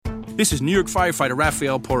This is New York firefighter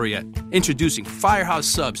Raphael Porriette, introducing Firehouse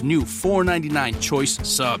Subs' new $4.99 choice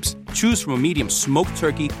subs. Choose from a medium smoked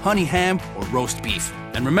turkey, honey ham, or roast beef.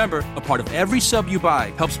 And remember, a part of every sub you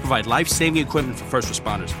buy helps provide life-saving equipment for first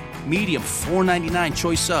responders. Medium $4.99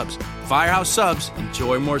 choice subs. Firehouse Subs.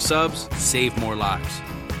 Enjoy more subs, save more lives.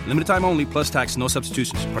 Limited time only, plus tax, no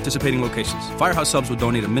substitutions. Participating locations. Firehouse Subs will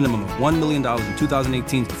donate a minimum of $1 million in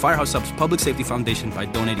 2018 to Firehouse Subs Public Safety Foundation by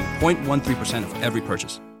donating 0.13% of every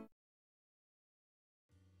purchase.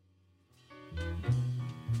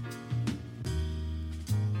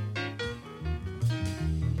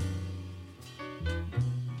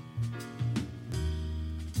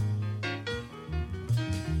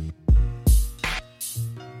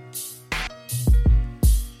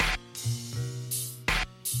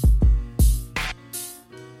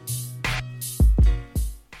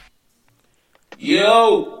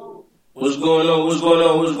 Yo, what's going on?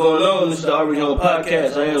 This is the Aubrey Home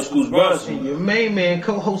Podcast. I am Scoots Bronson. And your main man,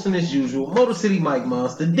 co-hosting as usual, Motor City Mike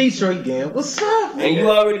Monster, Detroit Gang. What's up, man? And you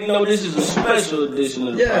already know this is a special edition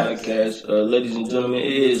of the podcast. Ladies and gentlemen,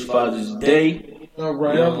 it is Father's Day. All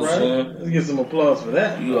right. Let's get some applause for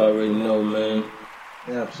that. You already know, man.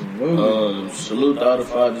 Absolutely. Salute to all the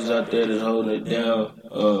fathers out there that's holding it down.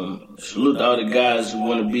 Salute to all the guys who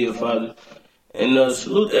want to be a father. And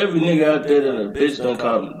salute to every nigga out there that a bitch done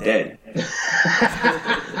call him daddy.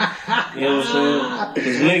 You know what I'm saying?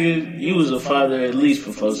 Because nigga, you was a father at least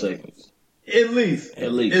for 4 seconds. At least,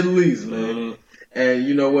 man. And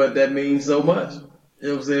you know what? That means so much. You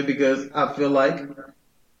know what I'm saying? Because I feel like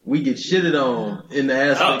we get shitted on in the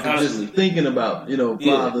aspect of just thinking about,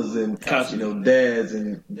 fathers and, dads,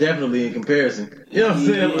 and definitely in comparison. You know what I'm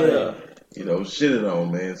saying? Yeah. Like, shitted on,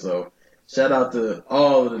 man. So shout out to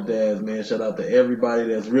all of the dads, man. Shout out to everybody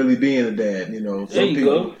that's really being a dad.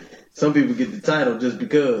 Some people get the title just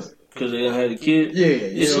because. Because they don't have a kid?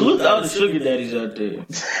 Yeah. Salute to all the sugar daddies out there.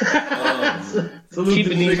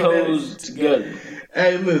 Keeping these hoes together.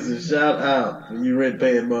 Hey, listen, shout out when you rent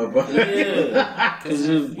paying motherfucker. Yeah. Because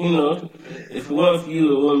if it wasn't for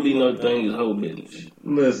you, it wouldn't be no thing as whole business.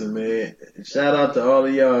 Listen, man, shout out to all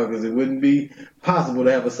of y'all because it wouldn't be possible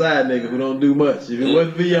to have a side nigga who don't do much if it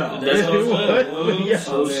wasn't for y'all. That's what I'm saying.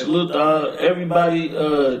 So salute to everybody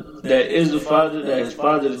that is a father, that has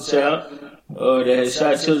fathered a child, or that has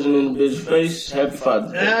shot children in the bitch's face. Happy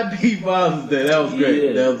Father's Day. Happy Father's Day. That was great.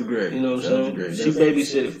 Yeah. That was great. You know what I'm saying? She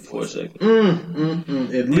babysitted for 4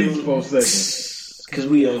 seconds. At least 4 seconds. Because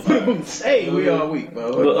we on fire. Hey, we all week,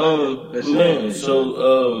 bro. But, man,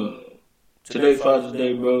 so, today Father's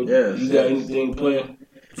Day, bro. Yes, you got anything planned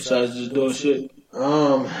besides just doing shit?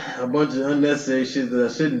 A bunch of unnecessary shit that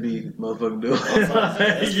I shouldn't be motherfucking doing.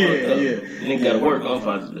 Yeah. Nigga gotta work on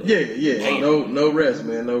Father's Day. Yeah. No rest,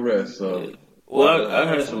 man. No rest. So. Yeah. Well, I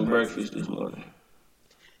had some breakfast this morning.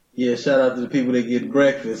 Yeah, shout out to the people that get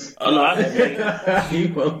breakfast. Oh, no, I had to make it.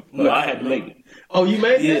 I had to make it. Oh, you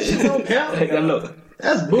made it? That shit don't count. I know.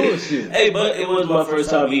 That's bullshit. Hey, but it was my first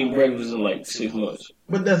time eating breakfast in like 6 months.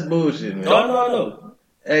 But that's bullshit, man. Oh, I know.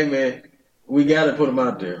 Hey, man, we gotta put them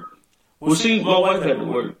out there. Well, see, my wife had to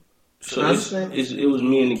work. So I understand. It was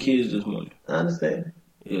me and the kids this morning. I understand.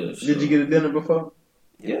 Yeah. So. Did you get a dinner before?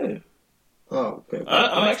 Yeah. Oh, okay.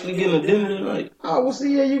 I'm actually getting a dinner tonight. Oh, well,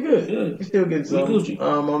 see, you good. Yeah. You still getting some.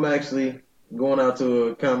 I'm actually going out to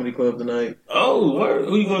a comedy club tonight. Oh, word.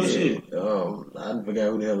 Who you going to see? I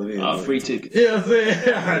forgot who the hell it is. Oh, free tickets. Yeah, I'm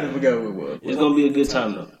saying. I forgot who it was. It's going to be a good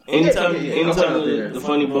time, though. Anytime the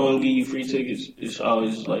Funny Bone give you free tickets, it's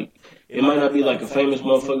always like, it might not be like a famous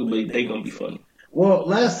motherfucker, but they going to be funny. Well,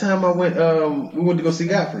 last time I went, we went to go see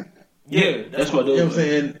Godfrey. Yeah, that's my dude. You know what I'm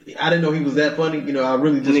saying? I didn't know he was that funny. I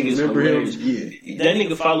really just remember hilarious. him. Yeah. That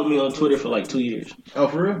nigga followed me on Twitter for like 2 years. Oh,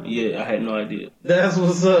 for real? Yeah, I had no idea. That's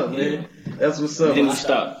what's up, man. Yeah. That's what's up. Then he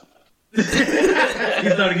stopped. He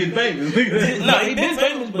started getting famous. No, he been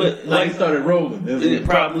famous, but like he started rolling.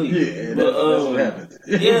 Probably. Yeah, that's what happened.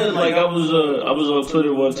 Yeah, like I was on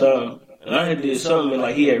Twitter one time and I had did something and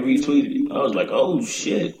like he had retweeted it. I was like, oh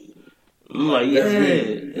shit. I'm like, yeah.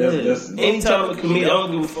 Anytime a comedian, I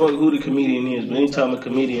don't give a fuck who the comedian is, but anytime a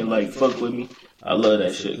comedian like fuck with me, I love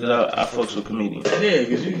that shit because I fucks with comedians. Yeah,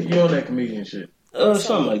 because you on that comedian shit.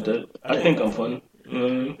 Something like that. I think I'm funny.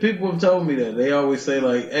 People have told me that. They always say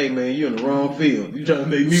like, hey man, you in the wrong field. You trying to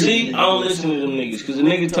make music. See, I don't listen to them niggas because the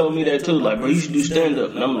nigga told me that too. Like, bro, you should do stand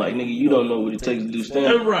up. And I'm like, nigga, you don't know what it takes to do stand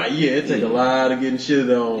up. Right, yeah, it take a lot of getting shit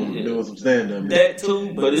on doing some stand up. That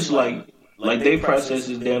too, but it's like they process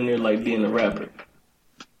is damn near like being a rapper.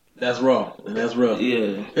 That's raw, and that's rough. Yeah.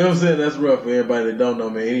 You know what I'm saying? That's rough for everybody that don't know,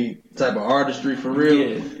 man. Any type of artistry for real.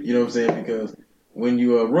 Yeah. You know what I'm saying? Because when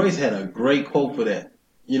you, Royce had a great quote for that.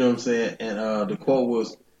 You know what I'm saying? And the quote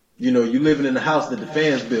was, you living in the house that the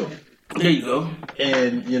fans built. There you go.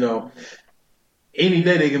 And, any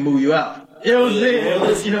day they can move you out. You know what I'm saying?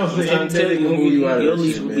 Man, you know what I'm saying? Any day they can move you out of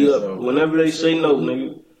this shit, man. So. Whenever they say no,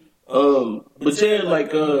 nigga. But yeah,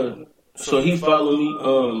 like, so he followed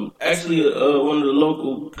me. Actually, one of the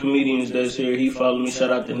local comedians that's here, he followed me.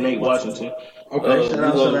 Shout out to Nate Washington. Okay,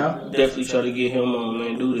 shout out. Definitely try to get him on,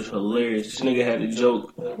 man. Dude is hilarious. This nigga had a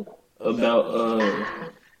joke about,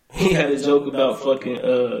 he had a joke about fucking,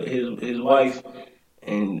 his wife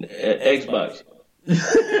and Xbox.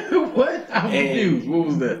 What? I'm confused. What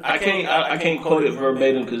was that? I can't quote it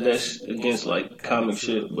verbatim because that's against like comic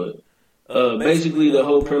shit, but basically the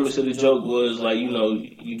whole premise of the joke was like,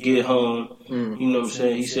 you get home, you know what I'm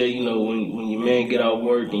saying? He said, when your man get out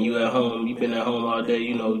work and you at home, you been at home all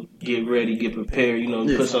day, get ready, get prepared,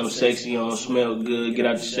 put something sexy on, smell good, get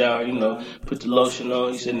out the shower, put the lotion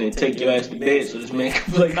on. He said, then take your ass to bed so this man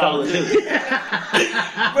can play Call of Duty.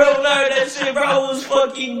 Bro, when I heard that shit, bro, I was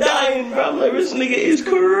fucking dying, bro. I'm like, this nigga is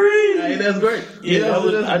crazy. Hey, that's great. Yeah, that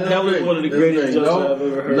was one of the greatest jokes I've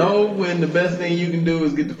ever heard. No, when the best thing you can do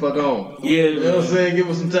is get the fuck on. Yeah, you know what I'm saying? Give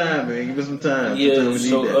us some time, man. Give us some time. Yeah,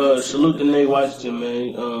 so salute to Nate Washington,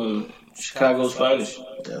 man. Chicago's finest.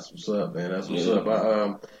 That's what's up, man. That's what's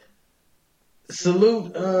up.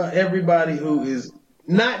 Salute everybody who is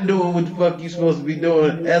not doing what the fuck you supposed to be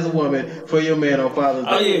doing as a woman for your man on Father's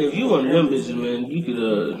Day. Oh yeah, if you one of them bitches, man, you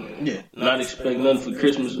could not expect nothing for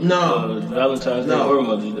Christmas, Valentine's Day or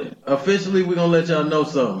Mother's Day. Officially, we're gonna let y'all know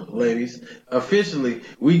something, ladies. Officially,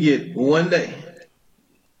 we get one day.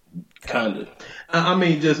 Kinda. I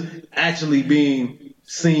mean, just actually being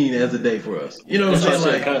seen as a day for us. You know what I'm saying?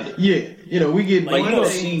 Like, kinda. Yeah. We get like one you don't day.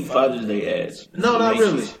 see Father's Day ads. No, not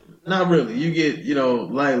really. Not really. You get,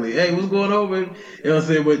 lightly. Hey, what's going on, baby? You know what I'm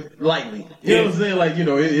saying? But lightly. You know what I'm saying? Like,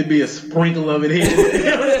 it'd be a sprinkle of it here. You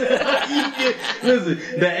know what I'm saying? Listen,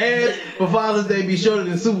 the ads for Father's Day be shorter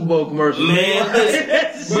than Super Bowl commercials. Man,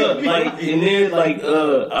 bro, and then,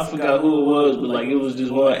 I forgot who it was, but, it was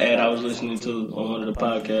this one ad I was listening to on one of the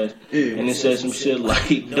podcasts, and it said some shit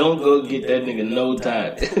like, don't go get that nigga no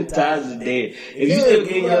tie. Ties is dead. If you still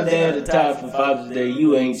getting your dad a tie for Father's Day,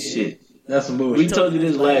 you ain't shit. That's some bullshit. We told you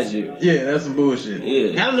this last year. Yeah, that's some bullshit.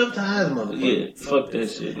 Yeah. Got enough ties, motherfucker. Yeah, fuck that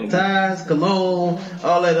shit, nigga. Ties, cologne,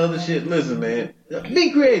 all that other shit. Listen, man.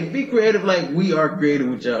 Be creative. Be creative like we are creative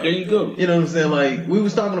with y'all. There you go. You know what I'm saying? Like, we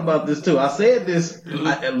was talking about this too. I said this.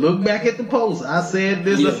 I look back at the post. I said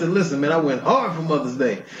this. I said, listen, man, I went hard for Mother's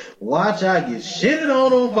Day. Watch I get shitted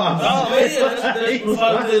on Father's Day. Oh, yeah, that's what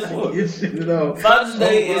Father's Day for. Get shitted on. Father's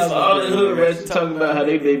Day is for all the hood rats talking about how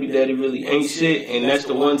they baby daddy really ain't shit, and that's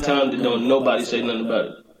the one time that don't nobody say nothing about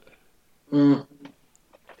it. But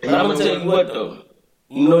I'm gonna tell you what though.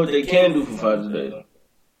 You know what they can do for Father's Day?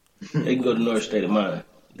 They can go to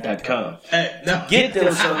NorthStateOfMind.com. Hey, no. Get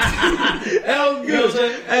them something. That was good. You know what I'm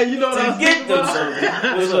saying? Hey, you know what I was get them something.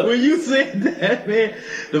 What's up? When you said that, man,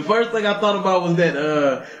 the first thing I thought about was that,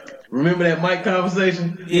 remember that mic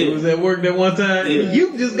conversation? Yeah. It was at work that one time? Yeah. You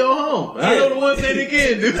can just go home. I know the one thing they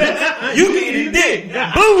can do. You can eat dick.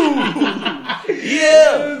 Boom.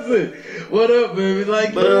 Yeah. Listen, what up, baby?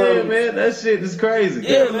 Like, man, that shit is crazy.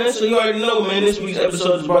 Yeah, man, so you already know, man, this week's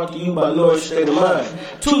episode is brought to you by North State of Mind.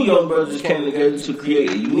 Two young brothers came together to create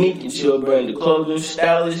a unique and chill brand of clothing,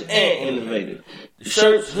 stylish and innovative. The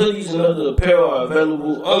shirts, hoodies, and other apparel are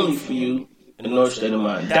available only for you at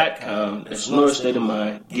NorthStateOfMind.com. That's North State of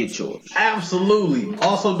Mind. Get yours. Absolutely.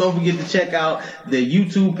 Also, don't forget to check out the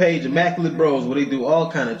YouTube page, Immaculate Bros, where they do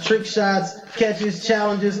all kind of trick shots, catches,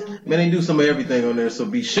 challenges. Man, they do some of everything on there. So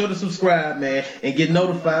be sure to subscribe, man, and get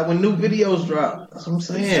notified when new videos drop. That's what I'm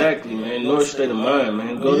saying. Exactly, man. North State of Mind,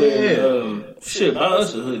 man. Go there and buy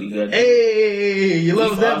us a hoodie, goddamn. Hey, you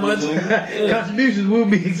love us that much? Contributions will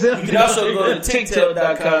be accepted. You can also go to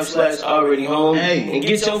TikTok.com/alreadyhome and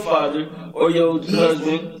get your father or your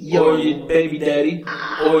husband or your baby daddy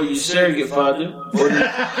or your surrogate father or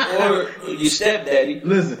your stepdaddy.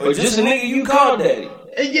 Listen, or just a nigga you call daddy.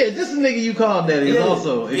 Yeah, just a nigga you call daddy is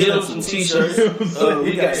also. Get them some t-shirts.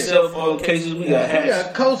 We got cell phone cases. We got hats. We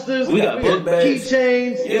got coasters. We got book bags.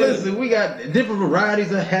 Keychains. Yeah. Listen, we got different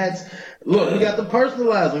varieties of hats. Look, we got the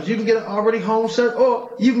personalized ones. You can get an already home shirt,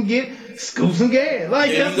 or you can get Scoops and Gas.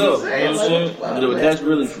 Like, there that's you go. what I'm saying. You know what I'm saying? That's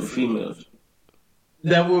really for females.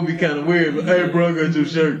 That would be kind of weird, but hey, bro, I got your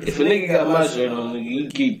shirt. If a nigga got my shirt on, nigga, you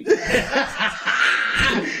can keep it.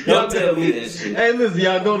 Don't tell me that shit. Hey, listen,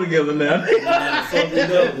 y'all go together now.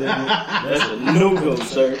 That's a no-go,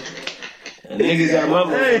 sir. A nigga got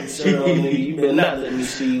my shirt on, nigga. You better not let me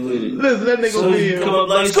see you with it. Listen, that nigga so be come up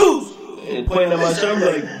like Scoops and pointing at my shirt, I'm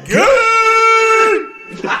like, good.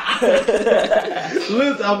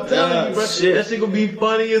 Listen, I'm telling you, bro, that shit gonna be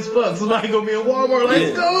funny as fuck. Somebody gonna be in Walmart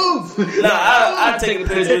like, Scoots! Nah, I take a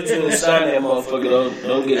picture of you and sign that motherfucker.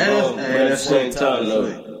 Don't get it wrong. But at the same time,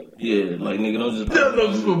 though. Yeah, like, nigga, don't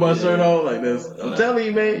just put my shirt on like this. I'm telling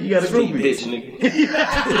you, man, you got a groupie. Bitch, nigga.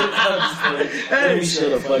 Hey,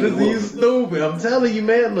 shut up, like listen, you stupid. I'm telling you,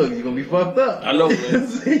 man, look, you gonna be fucked up. I know, man.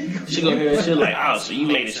 She gonna hear that shit like, oh, so you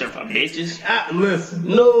made a shirt for bitches? Listen.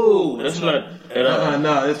 No, that's not at all.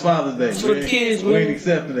 No, it's Father's Day. It's for the kids, man. We ain't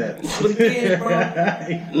accepting that. It's for the kids,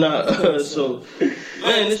 bro. So,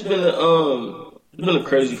 man, it's been a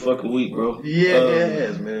crazy fucking week, bro. Yeah, it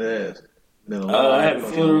has, man, it has. I had a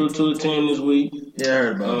funeral to attend this week. Yeah, I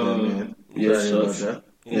heard about that, man.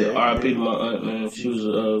 R.I.P. to my aunt, man. She was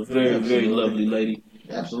a very, very lovely lady.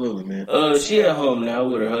 Absolutely, man. She at home now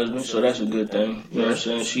with her husband, so that's a good thing. You know what I'm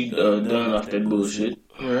saying? She done off that bullshit.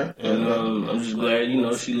 Right. And I'm just glad,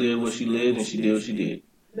 she lived what she lived and she did what she did.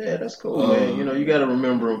 Yeah, that's cool, man. You got to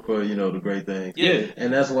remember them for, the great things. Yeah.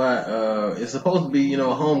 And that's why it's supposed to be, a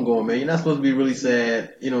homegoing, man. You're not supposed to be really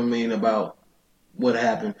sad, about what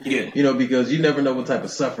happened. Yeah. Because you never know what type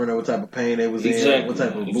of suffering or what type of pain they was in, what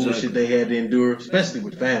type of bullshit they had to endure, especially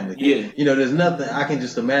with family. Yeah. There's nothing, I can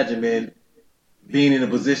just imagine, man, being in a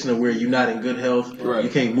position of where you're not in good health. Right. You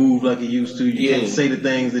can't move like you used to. You can't say the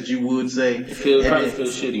things that you would say. You probably feel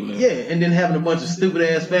shitty, man. Yeah, and then having a bunch of stupid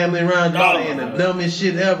ass family around you saying the dumbest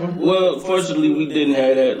shit ever. Well, fortunately, we didn't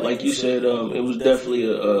have that. Like you said, it was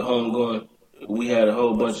definitely a homegoing. We had a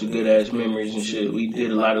whole bunch of good ass memories and shit. We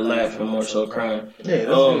did a lot of laughing, more so crying. Yeah, that's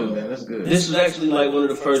good, man. That's good. This is actually like one of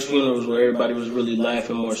the first funerals where everybody was really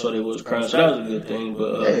laughing more so they was crying. So that was a good thing.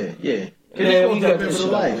 But yeah. You're supposed to remember the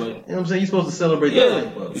life. You know what I'm saying? You're supposed to celebrate the life.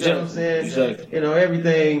 Exactly. You know what I'm saying? Exactly.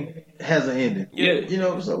 Everything has an ending.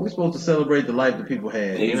 Yeah. So we're supposed to celebrate the life that people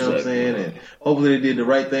had. Yeah, you know what I'm saying? And hopefully they did the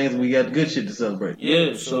right things and we got the good shit to celebrate.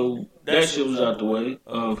 Yeah, so that shit was out the way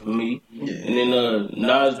for me. Yeah. And then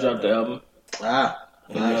Nas dropped the album. Nice.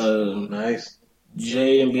 And, nice.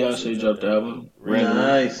 Jay and Beyonce dropped the album.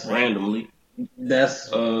 Randomly.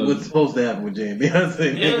 That's what's supposed to happen with Jay and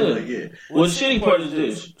Beyonce. Yeah. Well, the shitty part is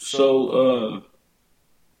this. So,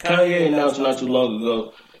 Kanye announced not too long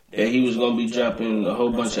ago that he was going to be dropping a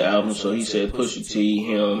whole bunch of albums. So he said Pusha T,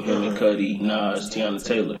 him and Cudi, Nas, Tiana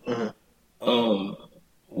Taylor.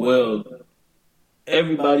 Well,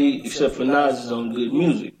 everybody except for Nas is on Good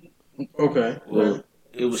Music. Okay. Well,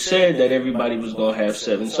 it was said that everybody was going to have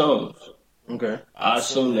 7 songs. Okay. I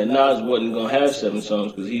assumed that Nas wasn't going to have 7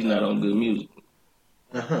 songs because he's not on Good Music.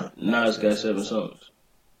 Nas got 7 songs.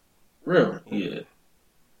 Really? Yeah.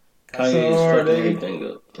 Kanye is fucking everything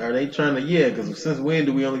up. Are they trying to, because since when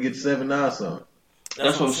do we only get 7 Nas songs?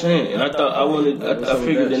 That's what I'm saying. And I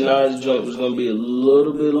figured the Nas joint was going to be a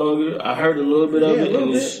little bit longer. I heard a little bit of it,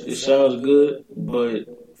 and it sounds good, but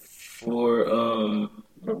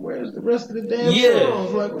but where's the rest of the damn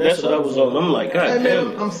songs? Like, that's what I was on. I'm like, God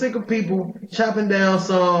damn. I'm sick of people chopping down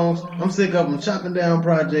songs. I'm sick of them chopping down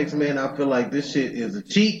projects, man. I feel like this shit is a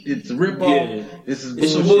cheat. It's a ripoff. Yeah. It's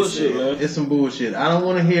some bullshit, man. It's some bullshit. I don't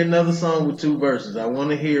want to hear another song with 2 verses. I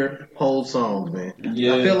want to hear whole songs, man.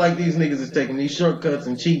 Yeah. I feel like these niggas is taking these shortcuts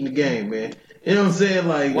and cheating the game, man. You know what I'm saying?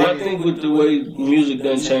 Like, well, I think with the way music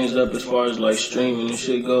done changed up as far as like streaming and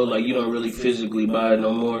shit go, like you don't really physically buy it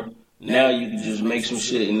no more. Now you can just make some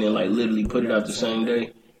shit and then like literally put it out the same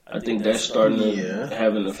day. I think that's starting to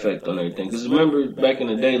have an effect on everything. Because remember back in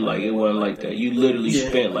the day, like it wasn't like that. You literally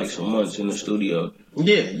spent like some months in the studio.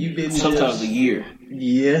 Yeah, you did. Sometimes a year.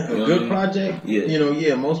 Yeah, a good project.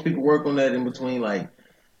 Yeah. Most people work on that in between like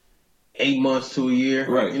 8 months to a year.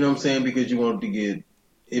 Right. You know what I'm saying? Because you want to get,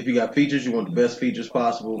 if you got features, you want the best features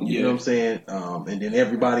possible. You know what I'm saying? And then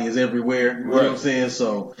everybody is everywhere. You know what I'm saying?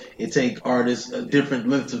 So it takes artists a different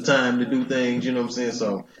lengths of time to do things. You know what I'm saying?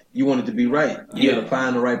 So you want it to be right. You got to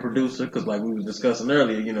find the right producer because, like we were discussing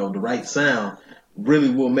earlier, the right sound really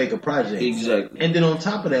will make a project. Exactly. And then on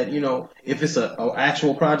top of that, if it's an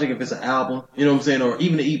actual project, if it's an album, you know what I'm saying, or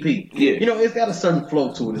even an EP, it's got a certain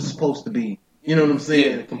flow to it. It's supposed to be, you know what I'm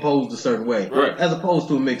saying, composed a certain way, as opposed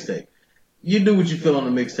to a mixtape. You do what you feel on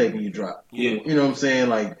the mixtape and you drop. Yeah. You know what I'm saying?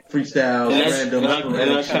 Like freestyles, random.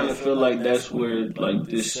 And I kind of feel like that's where like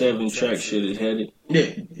this 7-track shit is headed.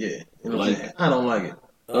 Yeah. You know what I'm saying? I don't like it.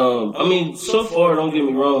 I mean, so far, don't get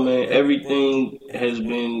me wrong, man. Everything has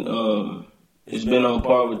been, it's been on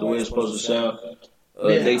par with the way it's supposed to sound.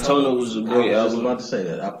 Daytona was a great album. I was just about to say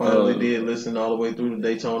that. I finally did listen all the way through to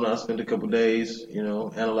Daytona. I spent a couple days,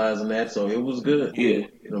 analyzing that, so it was good. Yeah.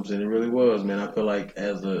 You know what I'm saying? It really was, man. I feel like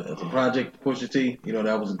as a project, Pusha T,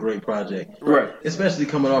 that was a great project. Right. Especially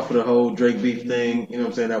coming off of the whole Drake beef thing, you know what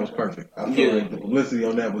I'm saying? That was perfect. I feel like the publicity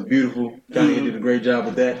on that was beautiful. Kanye did a great job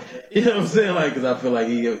with that. You know what I'm saying? Like, because I feel like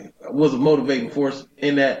he was a motivating force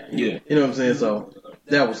in that. Yeah. You know what I'm saying? So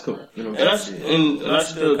that was cool. You know what I'm saying? And I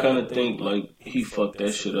still kind of think, like, he fucked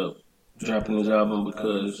that shit up, dropping his album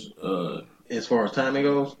because... as far as timing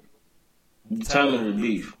goes? The timing of the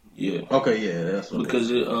beef, yeah. Okay, yeah, that's what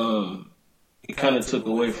because it kind of took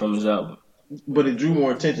away from his album. But it drew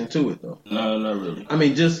more attention to it, though. No, not really. I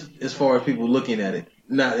mean, just as far as people looking at it,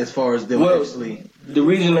 not as far as them actually... The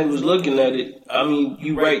reason they was looking at it, I mean,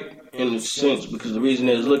 you right in a sense, because the reason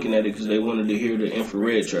they was looking at it because they wanted to hear the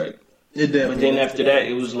Infrared track. It definitely. But then after that,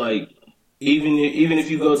 it was like, even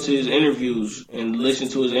if you go to his interviews and listen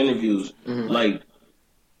to his interviews, like,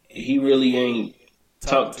 he really ain't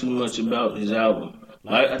talked too much about his album.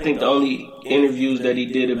 I think the only interviews that he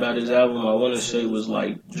did about his album, I want to say, was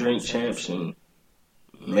like Drink Champs and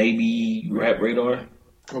maybe Rap Radar.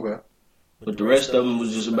 Okay. But the rest of them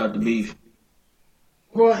was just about the beef.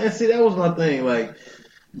 Well, and see, that was my thing. Like,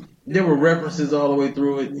 there were references all the way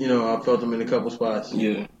through it. I felt them in a couple spots.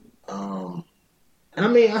 Yeah. And I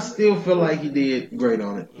mean, I still feel like he did great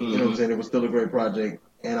on it. You know what I'm saying? It was still a great project.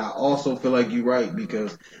 And I also feel like you're right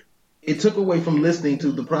because it took away from listening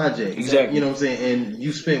to the project. Exactly. You know what I'm saying? And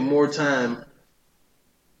you spent more time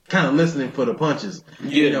kind of listening for the punches.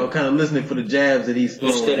 Yeah. Kind of listening for the jabs that he's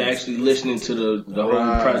throwing. Instead of actually listening to the whole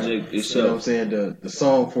project itself. You know what I'm saying? The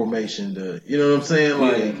song formation, you know what I'm saying?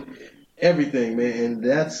 Like, everything, man. And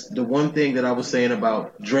that's the one thing that I was saying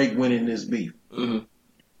about Drake winning this beef.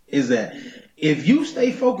 Is that if you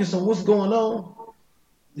stay focused on what's going on,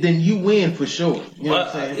 then you win for sure. You know what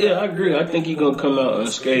I'm saying? Yeah, I agree. I think he's gonna come out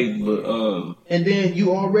unscathed, but and then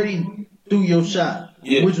you already threw your shot,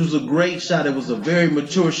 which was a great shot. It was a very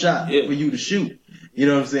mature shot for you to shoot. You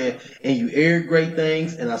know what I'm saying? And you aired great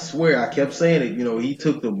things, and I swear I kept saying it. He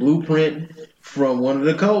took the blueprint from one of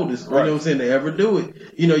the coldest, you know what I'm saying, to ever do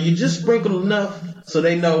it. You just sprinkle enough so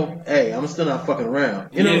they know, hey, I'm still not fucking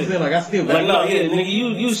around. You know what I'm saying? Like, I still got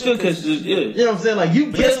nigga, you still catch this, You know what I'm saying? Like,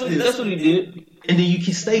 you guessed this. That's what he did. And then you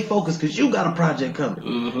can stay focused because you got a project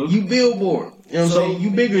coming. You Billboard. You know what I'm saying?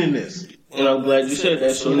 You bigger than this. And I'm glad you said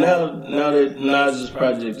that. So now that Nas's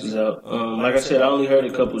project is out, like I said, I only heard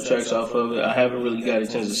a couple of tracks off of it. I haven't really got a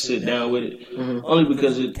chance to sit down with it, only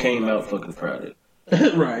because it came out fucking Friday.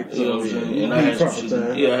 Right. You know what I'm saying? And I had some shit.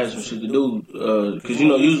 I had some shit to do because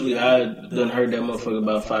usually I done heard that motherfucker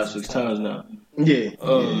about 5-6 times now. Yeah.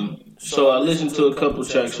 So I listened to a couple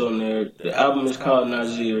tracks on there. The album is called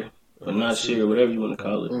Nasir or Nasir, whatever you want to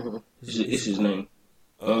call it. It's his name.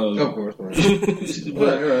 Of course, right.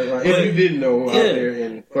 Right. If you didn't know out there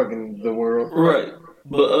in fucking the world, right?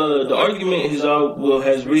 But the argument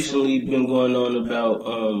has recently been going on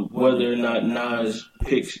about whether or not Nas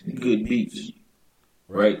picks good beats.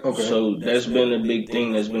 Right. Okay. So that's been a big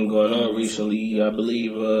thing that's been going on recently. I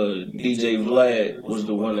believe DJ Vlad was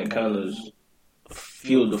the one that kind of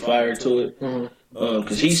fueled the fire to it.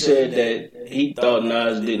 Because he said that he thought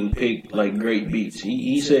Nas didn't pick like great beats.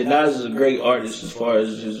 He said Nas is a great artist as far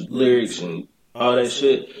as his lyrics and all that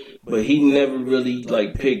shit, but he never really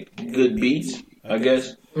like picked good beats, I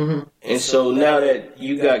guess. And so now that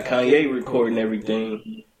you got Kanye recording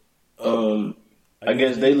everything, I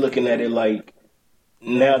guess they looking at it like,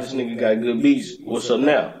 now this nigga got good beats. What's up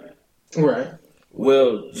now? Right.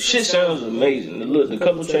 Well, the shit sounds amazing. The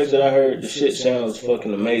couple tracks that I heard, the shit sounds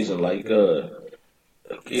fucking amazing. Like,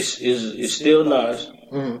 it's still Nas.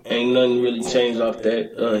 Ain't nothing really changed off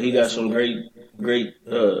that. He got some great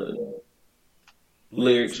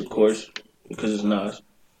lyrics, of course, because it's Nas.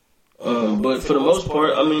 But for the most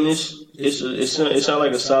part, I mean, it sounds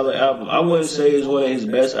like a solid album. I wouldn't say it's one of his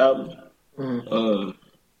best albums.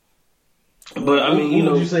 But I mean,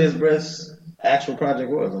 what would you say his best actual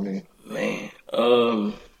project was? I mean, man,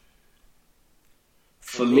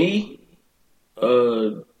 for me,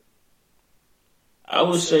 I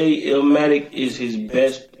would say Illmatic is his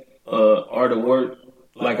best art of work.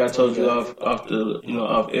 Like I told you off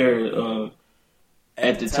air.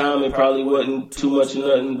 At the time, it probably wasn't too much of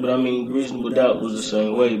nothing, but I mean, Reasonable Doubt was the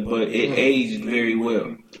same way, but it aged very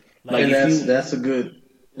well. Like, and that's a good.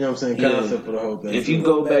 You know what I'm saying? Concept for the whole thing. If you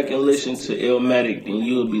go back and listen to Illmatic, then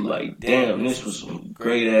you'll be like, damn, this was some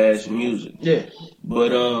great ass music. Yeah. But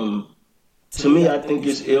to me, I think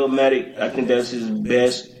it's Illmatic. I think that's his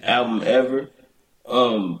best album ever.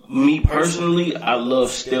 Me personally, I love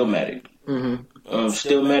Stillmatic.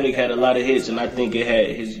 Stillmatic had a lot of hits, and I think it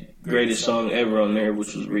had his greatest song ever on there,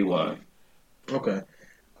 which was Rewind. Okay.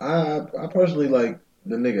 I personally like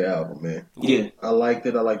the Nigga album, man. Yeah. I liked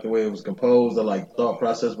it. I liked the way it was composed. I liked the thought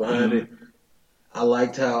process behind it. I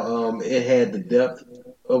liked how it had the depth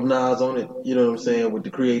of Nas on it, you know what I'm saying, with the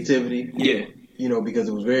creativity. Yeah. You know, because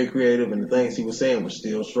it was very creative and the things he was saying were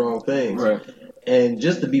still strong things. Right. And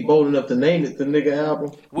just to be bold enough to name it the Nigga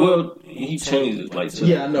album. Well, he changed it like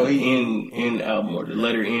to I know N album or the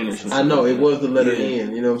letter N or something. I know, it was the letter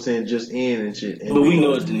N, you know what I'm saying, just N and shit. And but we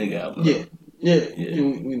know it's the Nigga album. Yeah.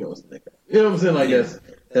 We know it's the Nigga album. You know what I'm saying? Like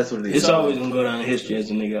that's what it is. It's always gonna go down in history as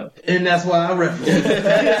the Nigga album. And that's why I reference it. It's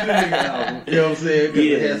the Nigga album. You know what I'm saying? Because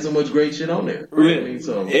it had so much great shit on there. Really? You know what I mean?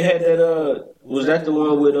 So it had that was that the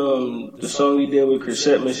one with the song he did with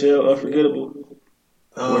Chrisette Michelle, Unforgettable?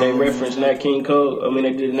 Where they referenced Nat King Cole. I mean,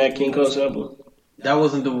 they did a Nat King Cole sample. That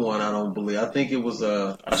wasn't the one, I don't believe. I think it was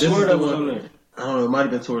I swear that was on there. I don't know, it might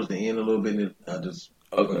have been towards the end a little bit and I just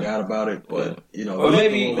forgot about it, but you know. Or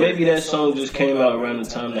maybe that song just came out around the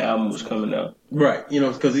time the album was coming out. Right, you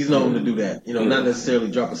know, because he's known to do that. You know, not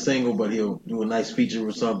necessarily drop a single, but he'll do a nice feature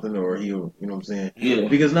or something, or he'll, you know what I'm saying? Yeah.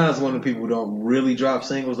 Because Nas is one of the people who don't really drop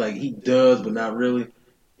singles. Like, he does, but not really.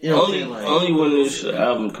 You know what I'm saying? Like, only when this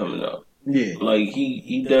album coming out. Yeah. Like,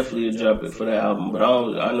 he definitely will drop it for that album, but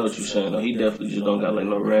I know what you're saying, though. He definitely just don't got, like,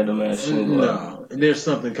 no random ass single. No. There's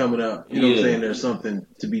something coming up. You know what I'm saying? There's something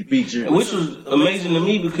to be featured. Which was amazing to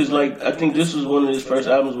me because, like, I think this was one of his first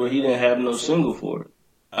albums where he didn't have no single for it.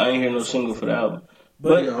 I ain't hear no single for the album.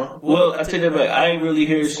 But, well, I take that back. I ain't really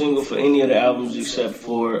hear a single for any of the albums except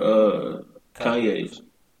for Kanye's.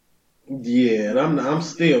 Yeah, and I'm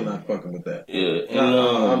still not fucking with that. Yeah, and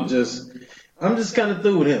I'm just kind of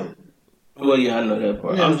through with him. Well, yeah, I know that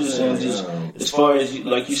part. I'm just saying, as far as,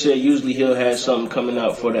 like you said, usually he'll have something coming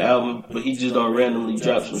out for the album, but he just don't randomly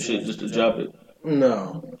drop some shit just to drop it.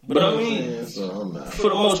 No. But I mean, for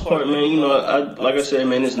the most part, man, you know, like I said,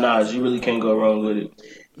 man, it's Nas. You really can't go wrong with it.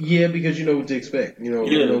 Yeah, because you know what to expect. You know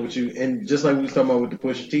what and just like we was talking about with the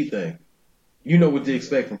Pusha T thing, you know what to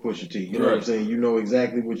expect from Pusha T. You know what I'm saying? You know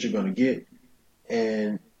exactly what you're gonna get,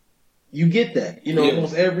 and you get that. You know,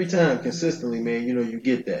 almost every time, consistently, man. You know, you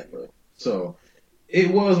get that. But so it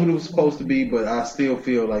was what it was supposed to be, but I still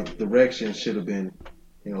feel like the direction should have been,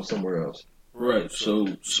 you know, somewhere else. Right. So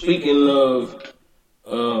speaking of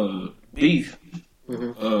beef.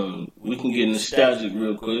 We can get nostalgic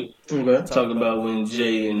real quick. Okay. Talk about when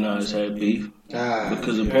Jay and Nas had beef.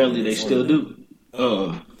 Because apparently they still do.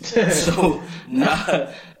 So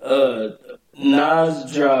Nas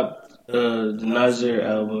dropped the Nasir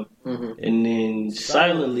album, and then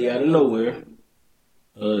silently out of nowhere,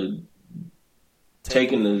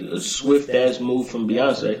 taking a swift ass move from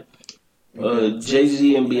Beyonce,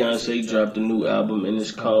 Jay-Z and Beyonce dropped a new album, and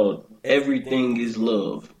it's called Everything Is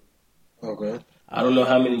Love. Okay. I don't know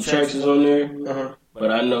how many tracks is on there,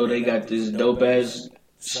 but I know they got this dope ass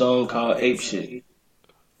song called Ape Shit,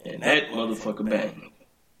 and that motherfucker bang.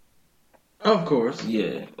 Of course.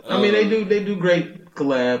 Yeah. I mean, they do great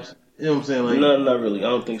collabs. You know what I'm saying? Like, no, not really. I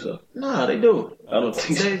don't think so. Nah, they do. I don't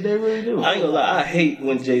think so. They really do. I ain't gonna lie. I hate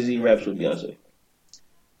when Jay-Z raps with Beyonce.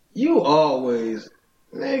 You always.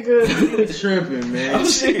 Nigga, you tripping, man. I'm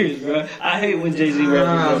serious, bro. I hate when Jay-Z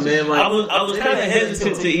raps with Beyonce. Man, like, I was kind of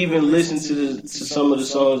hesitant to even listen to some of the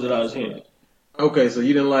songs that I was hearing. Okay, so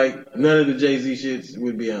you didn't like none of the Jay-Z shits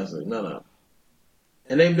with Beyonce? No.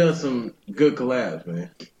 And they've done some good collabs,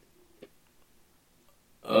 man.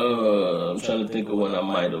 I'm trying to think of one I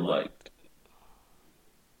might have liked.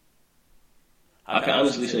 I can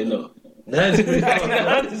honestly say no. I can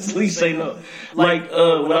honestly say no. Like,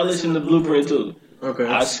 when I listen to Blueprint 2, okay,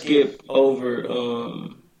 I skip over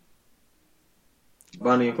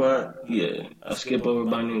Bonnie and Clyde? Yeah, I skip over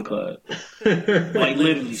Bonnie and Clyde. Like,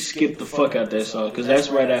 literally skip the fuck out that song, because that's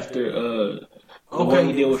right after the one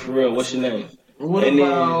he did with Pharrell. What's your name? What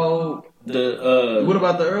about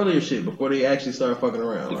the earlier shit before they actually started fucking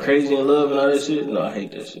around? The Crazy in Love and all that shit? No, I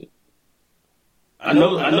hate that shit. I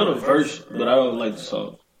know the verse, but I don't like the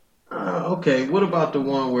song. Okay, what about the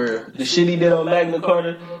one where the shit he did on Magna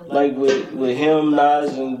Carta, like with him,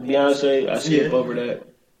 Nas, and Beyonce? I skip over that.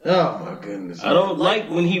 Oh my goodness! I don't like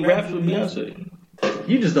when he raps with Beyonce.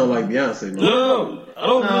 You just don't like Beyonce, man. No, I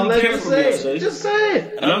don't really care for Beyonce. Just say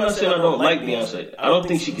it. And I'm not saying I don't like Beyonce. I don't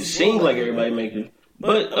think she can sing like everybody make her.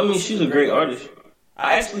 But I mean, she's a great artist.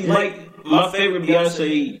 I actually like my favorite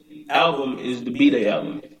Beyonce album is the B-Day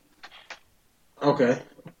album. Okay,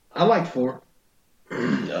 I like 4.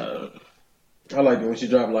 I like it when she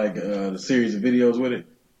dropped like the series of videos with it.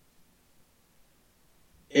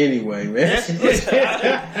 Anyway, man.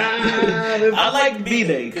 I liked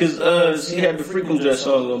B-Day because she had the Freakum Dress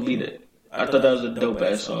song on B-Day. I thought that was a dope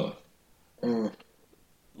ass song.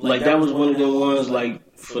 Like that was one of them ones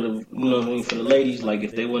like for the for the ladies, like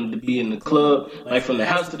if they wanted to be in the club, like from the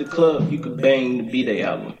house to the club, you could bang the B-Day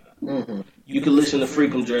album. Mm-hmm. You could listen to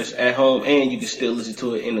Freakum Dress at home and you could still listen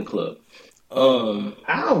to it in the club.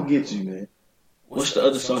 I don't get you, man. What's the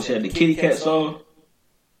other song she had? The Kitty Cat song?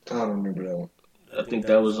 I don't remember that one. I think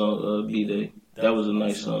that was on B-Day. That was a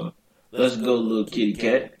nice song. Let's go, little kitty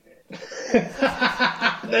cat.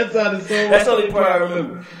 That's how the song. That's the only part I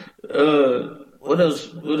remember. What else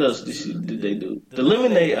did they do? The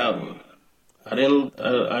Lemonade album. I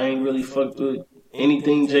ain't really fucked with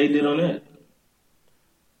anything Jay did on that.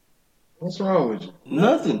 What's wrong with you?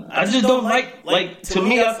 Nothing. I just don't like to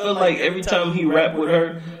me I feel like every time he rap with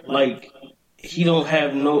her, like he don't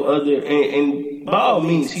have no other and by all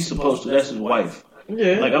means he's supposed to, that's his wife.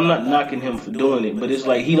 Yeah. Like I'm not knocking him for doing it, but it's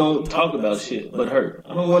like he don't talk about shit but her.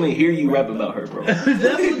 I don't want to hear you rap about her, bro. That's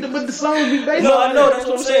what the song be based on. No, I know, that's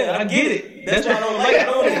what I'm saying. I get it. That's why I don't like. I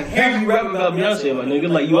don't want to hear you rap about Beyonce, my nigga.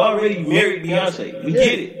 Like you already married Beyonce. We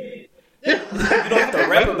get it. You don't have to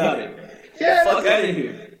rap about it. Yeah, fuck out of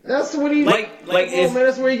here. That's what he like if man,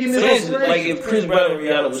 that's where he getting his inspiration. Like if Chris Brown and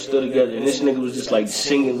Rihanna was still together and this nigga was just like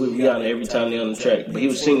singing with Rihanna every time they on the track, but he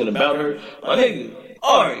was singing about her, my nigga,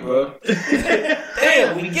 alright, bro.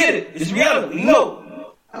 Damn, we get it. It's Rihanna, we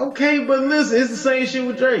know. Okay, but listen, it's the same shit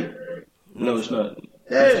with Drake. No, it's not.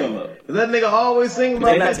 Yeah, that nigga always sing about.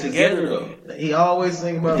 They're not together though. He always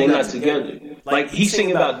sing about. They're not together. Like he sing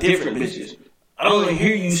about different bitches. I don't want to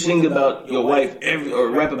hear you sing about your wife or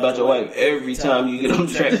rap about your wife every time you get on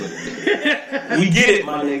the track with her. We get it,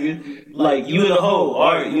 my nigga. Like, you in a hole,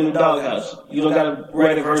 alright, you in a doghouse. You don't gotta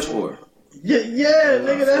write a verse for her. Yeah,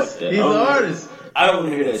 nigga, he's an artist. I don't want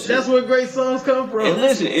to hear that shit. That's where great songs come from. And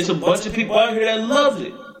listen, it's a bunch of people out here that loves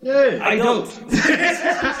it. Yeah. I don't.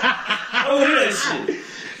 I don't hear that shit.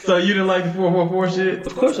 So you didn't like the 444 shit?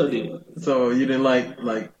 Of course I did. So you didn't like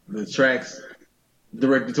the tracks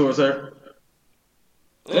directed towards her?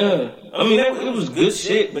 Yeah, I mean it was good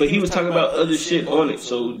shit, but he was talking about other shit on it.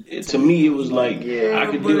 So to me, it was like I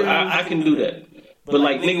can do that. But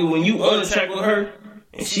like nigga, when you on a track with her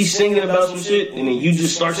and she's singing about some shit, and then you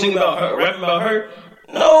just start singing about her, rapping about her,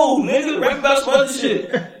 no nigga, rap about some other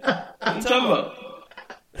shit. What you talking about?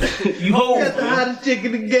 You hold. Got the hottest chick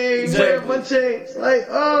in the game, exactly. Wearing my chains, like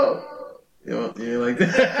you ain't like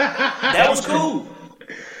that. That was cool.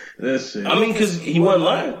 That shit. I mean, cause he wasn't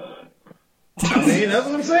lying. I mean, that's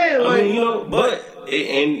what I'm saying. Like, I mean, but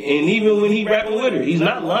and even when he rapping with her, he's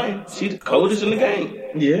not lying. She's the coldest in the game.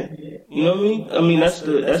 Yeah. You know what I mean? I mean, that's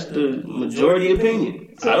the majority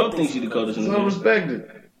opinion. I don't think she's the coldest in the game. So respected.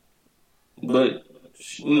 But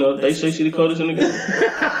they say she's the coldest in the game.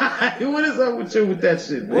 What is up with you with that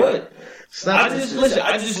shit, man? What? I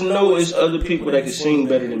just know it's other people that can sing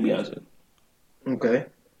better than Beyonce. Okay.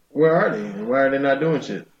 Where are they? And why are they not doing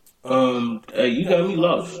shit? Hey, you got me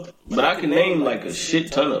lost. But I can name like a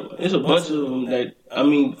shit ton of them. There's a bunch of them that, I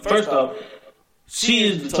mean, first off, she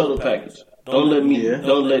is the total package. Don't let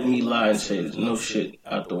me lie and say there's no shit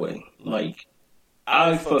out the way. Like,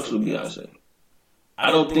 I fucks with Beyonce.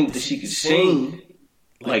 I don't think that she could sing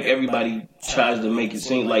like everybody tries to make it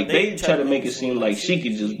seem. Like, they try to make it seem like she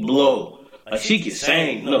could just blow. Like, she could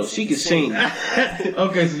sing. No, she could sing.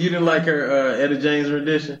 Okay, so you didn't like her Etta James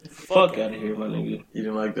rendition? Fuck out of here, my nigga. You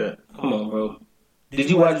didn't like that? Come on, bro. Did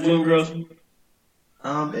you watch Dreamgirls?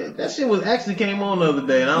 That shit actually came on the other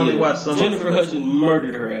day, and I only watched some. Jennifer Hudson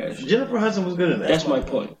murdered her ass. Jennifer Hudson was good in that. That's my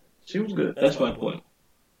point. She was good. That's my point.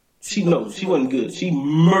 She wasn't good. She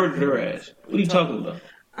murdered her ass. What are you talking about?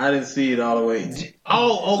 I didn't see it all the way.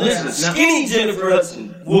 Listen, skinny Jennifer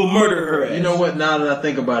Hudson will murder her ass. You know what? Now that I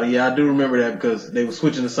think about it, yeah, I do remember that because they were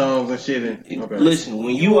switching the songs and shit. Okay. Listen,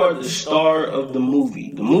 when you are the star of the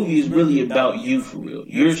movie is really about you for real.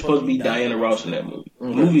 You're supposed to be Diana Ross in that movie. The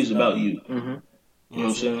movie is about you. Mm-hmm. You know what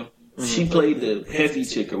I'm saying? Mm-hmm. She played the Heffy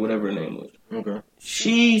chick or whatever her name was. Okay.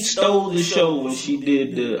 She stole the show when she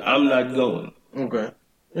did the I'm Not Going. Okay.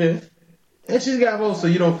 Yeah. And she's got votes, so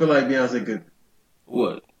you don't feel like Beyonce could.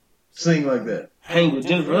 What? Sing like that. Hang with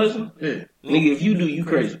Jennifer Hudson? Yeah. Nigga, if you do, you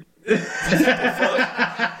crazy.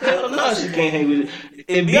 Hell no, she can't hang with it.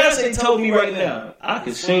 If Beyonce told me right now I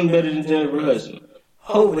could sing better than Jennifer Hudson,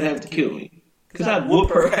 Hope would have to kill me. Because I'd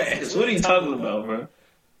whoop her ass. What are you talking about, bro?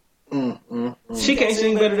 She can't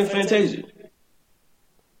sing better than Fantasia.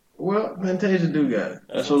 Well, Fantasia do got it.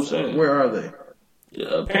 That's what I'm saying. Where are they?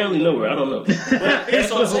 Yeah, apparently nowhere. I don't know. That's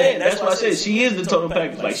what I'm saying. That's why I said she is the total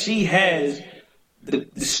package. Like, she has the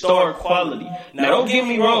star quality. Now, don't get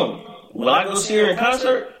me wrong. Will I go see her in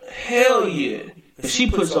concert? Hell yeah. Cause she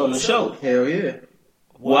puts on the show. Hell yeah.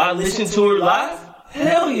 Will I listen to her live?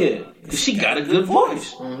 Hell yeah. Cause she got a good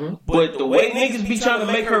voice. Mm-hmm. But the way niggas be trying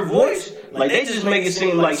to make her voice, like they just make it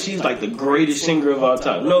seem like she's like the greatest singer of all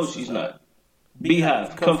time. No, she's not.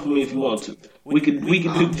 Beehive, come for me if you want to. We could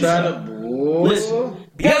do this. Listen,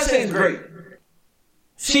 Beyonce is great.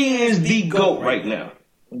 She is the GOAT right now.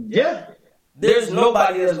 Yeah. There's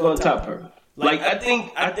nobody that's gonna top her. Like I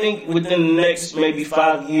think within the next maybe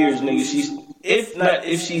 5 years, nigga,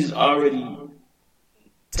 if she's already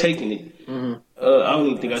taken it. Mm-hmm. I don't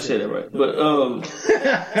even think I said that right. But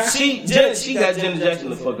she got Janet Jackson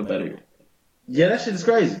the fuck up out of here. Yeah, that shit is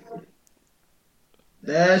crazy.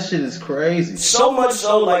 That shit is crazy. So much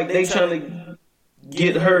so, like, they trying to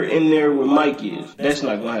get her in there where Mike is. That's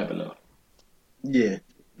not gonna happen, though. Yeah,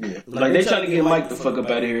 yeah. Like, they trying to get Mike the fuck up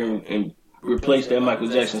out of here and replace that Michael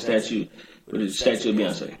Jackson statue with a statue of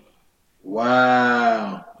Beyonce.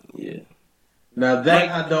 Wow. Yeah. Now that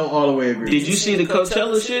I don't all the way agree. Did you see the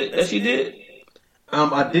Coachella shit that she did?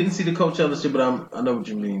 I didn't see the Coachella shit, but I know what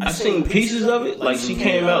you mean. I seen pieces of it. Like she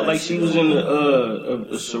came out like she was in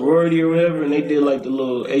a sorority or whatever, and they did like the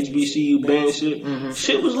little HBCU band shit. Mm-hmm.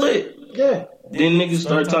 Shit was lit. Yeah. Then niggas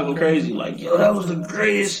started talking crazy, like, yo, that was the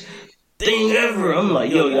greatest thing ever. I'm like,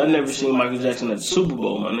 yo, y'all never seen Michael Jackson at the Super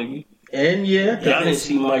Bowl, my nigga. And yeah, y'all didn't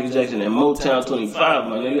see Michael Jackson at Motown 25,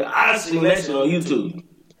 my nigga. I seen that shit on YouTube.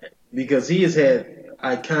 Because he has had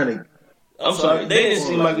iconic. I'm sorry, they didn't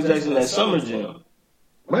see Michael Jackson at Summer Jam.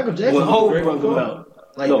 Michael Jackson. When Hov brought him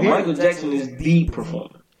out. Like, no, Michael Jackson is the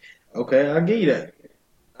performer. Okay, I'll give you that.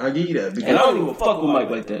 Because and I don't even fuck with Mike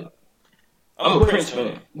like that. I'm a Prince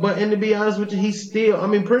fan. But and to be honest with you, he's still. I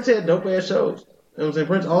mean, Prince had dope ass shows. You know what I'm saying?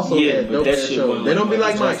 Prince also had dope ass shows. They don't be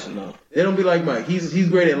like Mike. They don't be like Mike. He's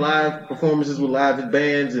great at live performances with live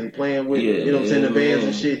bands and playing with you know what I'm saying, the bands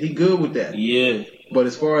and shit. He good with that. Yeah. But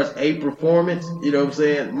as far as a performance, you know what I'm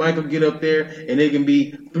saying, Michael get up there and there can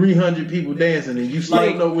be 300 people dancing and you still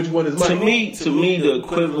don't know which one is Mike. To me, the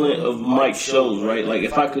equivalent of Mike's shows, right? Like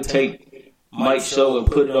if I could take Mike's show and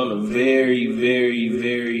put it on a very, very,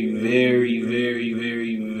 very, very, very,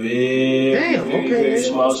 very, very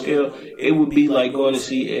small scale, it would be like going to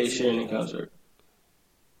see Ed Sheeran in concert.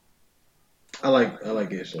 I like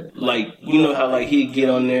Ed Sheeran. Like, you know how like he'd get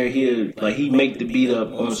on there, he'd make the beat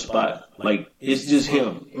up on the spot. Like, it's just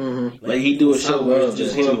him. Mm-hmm. Like, he do a show where it's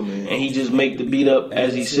just him, and he just make the beat up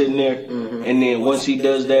as he's sitting there. Mm-hmm. And then once he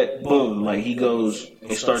does that, boom, like, he goes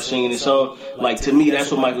and starts singing his song. Like, to me,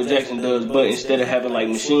 that's what Michael Jackson does. But instead of having, like,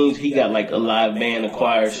 machines, he got, like, a live band, a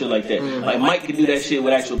choir, shit like that. Mm-hmm. Like, Mike could do that shit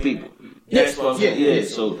with actual people. That's what I'm saying. Yeah,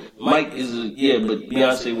 so Mike is but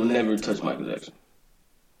Beyonce will never touch Michael Jackson.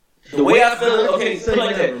 The way I feel,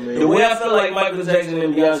 like that. The way I feel like Michael Jackson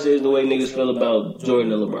and Beyonce is the way niggas feel about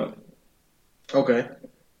Jordan and LeBron. Okay,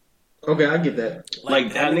 I get that.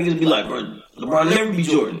 Like, how niggas be like, bro, LeBron never be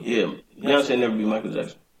Jordan. Yeah, Beyonce never be Michael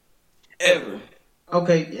Jackson. Ever.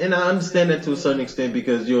 Okay, and I understand that to a certain extent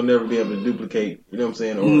because you'll never be able to duplicate, you know what I'm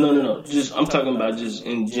saying? No. Just, I'm talking about just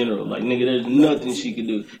in general. Like, nigga, there's nothing she could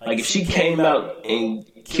do. Like, if she came out and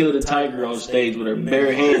killed a tiger on stage with her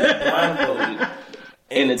bare hands blindfolded,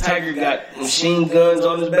 and the tiger got machine guns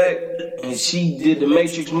on his back, and she did the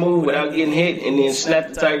Matrix move without getting hit, and then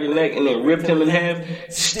snapped the tiger's neck, and then ripped him in half,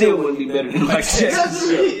 still wouldn't be better than Michael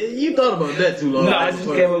Jackson. You thought about that too long. No, I just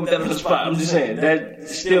came up with that on the spot. I'm just saying, that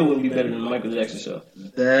still wouldn't be better than the Michael Jackson show.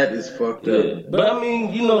 That is fucked up. Yeah. But I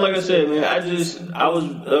mean, you know, like I said, man, I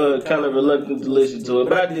was kind of reluctant to listen to it,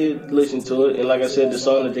 but I did listen to it, and like I said, the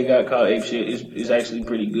song that they got called Ape Shit is actually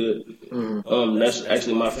pretty good. Mm-hmm. That's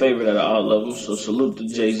actually my favorite out of all of them, so salute to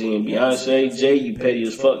Jay-Z and Beyonce. Jay, you petty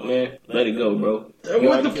as fuck, man. Let it go, bro. You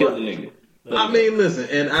already killed the nigga. I mean, listen,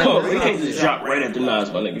 and we can't just drop right after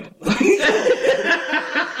Nas, my nigga.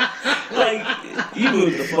 Like, you knew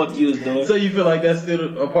what the fuck you was doing. So you feel like that's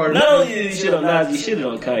still a part of it? Not only did he shit on Nas, he shitted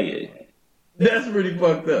on Kanye. That's pretty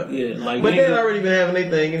fucked up. Yeah, like, but they'd already been having their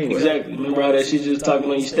thing anyway. Exactly. Remember all that shit just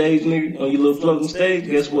talking on your stage, nigga? On your little floating stage?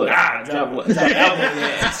 Guess what? Drop what? Drop album on your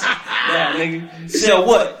ass. Nah, nigga. Sell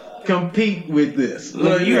what? Compete with this.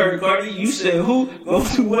 Nigga, you heard Cardi. You said who? Go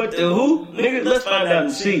to what the who? Nigga, let's find out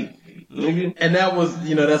and see. Nigga. And that was,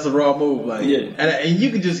 you know, that's a raw move. Like, yeah. And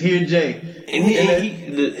you could just hear Jay. And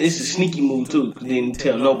it's a sneaky move, too, because they didn't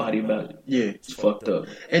tell nobody about it. Yeah. It's fucked up.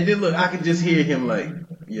 And then, look, I could just hear him like,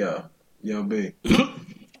 yo, big.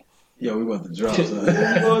 Yo, we about to drop something. We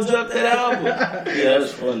gonna drop that album. Yeah,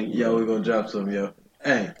 that's funny. Yo, we gonna drop something, yo.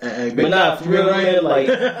 Hey, but nah, for real, man, like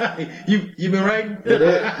you been writing?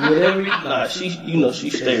 Whatever. Nah, she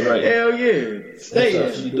stay right. Hell yeah, stay.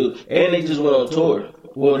 That's how she do. And they just went on tour.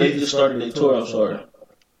 Well, they just started their tour. I'm sorry.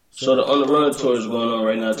 So the On the Run tour is going on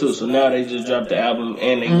right now too. So now they just dropped the album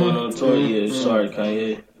and they going on tour. Yeah, sorry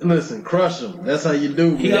Kanye. Listen, crush him. That's how you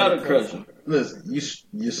do. He gotta crush him. Listen,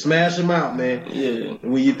 you smash him out, man. Yeah.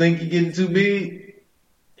 When you think you're getting too big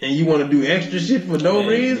and you want to do extra shit for no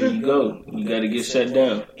reason, there you go. You gotta get shut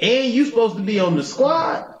down. And you supposed to be on the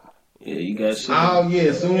squad. Yeah, you gotta sit Oh yeah.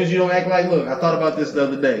 As soon as you don't act like, look, I thought about this the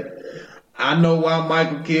other day. I know why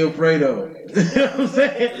Michael killed Fredo. You know what I'm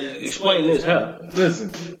saying? Explain this how.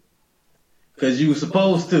 Listen. Because you were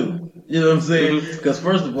supposed to. You know what I'm saying? Because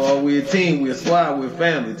first of all, we're a team, we're a squad, we're a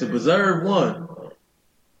family. To preserve one,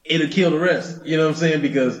 it'll kill the rest. You know what I'm saying?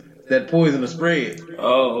 Because that poison will spread.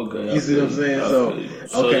 Oh, okay. You see what I'm saying?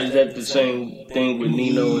 So is that the same thing with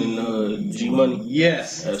Nino and G Money?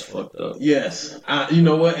 Yes. That's fucked up. Yes. You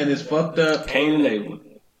know what? And it's fucked up. Cain and Abel.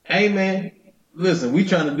 Hey, man. Listen, we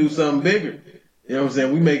trying to do something bigger. You know what I'm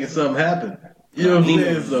saying? We making something happen. You know what I'm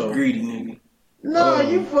saying? So greedy nigga. No,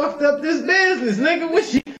 you fucked up this business, nigga.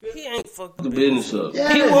 What you? He ain't fucked the business up.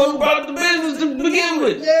 Yeah. He wasn't brought the business to begin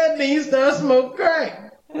with. Yeah, then you start smoking crack.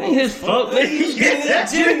 It ain't his fault, nigga. He's getting that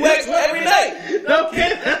Jimmy wax every night.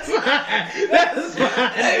 Okay, that's fine. That's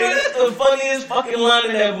fine. Hey, man, that's the funniest fucking line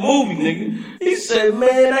in that movie, nigga. He said,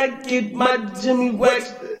 man, I get my Jimmy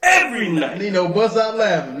wax every night. You know, bust out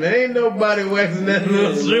laughing, man. Ain't nobody waxing that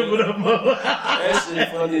little strip with a mother. That shit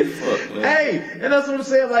funny as fuck, man. Hey, and that's what I'm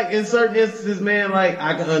saying. Like, in certain instances, man, like,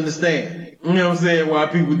 I can understand. You know what I'm saying? Why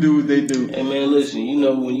people do what they do. Hey, man, listen, you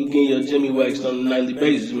know, when you get your Jimmy waxed on a nightly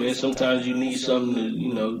basis, man, sometimes you need something to,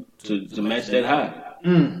 you know, to match that high.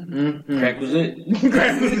 Crack was it.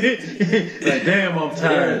 Crack was it. Like, damn, I'm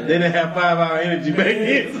tired. They didn't have 5-hour energy back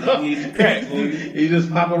then. So you need to crack, nigga. You just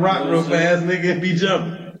pop a rock real fast, nigga, and be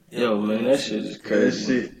jumping. Yo, man, that shit is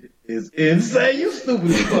crazy. That shit is insane. You stupid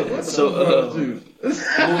as fuck. What's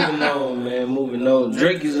moving on.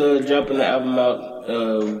 Drake is dropping the album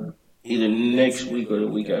out either next week or the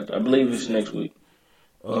week after. I believe it's next week.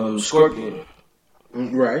 Scorpion.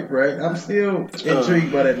 Right. I'm still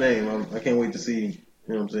intrigued by that name. I can't wait to see, you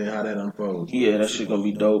know what I'm saying, how that unfolds. Yeah, that shit gonna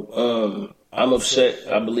be dope. I'm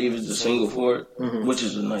Upset, I believe is the single for it, which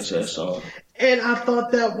is a nice ass song. And I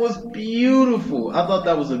thought that was beautiful. I thought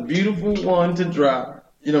that was a beautiful one to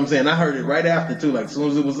drop. You know what I'm saying? I heard it right after too. Like as soon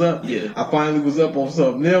as it was up, I finally was up on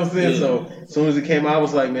something. You know what I'm saying? Yeah. So as soon as it came out, I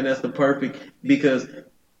was like, man, that's the perfect, because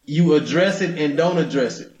you address it and don't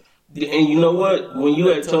address it. And you know what? When you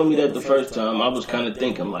had told me that the first time, I was kind of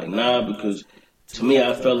thinking like, nah, because to me,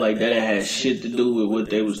 I felt like that had shit to do with what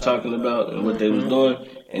they was talking about and what they was doing.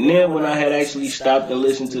 And then when I had actually stopped and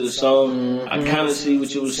listened to the song, I kind of see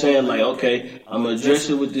what you was saying. Like, okay, I'm going to address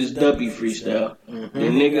it with this Duppy freestyle. And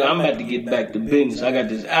nigga, I'm about to get back to business. I got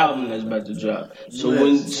this album that's about to drop.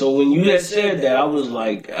 So when you had said that, I was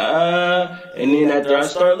like, and then after I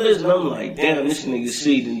started listening, I'm like, damn, this nigga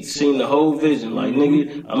seen the whole vision. Like,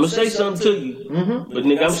 nigga, I'm going to say something to you. But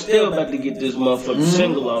nigga, I'm still about to get this motherfucking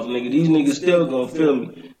single off, nigga. These niggas still going to feel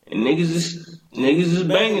me. And niggas is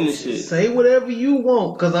banging this shit. Say whatever you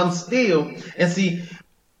want, cause I'm still, and see,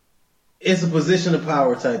 it's a position of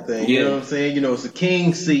power type thing. You know what I'm saying? You know, it's a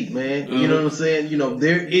king seat, man. You know what I'm saying? You know,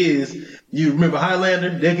 there is, you remember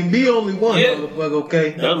Highlander? There can be only one, motherfucker,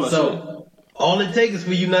 okay? So, all it takes is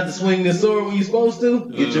for you not to swing the sword when you're supposed to.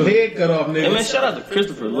 Get your head cut off, nigga. Hey man, shout out to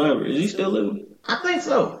Christopher Lambert. Is he still living? I think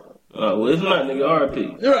so. Well, if not, nigga,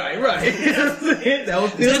 R.I.P. Right. You know what I'm saying? That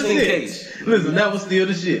was still just the shit. In case. Listen, that was still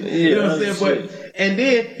the shit. You know what I'm saying? But, and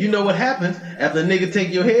then, you know what happens? After a nigga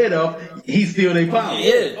take your head off, he's still their power.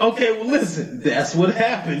 Yeah. Okay, well listen, that's what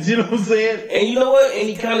happens. You know what I'm saying? And you know what? And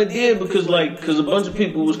he kind of did because a bunch of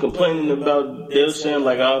people was complaining about, they were saying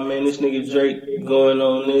like, oh man, this nigga Drake going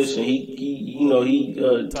on this and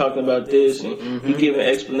he talking about this and he giving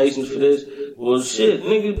explanations for this. Well, shit,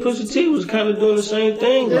 nigga, Pusha T was kind of doing the same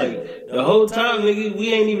thing. Like, the whole time, nigga,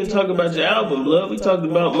 we ain't even talking about your album, blood. We talked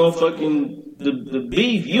about motherfucking the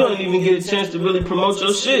beef. You don't even get a chance to really promote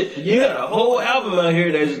your shit. You got a whole album out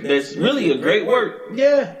here that's really a great work.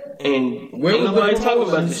 Yeah. And where was nobody talking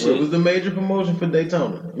about this shit? Where was the major promotion for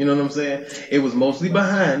Daytona? You know what I'm saying? It was mostly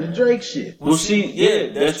behind the Drake shit. Well, see,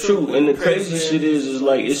 yeah, that's true. And the crazy shit is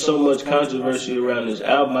like, it's so much controversy around this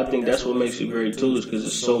album. I think that's what makes it great too, is because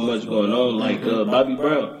there's so much going on. Like Bobby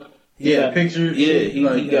Brown. Picture. Yeah,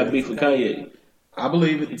 he got beef with Kanye. I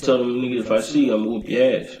believe it. He told him, nigga, if I see you, I'm gonna whoop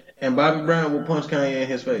your ass. And Bobby Brown will punch Kanye in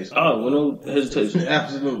his face. Oh, well, no hesitation.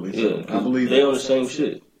 Absolutely. Yeah, so I believe they on the same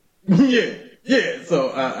shit. Yeah,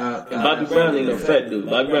 so and Bobby Brown ain't no fat dude.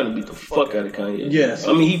 Bobby Brown will beat the fuck out of Kanye. Yes.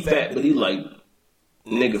 I mean, he fat, but he like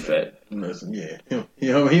nigga fat. Listen,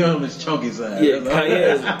 he on his chunky side. Yeah,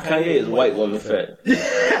 Kanye is white woman fat.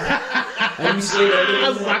 Have you seen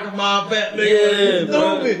that? Soccer mom fat nigga. Yeah,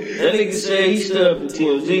 bro. That nigga said he stood up to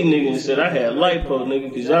TMZ nigga and said I had lipo nigga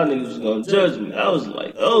because y'all niggas was gonna judge me. I was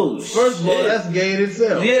like, oh shit. First of all, that's gay in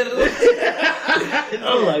itself. Yeah.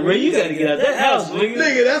 I'm like, bro, you gotta get out that house, nigga.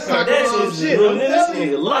 Nigga, that's soccer mom shit. This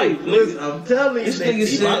nigga life, nigga. Listen, I'm telling you, this nigga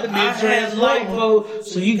said I had lipo,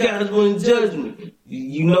 so you guys wouldn't judge me.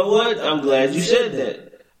 You know what? I'm glad you said that.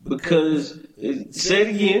 Because, say it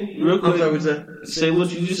again, real quick. I'm sorry, what's that? Say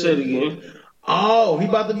what you just said again. Oh, he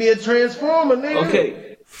about to be a transformer, nigga.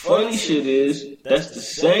 Okay, funny shit is, that's the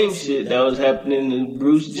same shit that was happening to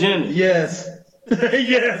Bruce Jenner. Yes.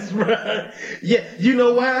 Yes, bro. Yeah, you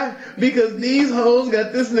know why? Because these hoes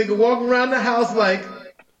got this nigga walking around the house like,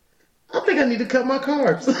 I think I need to cut my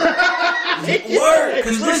carbs. Word,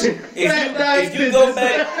 because listen, if you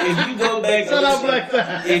go back, shout out Black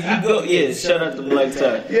Tie. Shout out to Black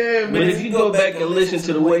Tie. Yeah, man. But if you go back and listen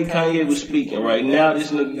to the way Kanye was speaking, right now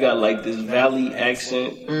this nigga got like this Valley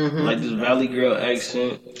accent, like this Valley girl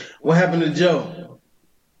accent. What happened to Joe?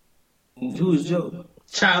 Who is Joe?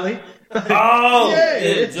 Charlie. Oh,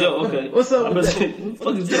 yeah, Joe. Okay. What's up with that? Who the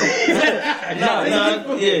fuck is Joe? Yeah.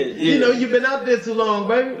 You know, you've been out there too long,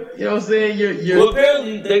 baby. You know what I'm saying? You're. Well,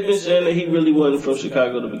 apparently they've been saying that he really wasn't from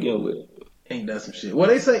Chicago to begin with. Ain't that some shit? Well,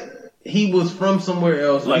 they say he was from somewhere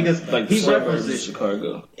else because he referenced it.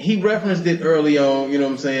 Chicago. He referenced it early on. You know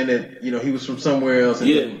what I'm saying? That he was from somewhere else.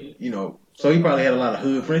 And so he probably had a lot of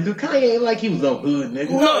hood friends. Kanye ain't like he was no hood nigga.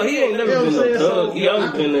 No, he ain't never been no thug. He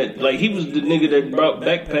always been that. Like he was the nigga that brought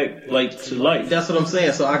backpack like to life. That's what I'm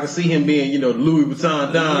saying. So I can see him being, the Louis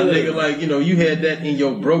Vuitton Don nigga. Like you had that in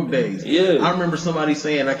your broke days. Yeah. I remember somebody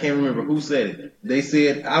saying, I can't remember who said it. They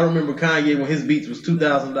said, I remember Kanye when his beats was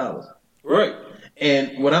 $2,000. Right.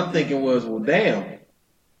 And what I'm thinking was, well, damn,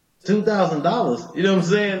 $2,000. You know what I'm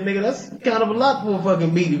saying, nigga? That's kind of a lot for a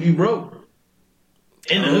fucking beat if you broke.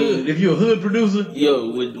 In the hood, if you're a hood producer.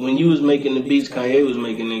 Yo, when you was making the beats, Kanye was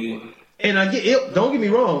making, nigga. And I get it. Don't get me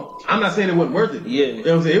wrong. I'm not saying it wasn't worth it. Yeah. You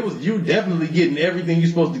know what I'm saying? It was you definitely getting everything you're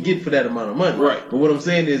supposed to get for that amount of money. Right. But what I'm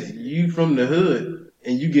saying is, you from the hood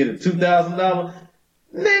and you get a $2,000,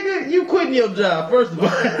 nigga, you quitting your job first of all.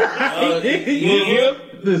 You didn't hear him?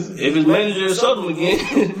 Listen, if his manager assaulted him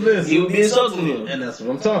again, he would be assaulting him. And that's what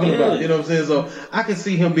I'm talking about. You know what I'm saying? So I can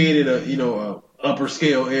see him being in a upper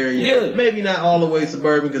scale area. Yeah. Maybe not all the way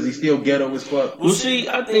suburban because he's still ghetto as fuck. Well, see,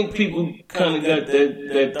 I think people kind of got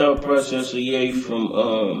that thought process of Ye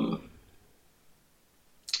from,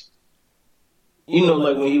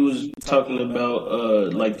 like when he was talking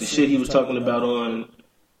about, like the shit he was talking about on,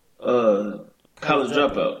 College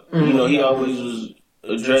Dropout. Mm-hmm. He always was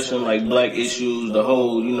addressing like black issues, the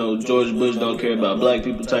whole, George Bush don't care about black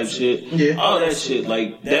people type shit. Yeah. All that shit.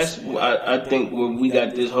 Like, that's, I think, where we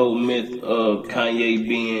got this whole myth of Kanye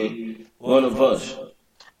being one of us.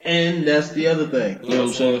 And that's the other thing. You know what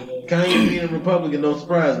I'm saying? Kanye being a Republican don't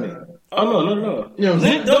surprise me. Oh, no, not at all. You know what I'm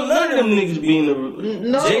saying? None of them niggas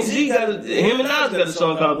being No. Jay-Z him and Nas got a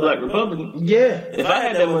song called Black Republican. Yeah. If I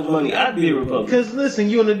had that much money, I'd be a Republican. Because listen,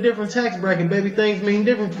 you're in a different tax bracket, baby. Things mean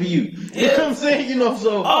different for you. You know what I'm saying?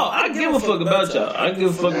 So. Oh, I give a fuck about y'all. I give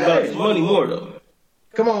a fuck about this money more, though.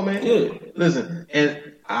 Come on, man. Yeah. Listen, and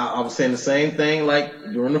I was saying the same thing like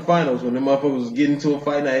during the finals when the motherfuckers was getting into a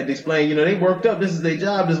fight and I had to explain, they worked up. This is their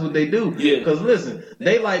job. This is what they do. Yeah. Because listen,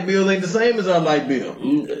 they light bill ain't the same as our light bill.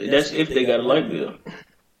 That's if they got a light bill.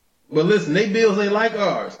 But listen, they bills ain't like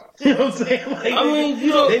ours. You know what I'm saying? Like, I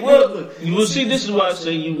mean, well, see, this is why I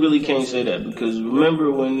say you really can't say that because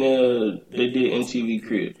remember when they did MTV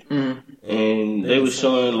Cribs and they was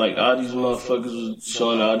showing like all these motherfuckers was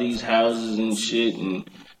showing all these houses and shit and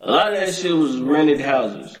a lot of that shit was rented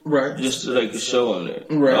houses. Right. Just so they could show on there.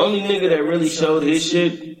 Right. The only nigga that really showed his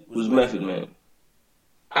shit was Method Man.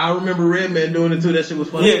 I remember Redman doing it too. That shit was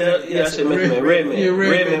funny. Yeah, I said Method Man. Redman. Yeah,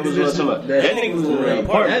 Redman was what I'm talking about. That nigga was in the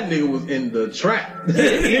apartment. That nigga was in the trap.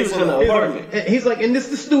 Yeah, he was in the apartment. He's like, and this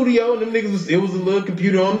the studio, and them niggas it was a little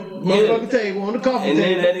computer on the motherfucking table, on the coffee table.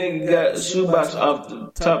 And then that nigga got a shoebox off the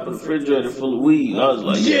top of the refrigerator full of weed. And I was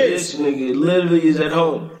like, this nigga literally is at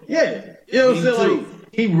home. Yeah. You know what I'm saying? Like,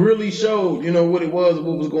 he really showed, what it was,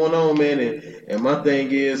 what was going on, man. And my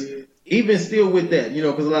thing is, even still with that,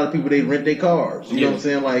 because a lot of people, they rent their cars. You know what I'm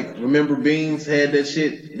saying? Like, remember Beans had that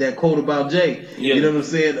shit, that quote about Jay. Yeah. You know what I'm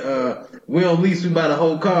saying? We don't lease, we buy the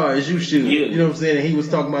whole car as you should. Yeah. You know what I'm saying? And he was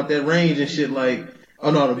talking about that range and shit like,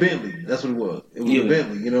 oh no, the Bentley. That's what it was. It was a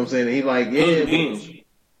Bentley. You know what I'm saying? And he like, It was a Benz.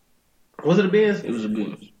 Was it a Benz? It was a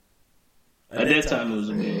Benz. At that time, it was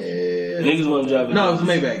a Benz. Yeah, Niggas wasn't driving. No, it was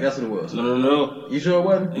Maybach. That's what it was. No. You sure it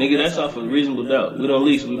wasn't? Nigga, that's off of Reasonable Doubt. We don't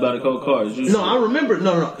lease. We buy the cold cars. I remember.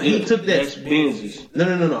 No. He took that. That's Benz's.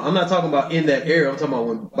 No. I'm not talking about in that era. I'm talking about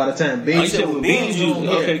when by the time Beans. You said when Beans used it.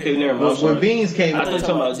 Okay, never mind. When Beans came. I was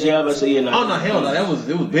talking about Jab. I said yeah. Oh no, hell no. It was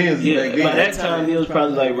Benz. Yeah. Back then. By that time, it was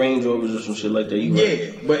probably like Range Rovers or some shit like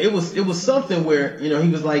that. But it was something where he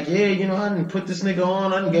was like, I didn't put this nigga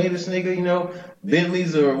on. I didn't gave this nigga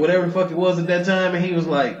Bentleys or whatever the fuck it was at that time, and he was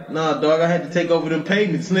like, nah, dog, I had to take over them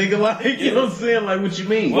payments, nigga. Like, you know what I'm saying? Like, what you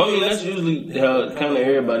mean? Well, I mean, that's usually how kind of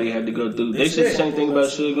everybody had to go through. They said the same thing about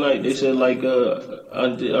Suge Knight. They said, like, I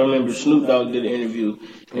remember Snoop Dogg did an interview,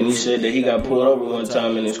 and he said that he got pulled over one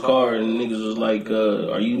time in his car, and niggas was like,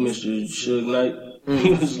 are you Mr. Suge Knight?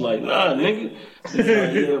 He was like, nah, nigga. He's like,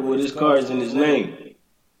 yeah, well, his car is in his name.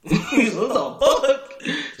 He's what the fuck?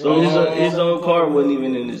 So his own car wasn't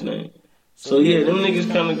even in his name. So yeah, them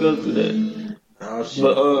niggas kind of go through that. Oh shit!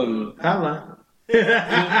 But holla.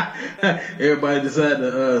 Everybody decided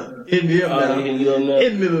to hit me up now in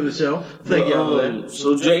the middle of the show. Thank y'all.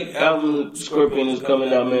 So Drake album Scorpion is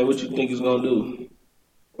coming out, man. What you think it's gonna do?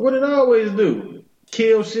 What it always do?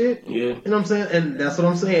 Kill shit. Yeah. You know what I'm saying? And that's what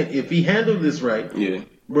I'm saying. If he handled this right,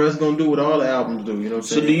 bro, it's gonna do what all the albums do. You know what I'm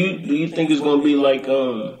saying? So do you think it's gonna be like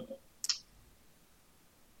Do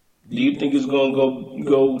you think it's gonna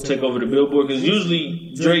go take over the Billboard? Because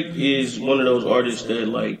usually Drake is one of those artists that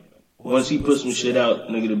like once he puts some shit out,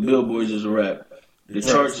 nigga, the Billboards is a rap, the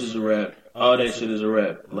charts is a rap, all that shit is a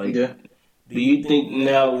rap. Like, do you think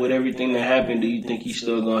now with everything that happened, do you think he's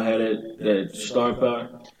still gonna have that star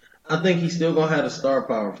power? I think he's still gonna have the star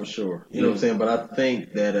power for sure. You know what I'm saying? But I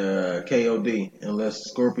think that KOD, unless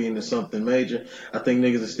Scorpion is something major, I think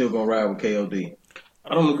niggas are still gonna ride with KOD.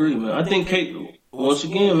 I don't agree, man. I think once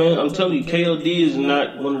again, man, I'm telling you, KOD is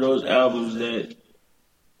not one of those albums that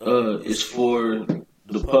is for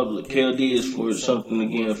the public. KOD is for something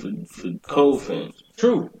again for Cole fans.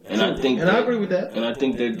 True. And I think I agree with that. And I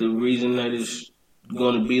think that the reason that it's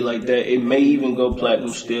going to be like that, it may even go platinum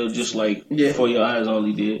still, just like For Your Eyes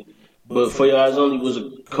Only did. But For Your Eyes Only was a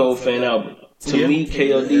Cole fan album. To me,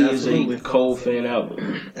 KOD is a Cole fan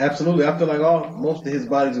album. Absolutely. I feel like most of his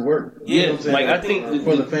bodies of work. Yeah, like I think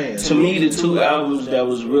for the fans. To me, the two albums that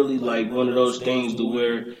was really like one of those things to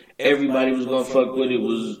where everybody was gonna fuck with it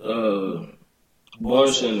was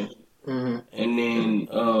Born Center, and then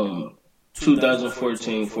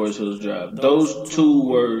 2014 Forest Hills Drive. Those two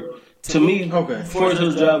were, to me, Forest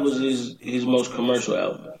Hills Drive was his most commercial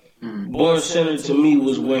album. Born Center to me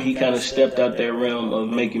was where he kind of stepped out that realm of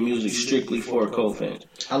making music strictly for Cole fans.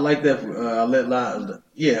 I like that. I Let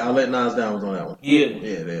Nas Down was on that one. Yeah,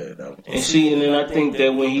 that one. And see, and then I think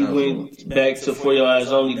that when he went back to For Your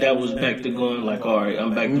Eyes Only, that was back to going like, all right,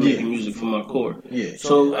 I'm back to making music for my core. Yeah.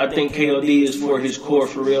 So I think KOD is for his core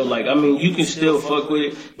for real. Like, I mean, you can still fuck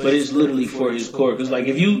with it, but it's literally for his core. Because like,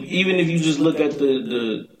 even if you just look at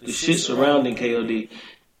the shit surrounding KOD,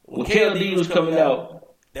 when KOD was coming out,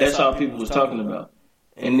 that's all people was talking about.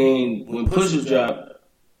 And then when Pusha dropped,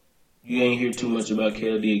 you ain't hear too much about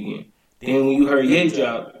KOD again. Then when you heard Ye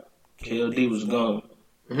drop, KOD was gone.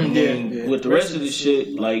 And then with the rest of the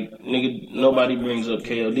shit, like, nigga, nobody brings up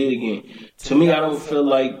KOD again. To me, I don't feel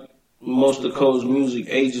like most of Cole's music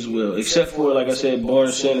ages well, except for, like I said,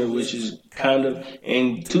 Born Center, which is kind of,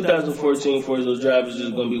 in 2014, Forest Hills Drive is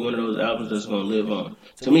just going to be one of those albums that's going to live on.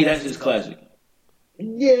 To me, that's his classic.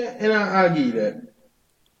 Yeah, and I'll give you that.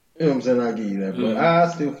 You know what I'm saying? I'll give you that. But I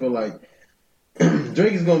still feel like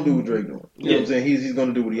Drake is going to do what Drake doing. You know what I'm saying? He's going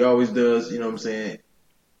to do what he always does. You know what I'm saying? As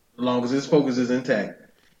long as his focus is intact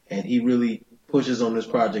and he really pushes on this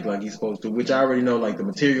project like he's supposed to, which I already know, like the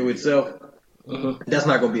material itself, that's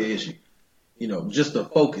not going to be an issue. You know, just the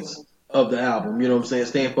focus of the album. You know what I'm saying?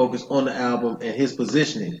 Staying focused on the album and his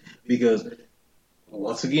positioning. Because,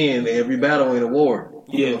 once again, every battle ain't a war.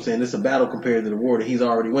 You know what I'm saying? It's a battle compared to the war that he's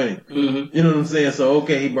already winning. You know what I'm saying? So,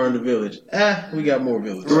 okay, he burned the village. We got more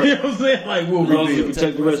villages. Right. You know what I'm saying? Like, we'll rebuild. As long as you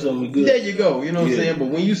protect the rest of them, we good. There you go. You know what I'm saying? But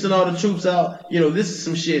when you send all the troops out, you know, this is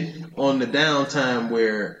some shit on the downtime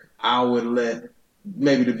where I would let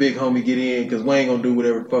maybe the big homie get in because Wayne gonna do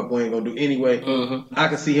whatever the fuck Wayne gonna do anyway. I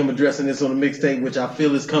can see him addressing this on the mixtape, which I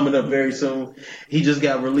feel is coming up very soon. He just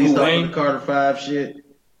got released off of the Carter 5 shit.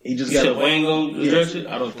 He just got. Wayne gonna address it?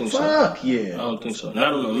 I don't think so. Fuck yeah. I don't think so.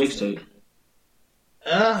 Not on the mixtape.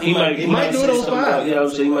 He might do it on 5. Yeah, I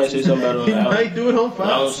would say he might say something about it on the album. He might do it on 5. I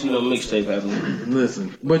don't see no mixtape happening.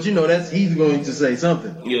 Listen, but you know he's going to say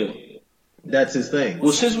something. Yeah. That's his thing.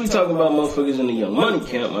 Well, since we talking about motherfuckers in the Young Money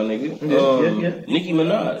camp, my nigga, Nicki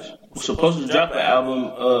Minaj was supposed to drop an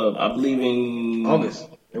album, I believe in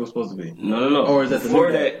It was supposed to be. No. Or is that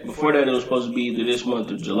before that? Before that, it was supposed to be either this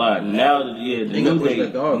month or July. Now, the new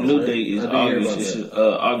date. August, new date is August. It's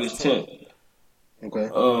August 10th. Okay.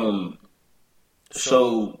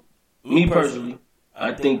 So, me personally,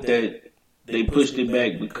 I think that they pushed it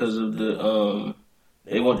back because of the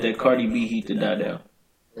they want that Cardi B heat to die down.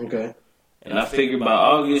 Okay. And I figured by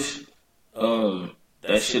August,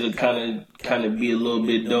 that should have kind of be a little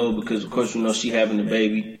bit dull because of course she having a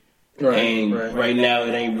baby. Right, and right now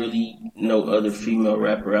it ain't really no other female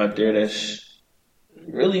rapper out there that's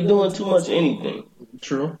really doing too much anything.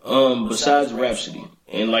 True. Besides Rhapsody.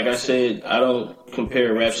 And like I said, I don't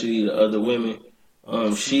compare Rhapsody to other women.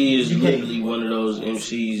 She is literally one of those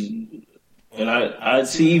MCs, and I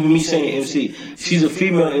see even me saying MC, she's a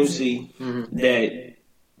female MC that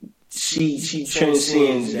she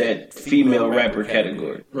transcends that female rapper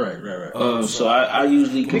category. Right. So I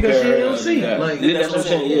usually compare her to MC. That's what I'm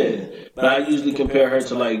saying, yeah. But I usually compare her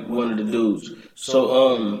to like one of the dudes.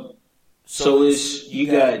 So it's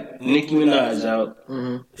you got Nicki Minaj out.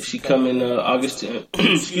 She coming August 10th.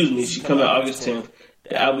 Excuse me. She coming August 10th.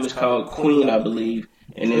 The album is called Queen, I believe.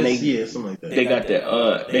 And then something like that. They got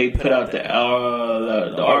they put out the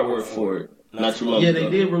artwork for it not too long ago. Yeah, they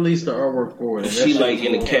did release the artwork for it. She like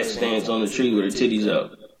in a cat stance on the tree with her titties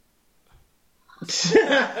out.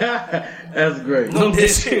 That's great. No, dead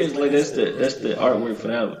serious. Like that's the artwork for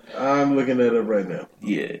the album. I'm looking that up right now.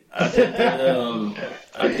 Yeah, I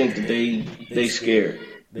think that they scared.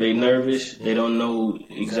 They nervous. They don't know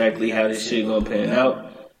exactly how this shit gonna pan out.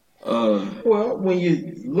 Well, when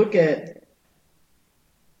you look at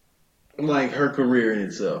like her career in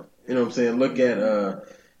itself, you know what I'm saying? Look at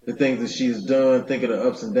the things that she's done. Think of the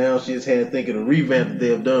ups and downs she has had. Think of the revamp that they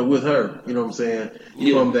have done with her. You know what I'm saying?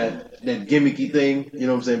 Yeah. From that gimmicky thing. You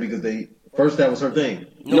know what I'm saying? Because that was her thing.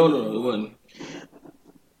 No, it wasn't.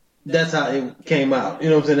 That's how it came out. You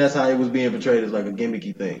know what I'm saying? That's how it was being portrayed as like a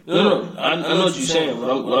gimmicky thing. No. I know what you're saying.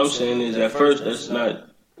 What I'm saying is at first that's not.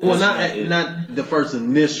 Well, not the first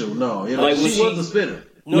initial. No, you know, like she was a spitter.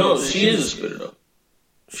 No, she is a spitter though.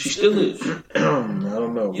 She still is. I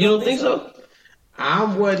don't know. You don't think so?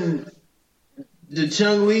 I wasn't. The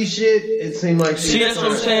Chung Lee shit, it seemed like... See, that's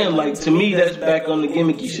what I'm saying. Like, to me, that's back on the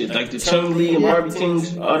gimmicky shit. Like, the Chung Lee and Barbie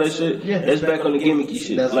Tings, all that shit, that's back on the gimmicky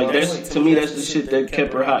shit. Like, to me, that's the shit that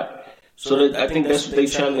kept her hot. So I think that's what they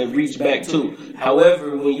trying to reach back to.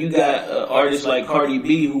 However, when you got artists like Cardi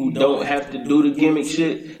B who don't have to do the gimmick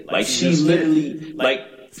shit, like, she literally...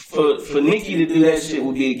 Like, for Nicki to do that shit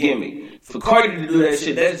would be a gimmick. For Cardi to do that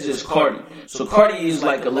shit, that's just Cardi. So Cardi is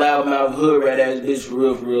like a loudmouth hood rat ass bitch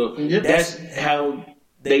for real. Yep. That's how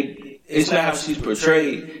it's not how she's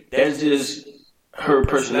portrayed. That's just her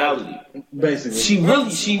personality. Basically. She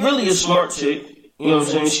really a smart chick. You know what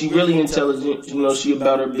I'm saying? She really intelligent. You know, she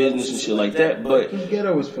about her business and shit like that. But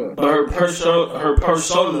her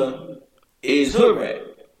persona is hood rat.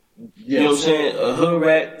 Yes. You know what I'm saying? A hood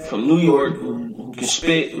rat from New York who can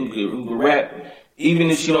spit, who can rap.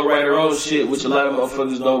 Even if she don't write her own shit, which a lot of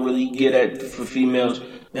motherfuckers don't really get at for females.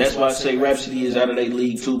 That's why I say Rhapsody is out of their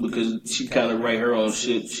league too, because she kind of write her own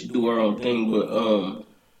shit. She do her own thing,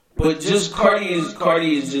 but just Cardi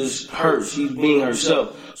is just her. She's being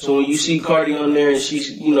herself. So when you see Cardi on there and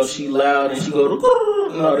she's, you know, she loud and she go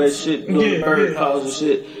and all that shit, doing bird calls and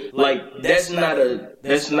shit, like that's not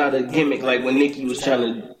a gimmick. Like when Nicki was trying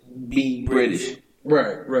to be British.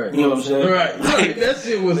 Right. You know what I'm saying? Right. That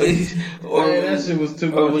shit was, that shit was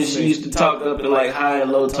too much. Or when she used to talk up in like high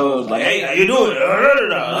and low tones, like, "Hey, how you doing?"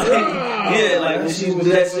 Yeah, like when she was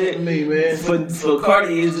that shit. Me, man. For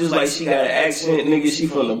Cardi, it's just like she got an accent, nigga. She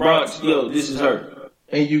from the Bronx. Yo, this is her.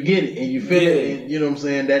 And you get it, and you feel it. And, you know what I'm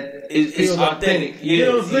saying? That it's authentic. Yeah, you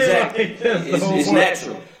know what I'm saying? Exactly. Like, it's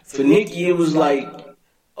natural. For Nicki, it was like,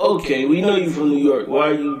 okay, we know you from New York. Why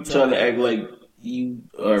are you trying to act like you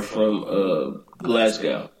are from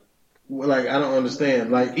Glasgow? Like, I don't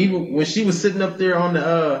understand. Like, even when she was sitting up there on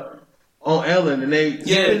Ellen and they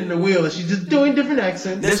spinning the wheel and she's just doing different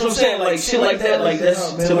accents. That's what I'm saying. Like shit like that. Like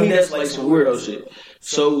that's to me that's like some weirdo shit.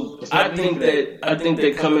 So I think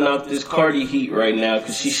that coming off this Cardi heat right now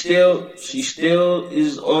because she still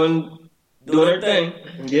is on doing her thing.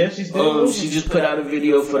 Yeah, she's still. She just put out a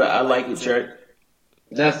video for the I Like It track.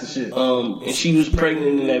 That's the shit. And she was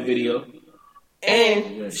pregnant in that video.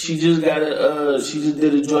 And she just did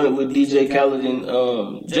a joint with DJ Khaled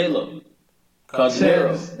and J-Lo called De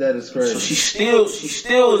Niro. That is crazy. So she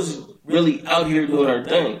still is really out here doing her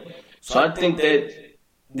thing. So I think that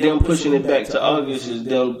them pushing it back to August is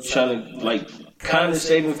them trying to like kind of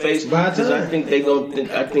saving face because I think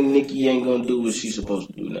Nicki ain't gonna do what she's supposed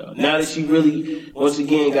to do now. Now that she really once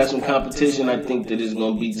again got some competition, I think that it's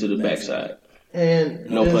gonna be to the backside. And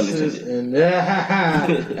no pun intended.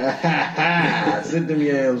 Sit them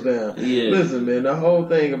yams down. Yeah. Listen, man, the whole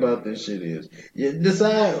thing about this shit is you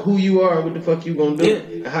decide who you are and what the fuck you gonna do,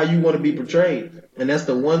 and how you want to be portrayed. And that's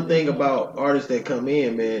the one thing about artists that come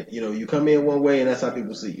in, man. You know, you come in one way and that's how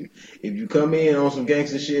people see you. If you come in on some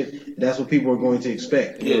gangster shit, that's what people are going to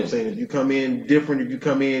expect. You know what I'm saying? If you come in different, if you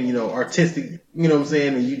come in, you know, artistic, you know what I'm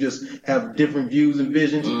saying, and you just have different views and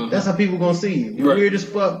visions, that's how people gonna see you. You're weird as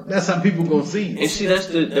fuck, that's how people gonna see you. And see, that's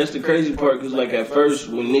the crazy part, because like at first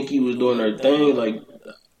when Nicki was doing her thing, like,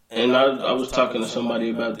 and I was talking to somebody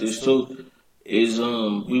about this too, is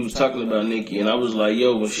we was talking about Nicki, and I was like,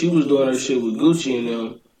 yo, when she was doing her shit with Gucci and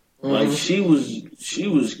them, like she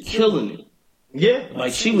was killing it. Yeah.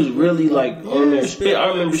 Like she was really like on their spit. I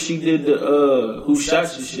remember she did the Who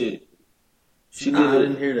Shot You shit. She did I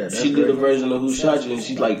didn't hear that. She did a version of Who Shot You, and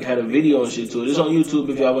she like had a video and shit to it. It's on YouTube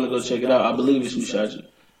if y'all want to go check it out. I believe it's Who Shot You.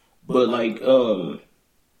 But like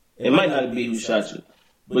it might not be Who Shot You.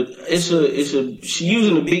 But she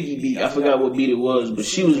using a Biggie beat. I forgot what beat it was, but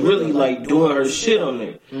she was really like doing her shit on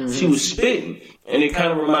there. Mm-hmm. She was spitting, and it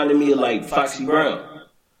kind of reminded me of like Foxy Brown.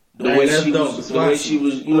 The way she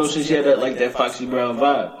was, you know, since she had that Foxy Brown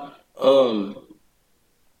vibe.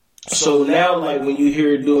 So now, like when you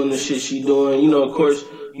hear her doing the shit she doing, you know, of course,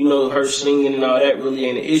 you know, her singing and all that really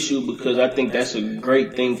ain't an issue, because I think that's a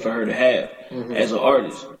great thing for her to have as an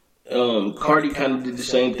artist. Cardi kind of did the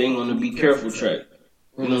same thing on the Be Careful track.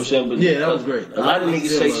 You know what I'm saying? But yeah, that was great. A lot of niggas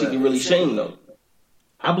say she can really sing though.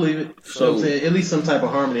 I believe it. So, you know what I'm saying? At least some type of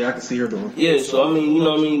harmony I can see her doing. Yeah, so I mean, you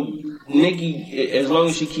know what I mean? Nicki, as long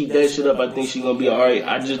as she keep that shit up, I think she's gonna be alright.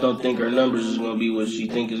 I just don't think her numbers is gonna be what she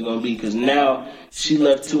think is gonna be, because now she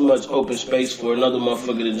left too much open space for another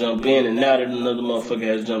motherfucker to jump in, and now that another motherfucker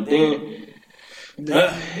has jumped in,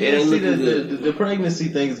 the pregnancy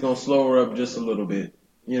thing is gonna slow her up just a little bit.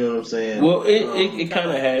 You know what I'm saying? Well, it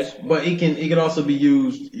kind of has, but it can also be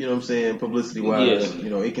used. You know what I'm saying? Publicity wise,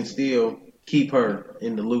 you know, it can still keep her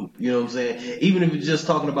in the loop. You know what I'm saying? Even if it's just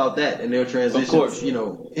talking about that and their transition, you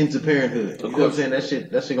know, into parenthood. You know what I'm saying?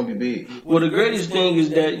 That shit gonna be big. Well, the greatest thing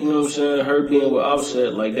is that, you know what I'm saying, her being with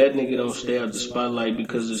Offset, like that nigga don't stay out the spotlight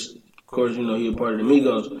because it's, of course, you know, he a part of the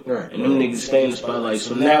Migos. Right. And them niggas stay in the spotlight.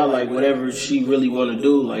 So now, like, whatever she really want to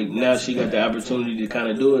do, like, now she got the opportunity to kind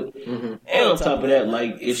of do it. Mm-hmm. And on top of that,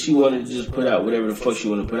 like, if she wanted to just put out whatever the fuck she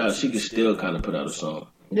want to put out, she could still kind of put out a song.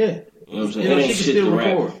 Yeah. You know what I'm saying? You know, she can still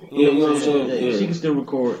record. You know what I'm saying? Yeah. She can still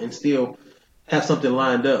record and still have something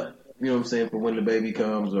lined up. You know what I'm saying? For when the baby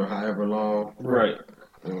comes or however long. Right.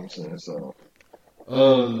 You know what I'm saying? So.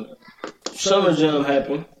 Summer Jam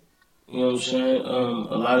happened. You know what I'm saying?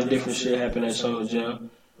 A lot of different shit happened at Summer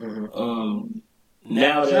Jam. Mm-hmm.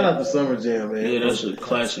 Now shout out to Summer Jam, man. Yeah, that's a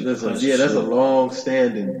classic. That's a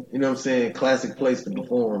long-standing, you know what I'm saying, classic place to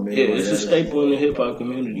perform, man. Yeah, it's a staple in the hip-hop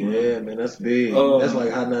community, man. Yeah, man, that's big. That's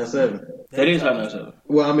like Hot 97. That is Hot 97.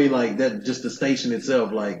 Well, I mean, like, that, just the station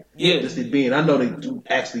itself, like, just it being, I know they do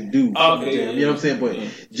actually do Summer Jam, you know what I'm saying, but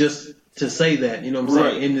just to say that, you know what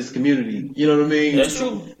I'm saying, in this community, you know what I mean? That's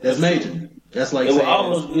true. That's major. That's like it would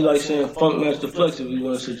almost be like saying Funkmaster Flex if you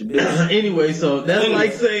want such a bitch. Anyway, so that's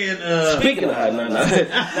like saying speaking of Hot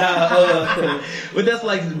 99, but that's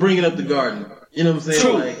like bringing up the Garden. You know what I'm saying?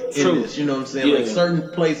 True. Like in this, you know what I'm saying? Like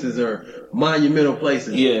certain places are monumental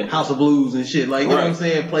places. Yeah. House of Blues and shit. Like you know what I'm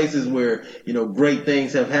saying? Places where, you know, great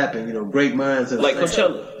things have happened, you know, great minds have like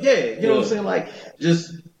Coachella. Yeah, you know what I'm saying? Like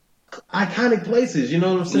just iconic places, you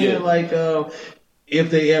know what I'm saying? Yeah. Like if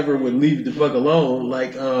they ever would leave the fuck alone,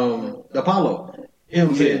 like Apollo. You know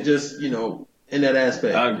what I'm saying? Just, you know, in that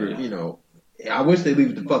aspect. I agree. You know, I wish they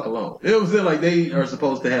leave the fuck alone. You know what I'm saying? Like they are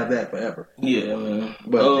supposed to have that forever. Yeah, man.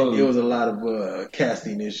 But it was a lot of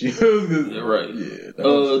casting issues. Right. Yeah.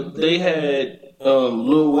 They had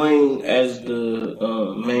Lil Wayne as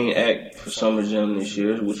the main act for Summer Jam this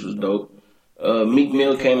year, which was dope. Meek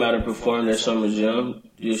Mill came out and performed at Summer Jam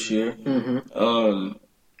this year. Mm-hmm.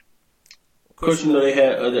 Of course, you know, they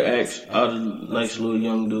had other acts, all the nice little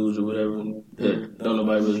young dudes or whatever that don't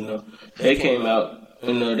nobody really know. They came out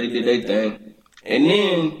and they did their thing. And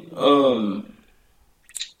then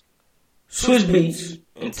Swizz Beatz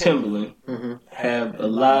and Timbaland have a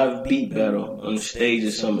live beat battle on the stage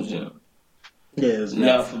at Summer Jam. Yes.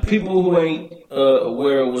 Now, for people who ain't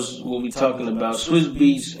aware of what we talking about, Swizz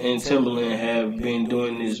Beatz and Timbaland have been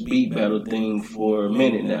doing this beat battle thing for a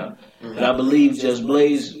minute now. Mm-hmm. And I believe Just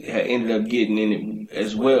Blaze had ended up getting in it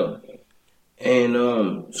as well. And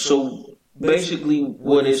so basically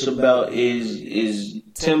what it's about is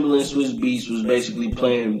Timbaland Swizz Beatz was basically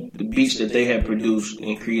playing the beats that they had produced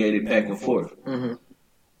and created back and forth.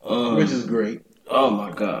 Mm-hmm. Which is great. Oh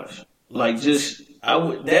my gosh. Like just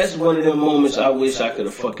that's one of them moments I wish I could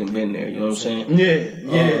have fucking been there. You know what I'm saying? Yeah.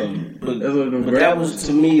 But that was,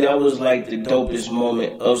 to me, that was like the dopest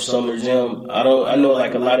moment of Summer Jam. I know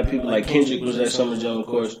like a lot of people, like Kendrick was at Summer Jam, of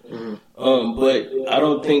course. But I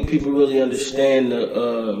don't think people really understand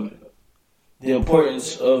the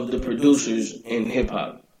importance of the producers in hip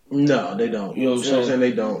hop. No, they don't. You know what I'm saying?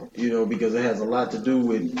 They don't. Because it has a lot to do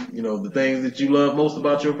with, the things that you love most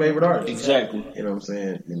about your favorite artist. Exactly. You know what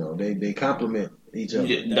I'm saying? They complement each other.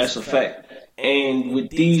 Yeah, that's a fact. And with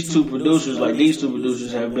these two producers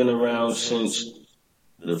have been around since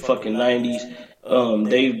the fucking 90s.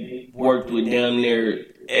 They've worked with damn near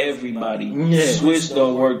everybody. Yeah. Swizz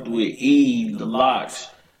done worked with Eve, The Lox,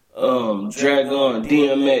 Dragon,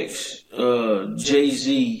 DMX,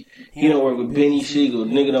 Jay-Z. He done worked with Benny Siegel.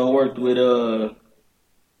 Nigga done worked with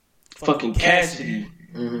fucking Cassidy.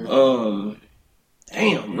 Damn,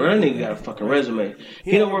 bro, that nigga got a fucking resume.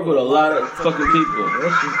 He done worked with a lot of fucking people.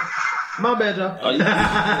 My bad, y'all.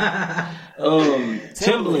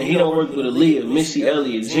 Timbaland, he done worked with Aaliyah, Missy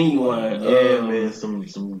Elliott, Genuine. Yeah, man,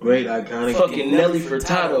 some great iconic. Fucking Nelly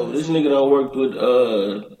Furtado. This nigga done worked with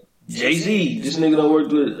Jay-Z. This nigga done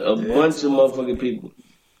worked with a bunch of motherfucking people.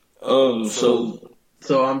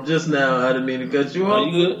 So I'm just now, I didn't mean to cut you off. Are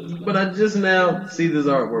you good? But I just now see this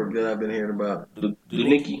artwork that I've been hearing about. The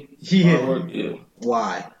Nicki artwork, yeah.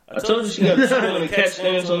 Why? I told you she got the cat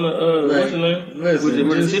stance on the, what's her name? Listen,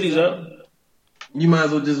 with the titties out. You might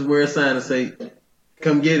as well just wear a sign and say,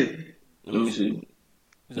 come get it. Let me see.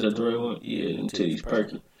 Is that the right one? Yeah, them titties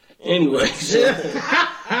perky. Anyway, so.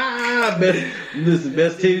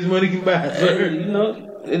 Best titties money can buy, sir.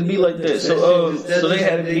 It'd be like that. So they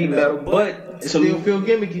had a beat battle, but it still feel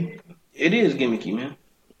gimmicky. It is gimmicky, man.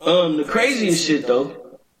 The craziest shit though,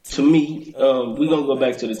 to me, we gonna go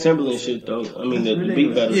back to the Timbaland shit though. I mean the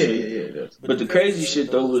beat battle shit. Yeah. But the crazy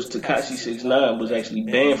shit though was Tekashi 6ix9ine was actually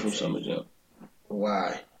banned from Summer Jam.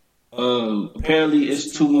 Why? Apparently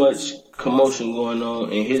it's too much commotion going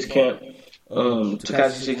on in his camp.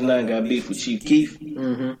 Tekashi 6ix9ine got beef with Chief Keef.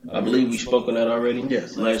 I believe we spoke on that already.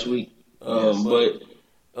 Yes. Last week. But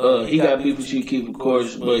he got beef with Chief Keef, of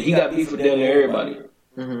course, but he got beef with damn near everybody.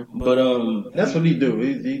 But that's what he do.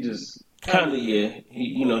 He just kinda, yeah.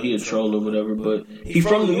 He a troll or whatever, but he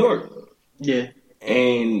from New York. Yeah.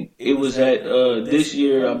 And it was at this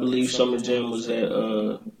year, I believe Summer Jam was at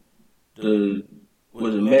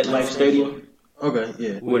MetLife Stadium. Okay,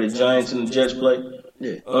 yeah. Where the Giants and the Jets play.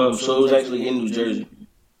 Yeah. So it was actually in New Jersey.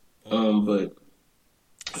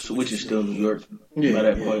 Which is still New York by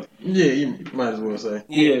that point. Yeah, you might as well say.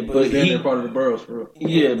 Yeah, but they're part of the boroughs, bro.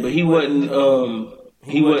 Yeah, but he wasn't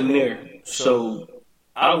there. So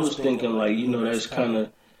I was thinking like, that's kind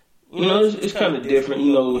of, it's kind of different.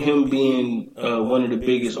 Him being one of the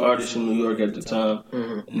biggest artists in New York at the time,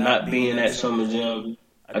 not being at Summer Jam.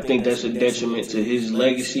 I think that's a detriment to his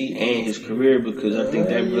legacy and his career because I think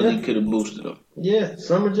that really could have boosted him. Yeah,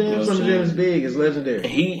 Summer Jam is big. It's legendary.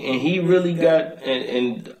 And he really got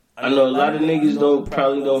and I know a lot of niggas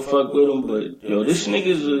probably don't fuck with him, but this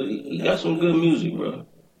nigga's he got some good music, bro.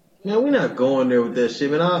 Man, we're not going there with that shit,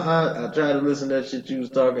 man. I tried to listen to that shit you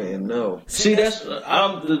was talking and no. See, that's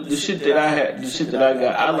the shit that I had, the shit that I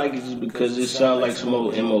got. I like it just because it sound like some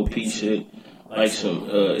old MOP shit, like some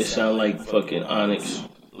it sound like fucking Onyx.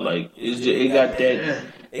 Like it got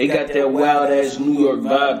that wild ass New York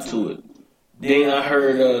vibe to it. Then I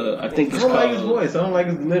heard I think it's I don't called, like his voice. I don't like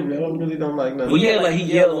his delivery. I don't like nothing. Well, yeah, like he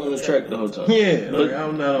yelled on the track the whole time. Yeah,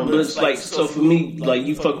 but it's like so for me, like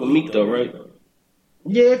you fuck with Meek though, right?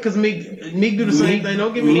 Yeah, cause Meek do the same thing.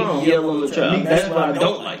 Don't get me wrong. Meek yell on the track. That's what I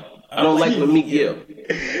don't like. I don't like when Meek yell.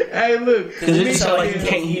 Hey, look, because it sounds like you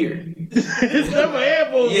can't hear. It's not my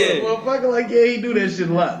headphones, motherfucker. Like, he do that shit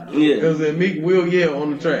a lot. Yeah, because Meek will yell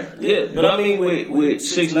on the track. Yeah, but I mean, with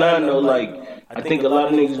 6ix9ine though, like I think a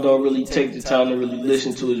lot of niggas don't really take the time to really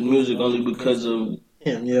listen to his music only because of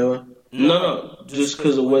him yelling. No, just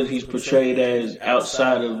because of what he's portrayed as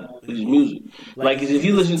outside of his music. Like, if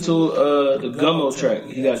you listen to the Gummo track,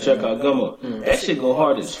 he got a track called Gummo. That shit go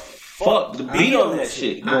hard as fuck. The beat on that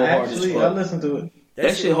shit go hard as fuck. I listened to it.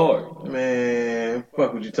 That shit hard. Man,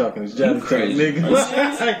 fuck what you talking. It's Johnny crazy,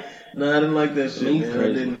 nigga. No, I didn't like that shit, man.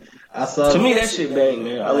 Crazy. I saw. To me, that shit bang,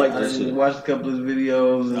 man. I like that shit. I watched a couple of his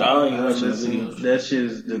videos. And I don't even watch his videos. That shit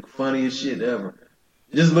is the funniest shit ever.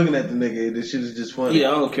 Just looking at the nigga, this shit is just funny. Yeah,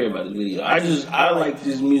 I don't care about the video. I like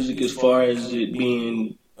this music as far as it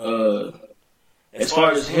being, as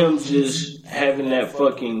far as him just having that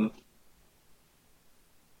fucking.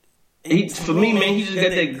 For me, man, he just got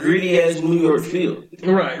that gritty ass New York feel.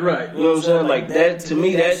 Right. You know what I'm saying? Like that, to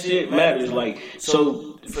me, that shit matters. Like,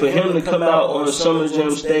 so for him to come out on Summer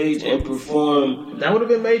Jam stage and perform, that would have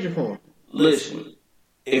been major for him. Listen,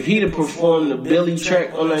 if he'd have performed the Billy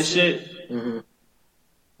track on that shit,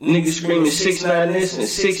 niggas screaming 6ix9ine this and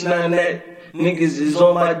 6ix9ine that. Niggas is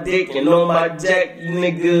on my dick and on my jack, you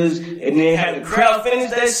niggas. And then had the crowd finish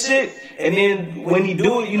that shit. And then when he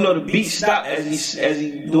do it, you know, the beat stop as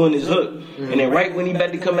he doing his hook. And then right when he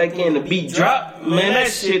about to come back in, the beat drop. Man, that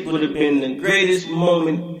shit would have been the greatest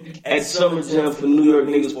moment at Summer Jam for New York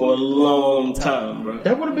niggas for a long time, bro.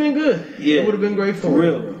 That would have been good. Yeah. It would have been great for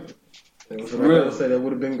real. For real. I say that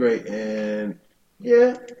would have been great. And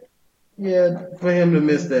yeah, for him to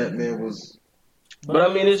miss that, man, was... But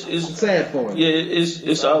I mean, it's sad for him. Yeah,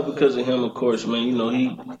 it's all because of him, of course, man. You know,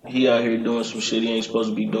 he out here doing some shit he ain't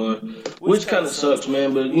supposed to be doing, which kind of sucks,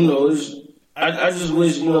 man. But you know, I just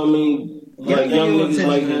wish, you know what I mean, like young niggas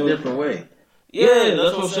like him. In a different way. Yeah,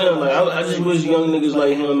 that's what I'm saying. Like, I just wish young niggas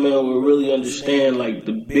like him, man, would really understand like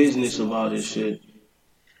the business of all this shit.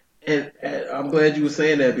 And I'm glad you were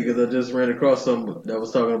saying that because I just ran across something that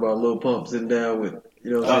was talking about Lil Pump sitting down with,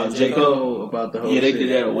 you know what I'm saying, J. Cole about the whole shit. Yeah, they did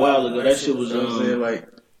that a while ago. That shit was, you know what I'm saying, like,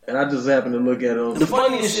 and I just happened to look at it on the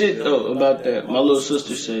funniest shit, though, about that, my little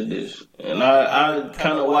sister said this. And I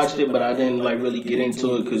kind of watched it, but I didn't, like, really get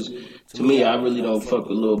into it because, to me, I really don't fuck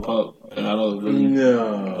with Lil Pump. And I don't really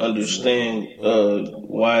understand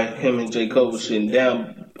why him and J. Cole was sitting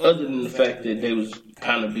down, other than the fact that they was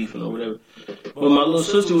kind of beefing or whatever. But my little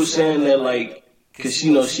sister was saying that, like, cause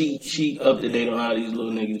you know she up to date on all these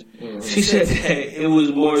little niggas. Mm-hmm. She said that it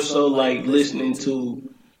was more so like listening to,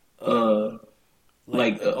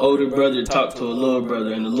 like an older brother talk to a little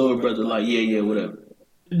brother, and the little brother like yeah whatever.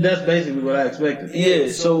 That's basically what I expected. Yeah.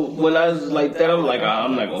 So when I was like that, I'm like,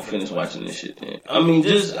 I'm not gonna finish watching this shit. Then I mean,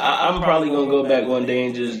 I'm probably gonna go back one day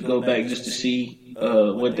and just go back just to see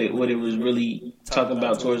what it was really talking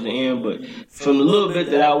about towards the end. But from the little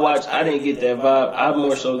bit that I watched, I didn't get that vibe. I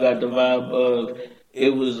more so got the vibe of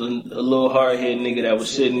it was a little hard-headed nigga that was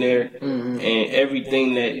sitting there, and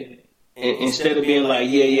everything that, instead of being like,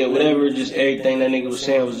 yeah, whatever, just everything that nigga was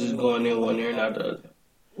saying was just going in one ear and out the other.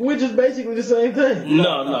 Which is basically the same thing.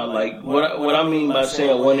 No, like, what I mean by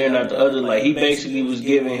saying one ear and out the other, like, he basically was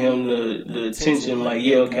giving him the attention, like,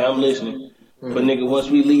 yeah, okay, I'm listening. But nigga, once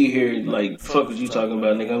we leave here, like, fuck what you talking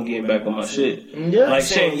about, nigga, I'm getting back on my shit. Yeah. Like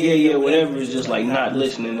saying yeah, whatever is just like not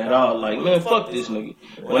listening at all. Like, man, fuck this nigga.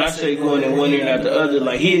 When I say going in one ear and out the other,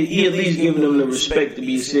 like he at least giving them the respect to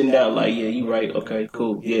be sitting down like, yeah, you right, okay,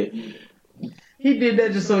 cool, yeah. He did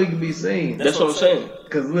that just so he could be seen. That's what I'm saying.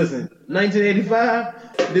 Cause listen,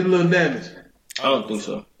 1985 did a little damage. I don't think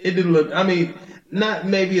so. It did a little, I mean, not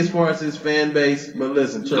maybe as far as his fan base, but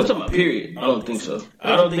listen, I'm talking about period. I don't think so.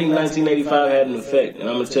 I don't think 1985 had an effect, and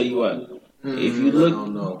I'm gonna tell you why. If you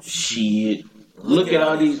look, shit, look at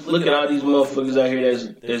all these motherfuckers out here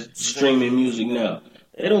that's streaming music now.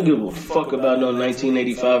 They don't give a fuck about no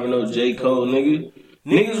 1985 or no J. Cole, nigga.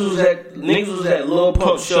 Niggas was at Lil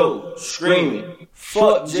Pump show screaming,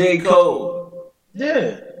 "Fuck J. Cole."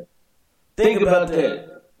 Yeah. Think about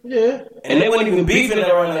that. Yeah. And they weren't even beefing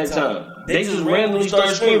around that time. They just randomly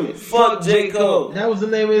started screaming, "Fuck J. Cole." That was the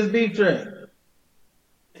name of his beef track.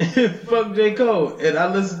 Fuck J. Cole. And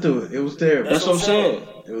I listened to it. It was terrible. That's what I'm saying.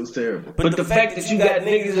 It was terrible. But the fact that you got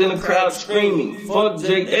niggas in the crowd screaming, "Fuck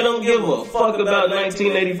J." They don't give a fuck about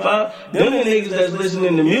 1985. Them the niggas that's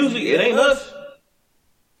listening to music. It ain't us.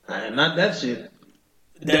 Not that shit.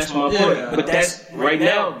 That's my point. But that's, right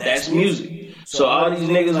now, that's music. So all these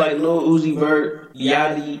niggas like Lil Uzi Vert,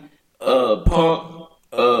 Yachty, Pump,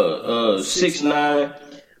 6ix9ine.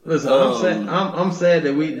 Listen, I'm sad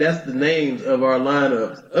that that's the names of our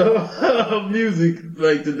lineups of music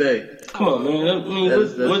like today. Come on, man. I mean,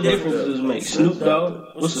 what difference does it make? Snoop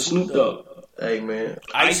Dogg? What's a Snoop Dogg? Hey, man.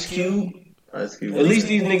 Ice Cube? Ice Cube. At least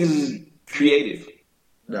these niggas is creative.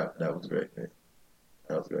 That was great, man.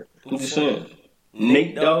 That was great. I'm just saying.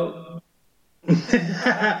 Nate Dogg? Hey,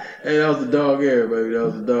 that was the dog era, baby. That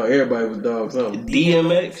was the dog. Everybody was dog something.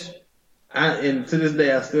 DMX? And to this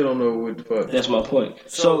day, I still don't know what the fuck. That's my point.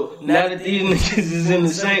 So now that these niggas is in the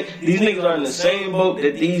same, these niggas are in the same boat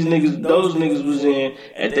that those niggas was in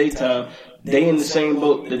at their time. They in the same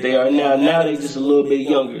boat that they are now. Now they just a little bit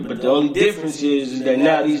younger. But the only difference is that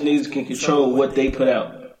now these niggas can control what they put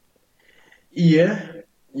out. Yeah.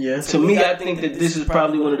 To me, I think that this is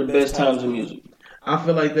probably one of the best times in music. I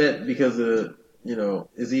feel like that because of,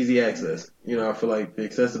 it's easy access. I feel like the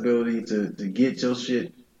accessibility to get your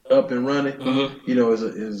shit up and running,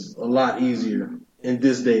 is a lot easier in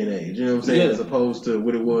this day and age. You know what I'm saying? Yeah. As opposed to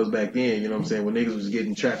what it was back then. You know what I'm saying? When niggas was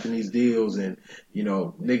getting trapped in these deals and,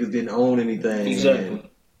 niggas didn't own anything. Exactly.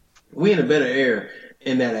 We in a better era.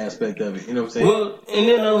 in that aspect of it. You know what I'm saying? Well, and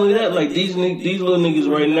then not only that, like these little niggas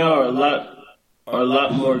right now are a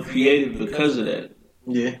lot more creative because of that.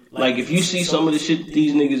 Yeah. Like if you see some of the shit that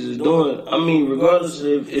these niggas is doing, I mean, regardless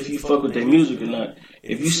of if you fuck with their music or not,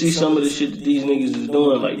 if you see some of the shit that these niggas is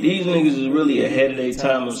doing, like these niggas is really ahead of their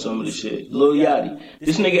time on some of the shit. Lil Yachty,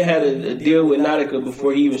 this nigga had a deal with Nautica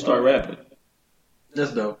before he even started rapping.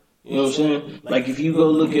 That's dope. You know what I'm saying? Like if you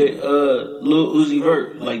go look at Lil Uzi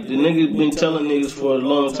Vert, like the nigga been telling niggas for a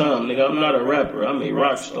long time, nigga, I'm not a rapper, I'm a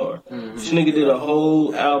rock star. Mm-hmm. This nigga did a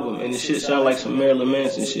whole album and the shit sound like some Marilyn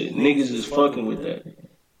Manson shit. Niggas is fucking with that.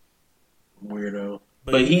 Weirdo.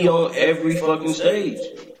 But he on every fucking stage.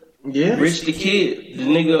 Yeah. Rich the Kid, the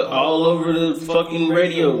nigga all over the fucking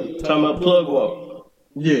radio talking about Plug Walk.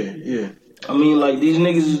 Yeah, yeah. I mean, like these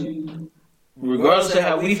niggas, regardless of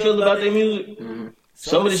how we feel about their music,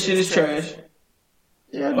 some of the shit is trash.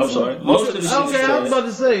 Yeah, I'm sorry. Most of the shit is trash. I was about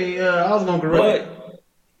to say, I was gonna correct. But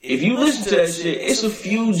if you listen to that shit, it's a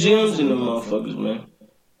few gems in them motherfuckers, man.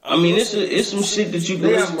 I mean, it's some shit that you can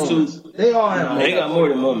listen to. They all have moments. They got more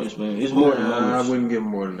than moments, man. It's more than moments. I wouldn't give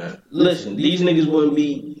them more than that. Listen, these niggas wouldn't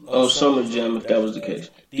be on Summer Jam if that was the case.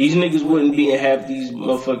 These niggas wouldn't be in half these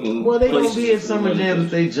motherfucking Well, they gonna be at Summer Jam if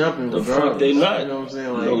they jumping. The fuck they not. You know what I'm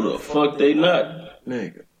saying? Like, no, the fuck they not.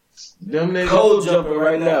 Nigga. Them niggas. Cole jumping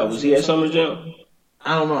right now. Was he at Summer Jam?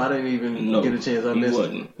 I don't know. I didn't even get a chance. I missed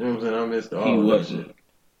it. You know what I'm saying? I missed all he wasn't. Shit.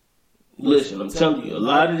 Listen, I'm telling you, a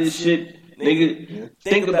lot of this shit, nigga,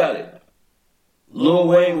 think about it. Lil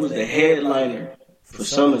Wayne was the headliner for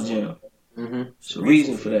Summer Jam. There's a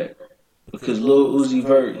reason for that. Because Lil Uzi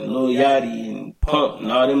Vert and Lil Yachty and Pump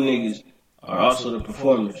and all them niggas are also the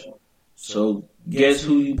performers. So guess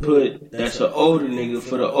who you put that's an older nigga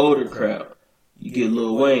for the older crowd? You get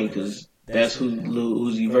Lil Wayne because that's who Lil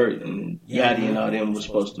Uzi Vert and Yachty and all them was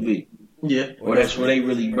supposed to be. Yeah. Or that's where they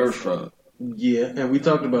really birthed from. Yeah, and we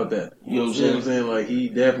talked about that. You know what I'm saying? Like, he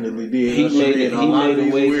definitely did. He made a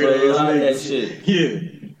way for a lot of that shit. Yeah.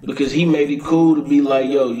 Because he made it cool to be like,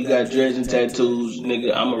 yo, you got dreads and tattoos,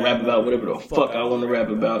 nigga, I'ma rap about whatever the fuck I wanna rap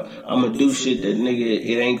about. I'ma do shit that, nigga,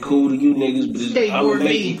 it ain't cool to you niggas, but I'ma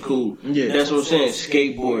make it cool. Yeah. That's what I'm saying,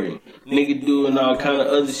 skateboarding. Nigga doing all kind of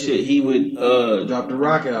other shit. He would, drop the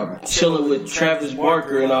Rock album. Chilling with Travis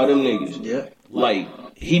Barker and all them niggas. Yeah. Like,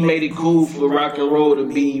 he made it cool for rock and roll to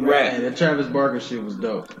be rap. And that Travis Barker shit was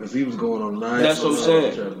dope because he was going on 9. That's what I'm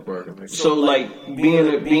saying. Travis Barker, so like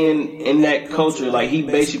being in that culture, like he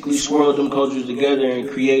basically swirled them cultures together and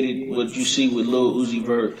created what you see with Lil Uzi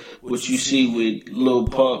Vert, what you see with Lil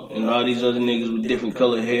Pump and all these other niggas with different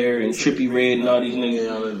colored hair and Trippie Redd and all these niggas.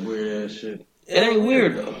 Yeah, all that weird ass shit. It ain't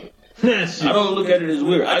weird though. I don't look at it as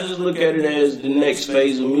weird. I just look at it as the next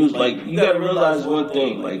phase of music. Like, you gotta realize one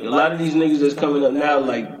thing. Like, a lot of these niggas that's coming up now,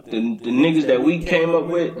 like, the niggas that we came up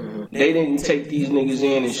with, they didn't take these niggas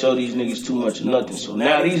in and show these niggas too much of nothing. So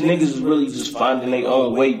now these niggas is really just finding their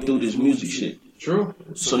own way through this music shit. True.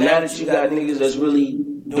 So now that you got niggas that's really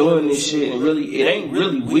doing this shit and really, it ain't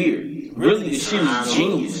really weird. Really, the shit is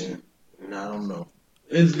genius. I don't know.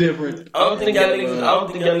 It's different. I don't think y'all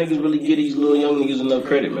niggas really get these little young niggas enough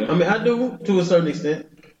credit, man. I mean, I do to a certain extent.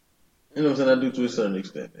 You know what I'm saying? I do to a certain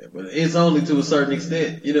extent, man. But it's only to a certain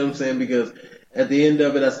extent. You know what I'm saying? Because at the end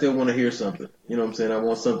of it, I still want to hear something. You know what I'm saying? I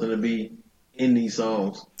want something to be in these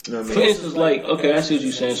songs. You know what I mean? For instance, like, okay, I see what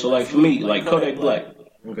you're saying. So, like, for me, like, Kodak Black.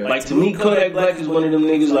 Okay. Like, to me, Kodak Black is one of them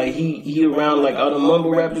niggas, like, he around, like, all the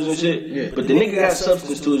mumble rappers and shit. Yeah. But the nigga got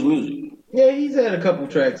substance to his music. Yeah, he's had a couple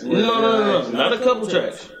tracks. No, not a couple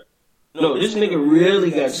tracks. No, this nigga really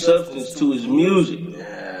got substance to his music.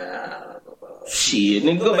 Shit,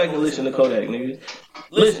 nigga, go back and listen to Kodak, nigga.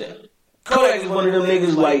 Listen, Kodak is one of them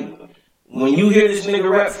niggas, like, when you hear this nigga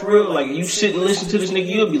rap for real, like, you sit and listen to this nigga,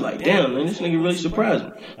 you'll be like, damn, man, this nigga really surprised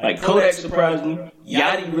me. Like, Kodak surprised me.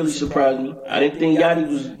 Yachty really surprised me. I didn't think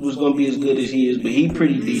Yachty was gonna be as good as he is, but he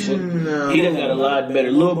pretty decent. He done got a lot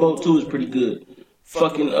better. Lil Boat, too, is pretty good.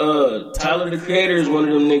 Fucking, Tyler, the Creator, is one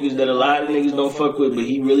of them niggas that a lot of niggas don't fuck with, but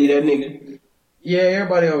he really that nigga. Yeah,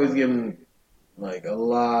 everybody always give him, like, a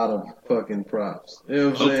lot of fucking props. You know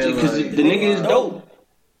what I'm saying? Because like, the nigga is dope.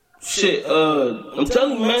 Shit, I'm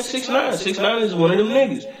telling you, man, 6ix9ine. 6ix9ine is one of them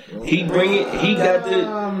niggas. He bring it, he got the...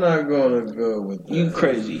 I'm not gonna go with that. You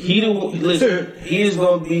crazy. Listen, he is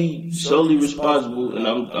gonna be solely responsible, and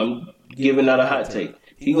I'm giving out a hot take.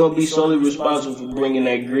 He gonna be solely responsible for bringing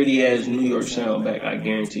that gritty ass New York sound back. I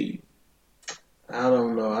guarantee you. I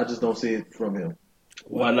don't know. I just don't see it from him.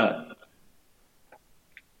 Why not?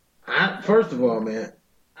 First of all, man,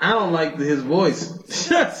 I don't like his voice.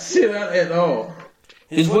 Shit at all.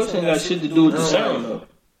 His voice ain't got shit to do with the sound, though.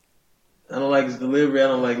 I don't like his delivery. I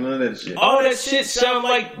don't like none of that shit. All that shit sound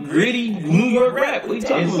like gritty New York rap. What are you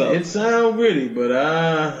talking about? It sounds gritty, but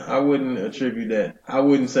I wouldn't attribute that. I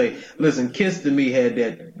wouldn't say, listen, Kiss to me had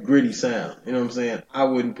that gritty sound. You know what I'm saying? I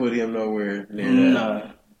wouldn't put him nowhere near that.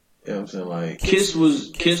 Nah. You know what I'm saying? Like Kiss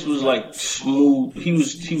was like smooth. He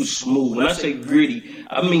was smooth. When I say gritty,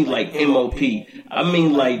 I mean like MOP. I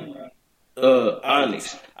mean like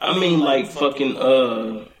Onyx. I mean like fucking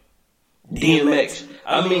DMX.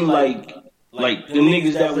 I mean like the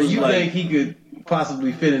niggas that was you like. think he could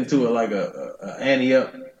possibly fit into a Annie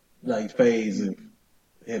Up like phase of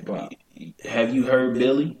hip hop? Have you heard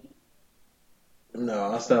Billy?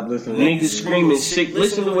 No, I stopped listening. Niggas screaming sick.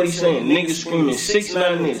 Listen to what he's saying. Niggas screaming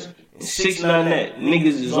 6'9" this and 6'9" that. Niggas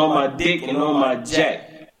is on my dick and on my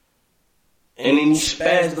jack. And then you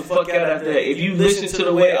spaz the fuck out after that. If you listen to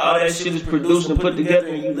the way all that shit is produced and put together,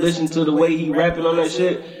 and you listen to the way he rapping on that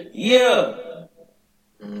shit, yeah.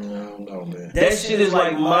 I don't know, man. That shit is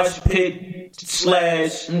like mosh pit /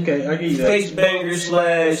 okay, I get you that. face banger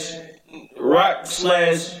 / rock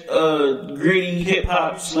 / gritty hip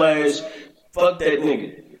hop / fuck that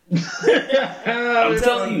nigga. I'm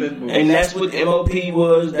telling you. And that's what MOP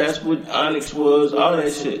was, that's what Onyx was, all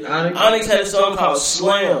that shit. Onyx had a song called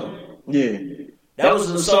Slam. Yeah. That was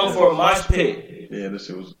a song for a mosh pit. Yeah, that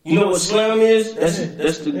shit was. You know what Slam is? That's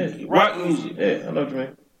the rock music. Yeah, I know what you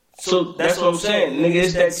mean. So that's what I'm saying. Nigga,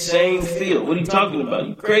 it's that same feel. What are you talking about?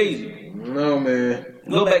 You crazy. No, man.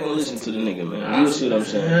 Go back and listen to the nigga, man. You'll see what I'm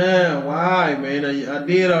saying. Yeah, why, man? I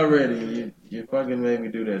did already. You fucking made me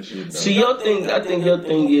do that shit, though. See, I think your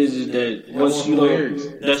thing is that once you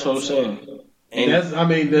don't, that's what I'm saying. And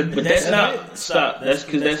but that's not, stop. That's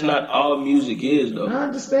because that's not all music is, though. I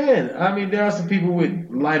understand. I mean, there are some people with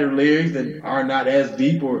lighter lyrics that are not as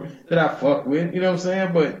deep or that I fuck with, you know what I'm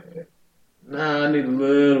saying? But, nah, I need a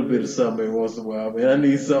little bit of something every once in a while, man. I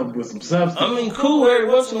need something with some substance. I mean, cool every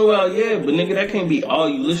once in a while, yeah, but nigga, that can't be all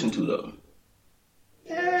you listen to, though.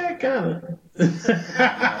 Yeah, kinda.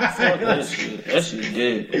 Fuck that shit. That shit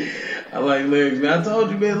dead. I like lyrics, man. I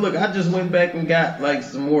told you, man, look, I just went back and got, like,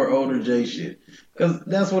 some more older J shit. Because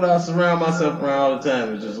that's what I surround myself around all the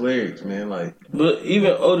time, is just lyrics, man. Like, but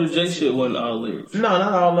even older J shit wasn't all lyrics. No,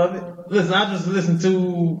 not all of it. Listen, I just listened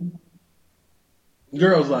to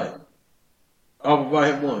Girls Like off of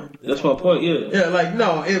Volume 1. That's my point, yeah. Yeah, like,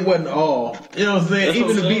 no, it wasn't all. You know what I'm saying? That's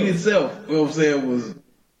Even the saying. beat itself, you know what I'm saying, was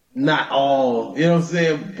not all. You know what I'm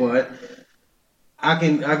saying? But I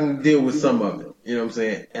can deal with some of it. You know what I'm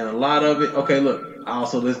saying? And a lot of it, okay, look, I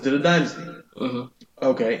also listened to The Dynasty. Mm-hmm.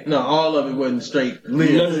 Okay, no, all of it wasn't straight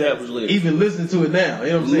lyrics. None of that was lyrics. Even listen to it now, you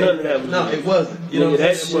know what I'm saying? None of that was lyrics. it wasn't. You know Nigga, what I'm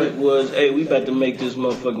that saying? shit was, hey, we about to make this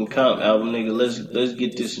motherfucking comp album, nigga. Let's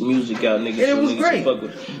get this music out, nigga. And it was great. But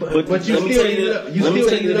you still ended up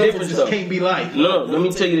with just Can't Be Life. No, let me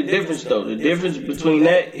tell you the difference though. The difference between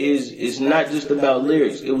that is it's not just about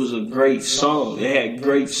lyrics. It was a great song. It had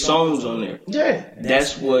great songs on there. Yeah.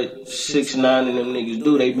 That's what 6ix9ine and them niggas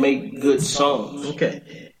do. They make good songs. Okay.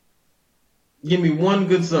 Give me one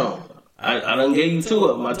good song. I done gave you two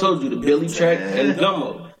of them. I told you the Billy track and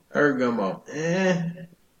Gummo. Heard Gummo.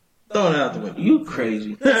 Throw it out the window. You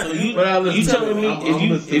crazy. So you telling me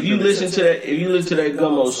if you listen to that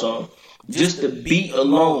Gummo song, just the beat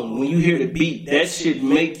alone, when you hear the beat, that shit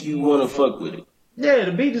make you wanna fuck with it. Yeah,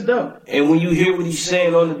 the beat is dope. And when you hear what he's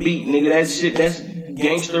saying on the beat, nigga, that's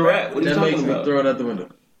gangster rap. What are you talking about? That makes me throw it out the window.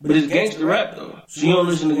 But it's gangster rap though. So you don't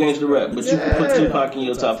listen to gangster rap, but you can put Tupac in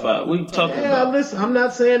your top 5. What are you talking about? Yeah, I listen. I'm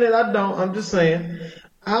not saying that I don't. I'm just saying.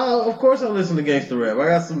 Of course I listen to gangster rap. I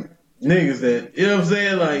got some niggas that, you know what I'm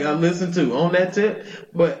saying, like I listen to on that tip,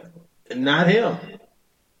 but not him.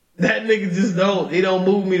 That nigga just don't. He don't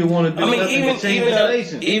move me to want to do nothing to change the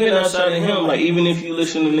station. Even outside of him, like even if you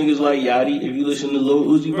listen to niggas like Yachty, if you listen to Lil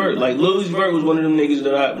Uzi Vert, like Lil Uzi Vert was one of them niggas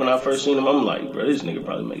that when I first seen him, I'm like, bro, this nigga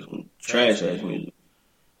probably makes some trash ass music.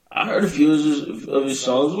 I heard a few of his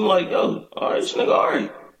songs. I'm like, yo, alright, this nigga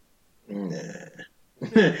alright.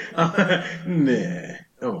 Nah.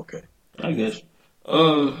 Oh, okay. I guess.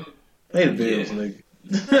 Pay the bills, nigga.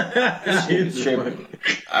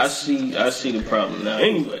 I see the problem now.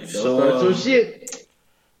 Anyway, start your shit.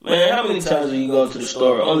 Man, how many times are you going to the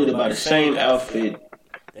store only to buy the same outfit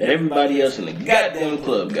that everybody else in the goddamn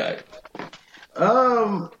club got?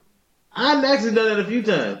 I've actually done that a few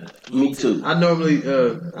times. Me too. I normally,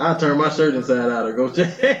 I turn my shirt inside out or go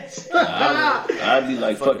change. I'd be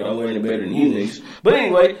like, fuck it, I'm wearing it better than you niggas. But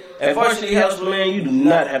anyway, at Varsity House, man, you do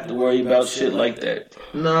not have to worry about shit like that.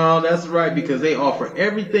 No, that's right, because they offer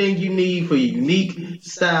everything you need for your unique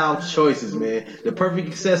style choices, man. The perfect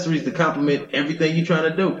accessories to complement everything you're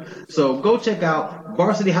trying to do. So go check out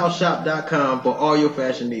varsityhouseshop.com for all your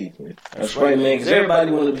fashion needs, man. That's right, man, because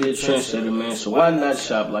everybody want to be a trendsetter, man, so why not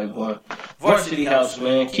shop like one? Varsity House,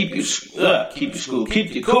 man, keep your school,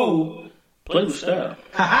 keep you cool, play with style.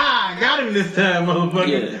 Haha, got him this time,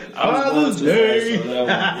 motherfucker. Yeah, Father's Day.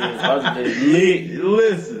 Father's Day lit.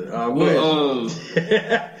 Listen, I wish.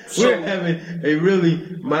 We're having a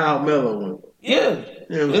really mild, mellow one. Yeah,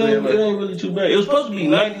 you know it ain't really too bad. It was supposed to be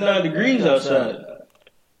 99 degrees outside.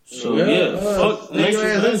 So fuck next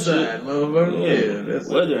inside, motherfucker.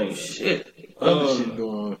 Yeah, weather ain't shit. Other shit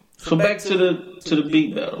going on. So back to the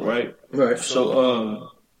beat battle, right? Right.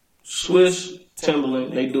 So Swiss,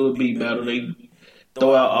 Timbaland, they do a beat battle. They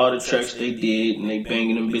throw out all the tracks they did, and they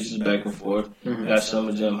banging them bitches back and forth. Mm-hmm. Got some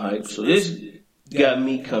of them hype. So this got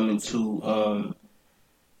me coming to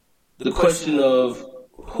the question of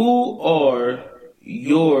who are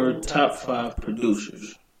your top 5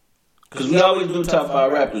 producers? Because we always do top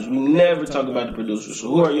 5 rappers. We never talk about the producers. So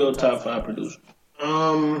who are your top 5 producers?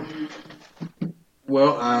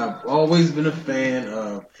 Well, I've always been a fan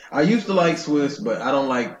of... I used to like Swiss, but I don't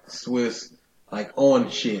like Swiss like on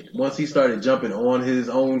shit. Once he started jumping on his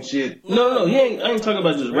own shit... No, I ain't talking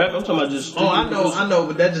about just rap. I'm talking about just... Oh, I know,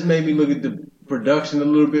 but that just made me look at the production a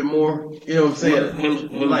little bit more. You know what I'm saying?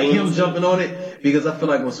 Him jumping on it, because I feel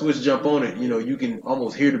like when Swiss jump on it, you know, you can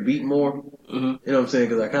almost hear the beat more. Mm-hmm. You know what I'm saying?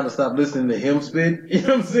 Because I kind of stopped listening to him spit. You know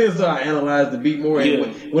what I'm saying? So I analyzed the beat more. Yeah.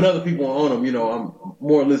 And when other people are on him, you know, I'm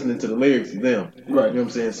more listening to the lyrics of them. Right. You know what I'm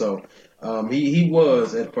saying? So he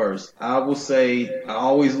was at first. I will say I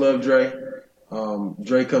always loved Dre.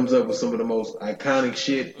 Dre comes up with some of the most iconic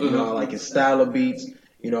shit. You know, I like his style of beats.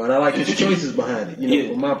 You know, and I like his choices behind it. You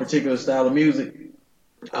know, for my particular style of music,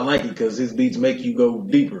 I like it because his beats make you go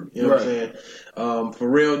deeper. You know what I'm saying?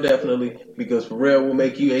 Pharrell definitely, because Pharrell will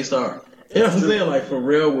make you a star. You know what I'm saying? Like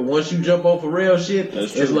Pharrell, once you jump on Pharrell shit,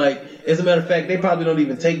 it's like, as a matter of fact, they probably don't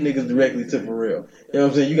even take niggas directly to Pharrell. You know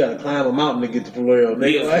what I'm saying? You gotta climb a mountain to get to Pharrell.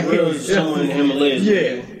 Nigga. Yeah, Pharrell's somewhere in the Himalayas.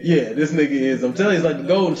 Yeah, this nigga is. I'm telling you, it's like the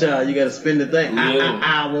golden child. You gotta spin the thing.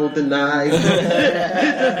 I want the knife. Just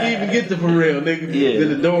to even get to Pharrell, nigga. Yeah. Then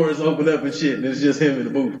the doors open up and shit, and it's just him in the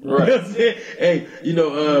booth. Right. You know what I'm saying? Hey, you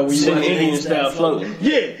know, when you watch Indian style floating.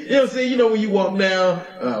 Yeah, you know what I'm saying? You know, when you walk down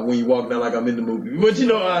like I'm in the movie. But you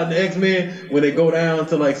know, the X-Men, when they go down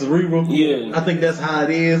to like Cerebral, I think that's how it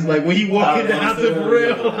is. Like when you walking down to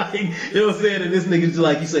Pharrell, like, you know what I'm saying? And this nigga just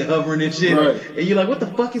like, you say hovering and shit. Right. And you're like, what the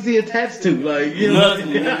fuck is he attached to? Like, you know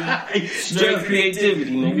nothing. Straight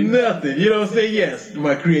creativity, nigga. Nothing. You know what I'm saying? Yes,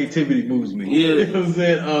 my creativity moves me. Yeah. You know what I'm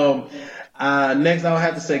saying? Next I'll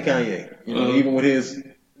have to say Kanye. You know, even with his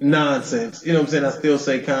nonsense. You know what I'm saying? I still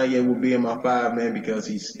say Kanye will be in my 5, man, because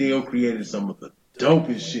he still created some of the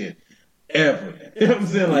dopest shit ever. You know what I'm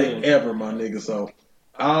saying? Like, ever, my nigga. So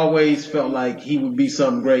I always felt like he would be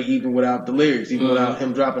something great even without the lyrics. Even without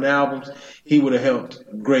him dropping albums, he would have helped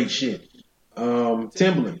great shit.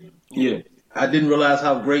 Timbaland. Yeah. I didn't realize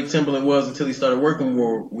how great Timbaland was until he started working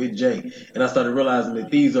more with Jay. And I started realizing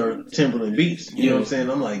that these are Timbaland beats. You know what I'm saying?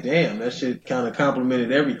 I'm like, damn, that shit kind of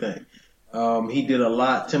complemented everything. He did a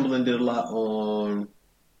lot. Timbaland did a lot on,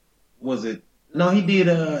 he did,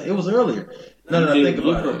 it was earlier. Now that I think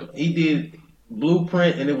about it. He did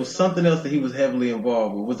Blueprint, and it was something else that he was heavily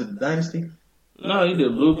involved with. Was it The Dynasty? No, he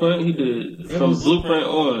did Blueprint. He did Blueprint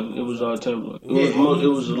on. It was all Timbaland. It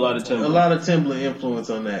was a lot of Timbaland. A lot of Timbaland influence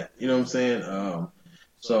on that. You know what I'm saying?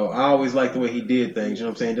 So I always liked the way he did things. You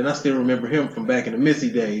know what I'm saying? Then I still remember him from back in the Missy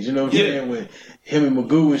days. You know what I'm saying? When him and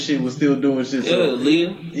Magoo and shit was still doing shit. So,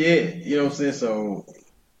 Leah. Yeah, you know what I'm saying? So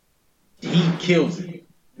he kills it. You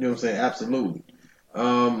know what I'm saying? Absolutely.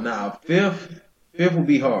 Now fifth will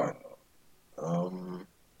be hard. And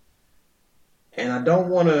I don't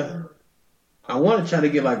want to. I want to try to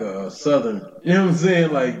get like a southern, you know what I'm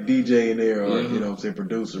saying, like DJ in there, or you know what I'm saying,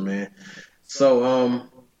 producer, man. So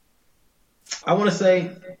I want to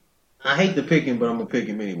say, I hate to pick him, but I'm gonna pick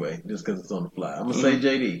him anyway, just because it's on the fly. I'm gonna say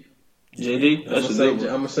JD. JD, I'm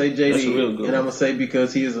gonna say JD, that's a real good and I'm gonna say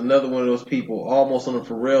because he is another one of those people, almost on a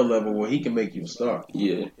Pharrell level, where he can make you a star.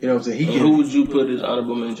 Yeah, you know what I'm saying. Who would you put as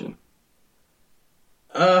honorable mention?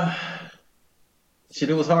 Shit,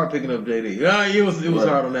 it was hard picking up JD. It was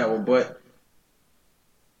hard on that one, but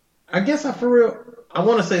I guess I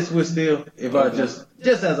want to say Swiss still. If I just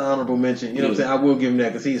as an honorable mention, you know what I'm saying, I will give him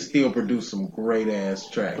that because he still produced some great ass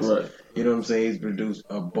tracks. Right. You know what I'm saying? He's produced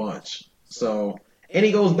a bunch. So, and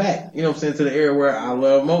he goes back, you know what I'm saying, to the era where I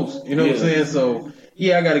love most. You know what I'm saying? So,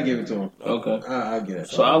 yeah, I got to give it to him. Okay. I'll get it.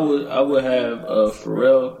 So I would have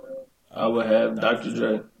Pharrell. I would have Dr.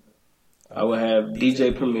 Dre. I would have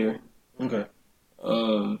DJ Premier. Okay.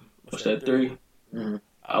 What's that, 3? Mm-hmm.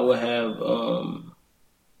 I would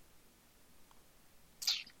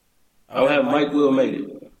have Mike Will Made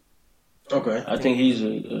It. Okay. I think he's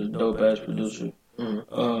a dope ass producer.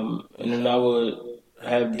 Mm-hmm. And then I would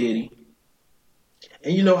have Diddy.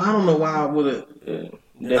 And you know, I don't know why I would have.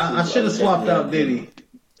 I should have swapped out Diddy.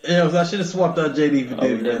 You know, I should have swapped out JD for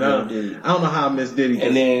Diddy. Man. I don't know how I missed Diddy.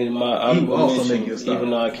 And then he will also make you a star. Even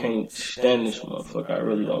though I can't stand this motherfucker, I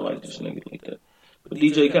really don't like this nigga like that. But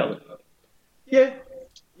DJ Khaled. Yeah,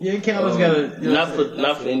 Khaled's got a. Not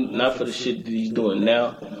for the shit that he's doing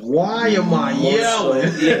now. Why am I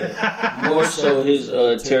yelling? More so his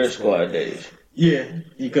Terror Squad days. Yeah,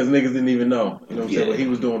 because niggas didn't even know. You know what I'm saying? But he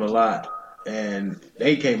was doing a lot. And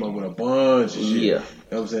they came up with a bunch of shit. Yeah. You know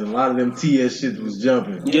what I'm saying? A lot of them TS shit was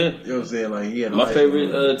jumping. Yeah. You know what I'm saying? Like, he had my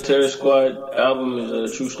favorite Terror Squad album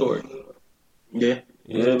is True Story. Yeah.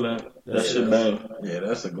 Yeah, man. That shit bang. Yeah,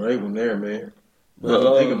 that's a great one there, man.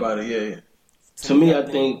 But think about it, yeah. To me, I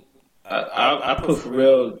think I put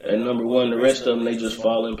Pharrell at number 1. The rest of them, they just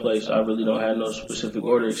fall in place. I really don't have no specific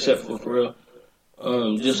order except for Pharrell.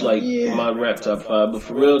 Just like my rap top 5. But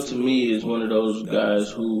Pharrell, to me, is one of those guys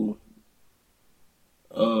who...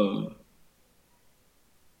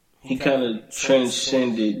 he kind of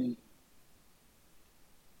transcended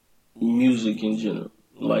music in general.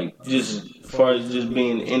 Like, just as far as just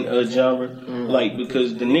being in a genre. Like,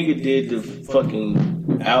 because the nigga did the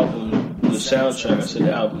fucking album, the soundtrack. I said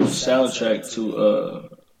the album, the soundtrack to,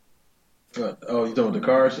 you talking about the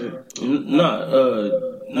Cars shit?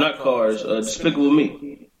 Not Cars, Despicable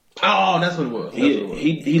Me. Oh, that's what it was.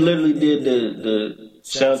 He literally did the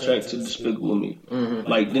soundtrack to Despicable Me. Mm-hmm.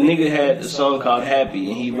 Like, the nigga had a song called Happy,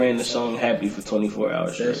 and he ran the song Happy for 24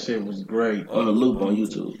 hours straight. That shit was great. On a loop on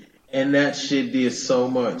YouTube. And that shit did so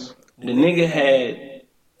much. The nigga had,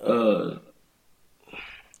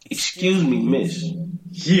 Excuse Me, Miss.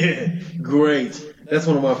 Yeah, great. That's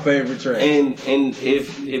one of my favorite tracks. And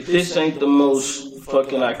if this ain't the most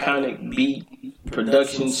fucking iconic beat,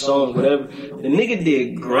 production, song, whatever, the nigga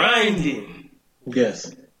did Grinding.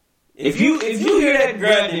 Yes. If you hear that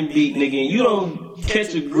grinding beat, nigga, and you don't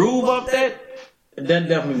catch a groove off that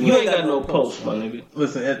definitely you ain't got no pulse, my nigga.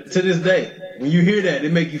 Listen, to this day, when you hear that,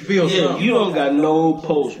 it make you feel something. You don't got no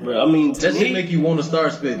pulse, bro. I mean, that shit make you want to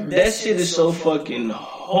start spitting. That shit is so fucking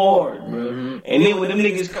hard, bro. Mm-hmm. And then when them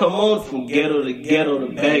niggas come on from ghetto to ghetto,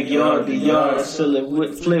 the backyard to yard, I sell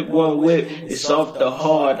it flip one whip. It's off the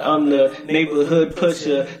hard. I'm the neighborhood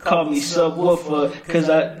pusher. Call me subwoofer, cause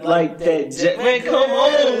I like that jet. Man, come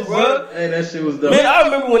on, bro. Hey, that shit was dope. Man, I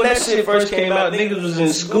remember when that shit first came out, niggas was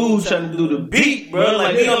in school trying to do the beat, bro.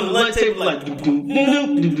 Like, we on the lunch table, like, that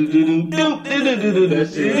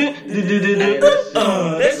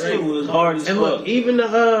shit was hard as fuck. And look, even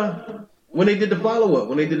when they did the follow-up,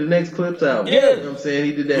 when they did the next Clips album, you know what I'm saying?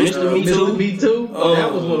 He did that Mr. Me Too.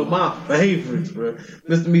 That was one of my favorites, bro.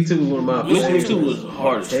 Mr. Me Too was one of my favorites. Mr. Me Too was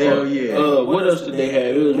hard as fuck. Hell yeah. What else did they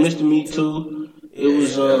have? It was Mr. Me Too. It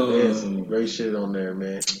was they had some great shit on there,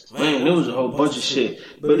 man. Man, there was a whole bunch of shit.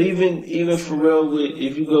 But even Pharrell,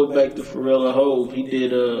 if you go back to Pharrell and Hov, he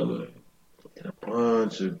did a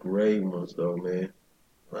bunch of great ones though, man.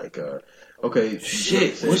 Like okay,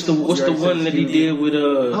 shit. What's the one that he did with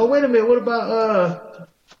Oh, wait a minute. What about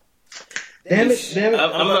Damn it.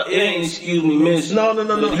 I'm not. It ain't Excuse Me, Miss. No.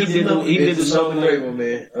 He did the song great one,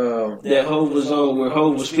 man. That Hov was on, where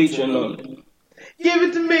Hov was featuring on it. Give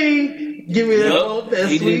it to me. Give me that old, that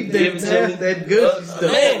sweet, that good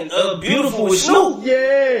stuff. Man, Beautiful with Snoop.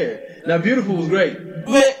 Yeah. Now, Beautiful was great.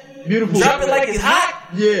 Man, Beautiful. Drop it like it's hot.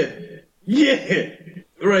 Yeah.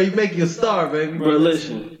 Right, he make you a star, baby. Bro,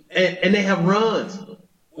 listen. And they have runs.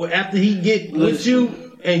 Well, after he get with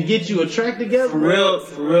you and get you a track together.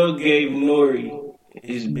 Pharrell gave Nori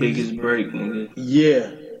his biggest break, nigga.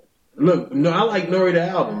 Yeah. Look, no, I like Nori the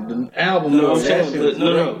album. The album, no,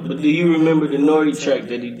 but do you remember the Nori track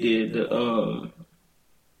that he did? I'm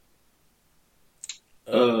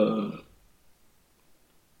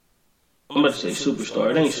about to say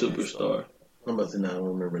Superstar. It ain't Superstar. I'm about to say, no, I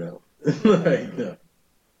don't remember that one. Like, no.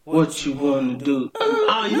 What you wanna do?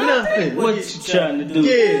 Nothing. What you trying to do?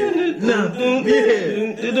 Yeah, nothing.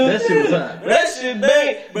 Yeah. That shit was hot. That shit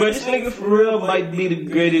bang. But this nigga Pharrell might be the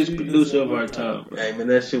greatest producer of our time, bro. Hey, man,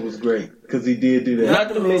 that shit was great. Because he did do that. Not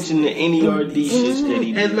to mention the NERD shit that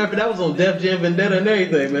he did. As a matter of fact, that was on Def Jam Vendetta and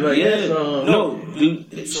everything, man. Like, no,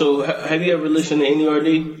 dude. So, have you ever listened to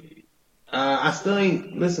NERD? I still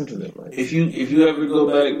ain't listened to them. Like. If you ever go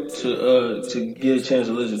back to get a chance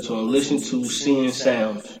to listen to them, listen to Seeing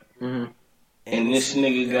Sounds. Mm-hmm. And this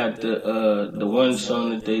nigga got the one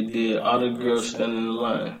song that they did, All the Girls Standing in the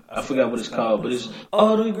Line. I forgot what it's called, but it's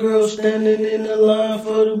All the Girls Standing in the Line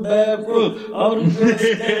for the Bathroom. All the Girls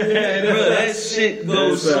Standing Bro, that shit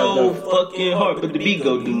goes so fucking hard. But the beat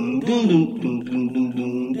go doom, doom, doom, doom, doom,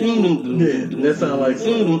 doom, doom, doom, doom. Yeah, that sound like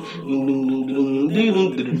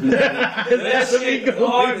that shit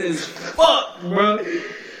hard as fuck, bro.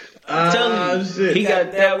 I'm telling you, he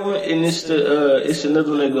got that one, and it's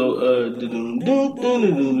another one that go and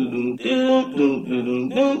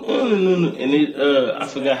it I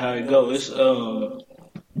forgot how it go. It's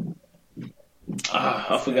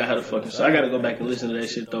I forgot how to fucking say. I gotta go back and listen to that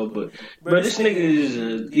shit though. But bro, this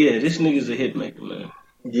nigga's a hit maker, man.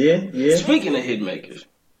 Yeah. Speaking of hit makers,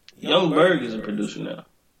 Young Berg is a producer now.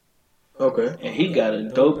 Okay. And he got a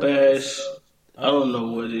dope ass. I don't know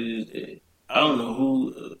what it is. I don't know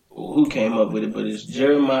who came up with it, but it's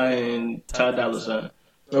Jeremiah and Ty Dolla $ign.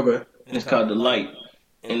 Okay. And it's called The Light.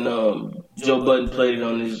 And Joe Budden played it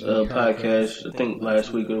on his podcast, I think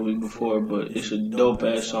last week or the week before, but it's a dope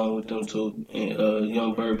ass song with them too. And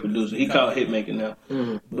Young Berg produced it. He called Hitmaker now,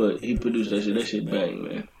 but he produced that shit. That shit bang,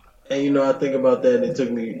 man. And you know, I think about that, and it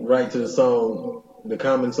took me right to the song, the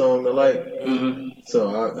Common song, The Light. Mm-hmm.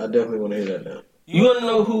 So I definitely want to hear that now. You want to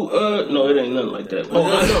know who, no, it ain't nothing like that. But,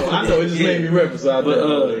 I know, it just made me reference, so I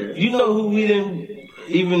definitely want to hear it. You know who we didn't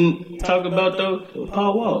even talk about, though?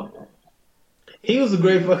 Paul Wall. He was a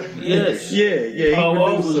great fucking... Yes. Yeah. Paul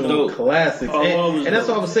Wall was some dope. Classics. And that's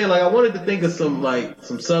what I was saying, like, I wanted to think of some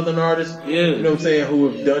Southern artists, you know what I'm saying, who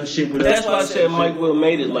have done shit with That's why I said Mike Will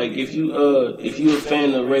made it. Like, if you a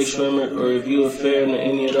fan of Ray Shrimmer, or if you a fan of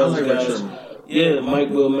any of those guys, Mike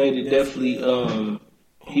Will made it definitely,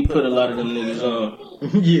 he put a lot of them niggas on.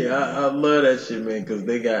 Yeah, I love that shit, man, because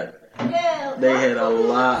they had a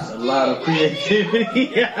lot of creativity.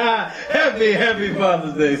 Happy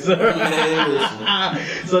Father's Day, sir.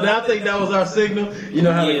 So now I think that was our signal. You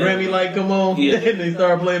know how the Grammy light come on? Yeah. And they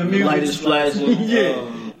start playing the music. The light is flashing.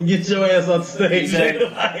 Get your ass on stage. Exactly.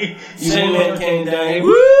 Like, Sandman came down here.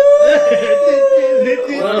 Woo!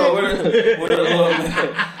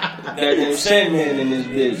 Goddamn Sandman in this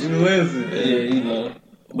bitch. Listen. Yeah, you know.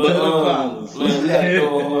 But man, we gotta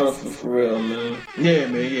go hard for real, man. Yeah,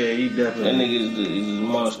 man. Yeah, he definitely. That nigga is a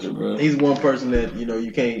monster, bro. He's one person that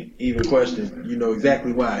you can't even question. You know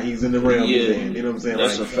exactly why he's in the realm. Yeah, you know what I'm saying?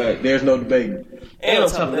 That's a fact. There's no debating. And on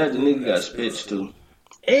top of that, the nigga got spitched too.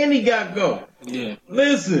 And he got go. Yeah.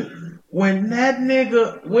 Listen, when that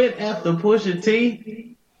nigga went after Pusha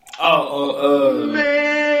T.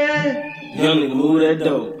 Man. Young nigga move that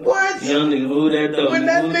dope. What? Young nigga move that dope. When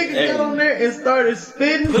that nigga got on there and started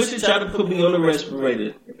spitting. Pusha tried to put me on the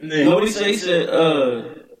respirator. You know what he say? He said,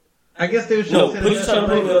 I guess they were Pusha tried to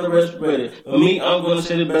put me on the respirator. But me, I'm gonna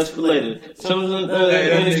say the best for later. Some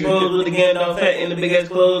exposed with the Gandalf hat and the big ass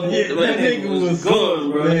clothes. Yeah, that nigga was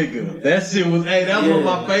going, bro. Nigga. That shit was, that was one of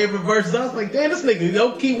my favorite verses. I was like, damn, this nigga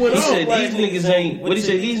don't keep went on. He said, these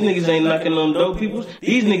niggas ain't knocking on dope people.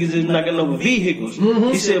 These niggas is knocking over vehicles. Mm-hmm.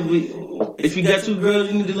 He said, if you got two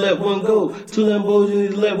girls, you need to let one go. Two Lambos, you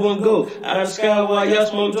need to let one go. Out of the sky while y'all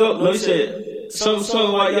smoke dope. No, he said,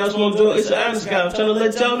 something while y'all smoke dope. It's out of the sky. I'm trying to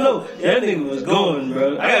let y'all know. That nigga was going,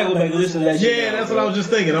 bro. I gotta go back and listen to that shit. Yeah, that's what I was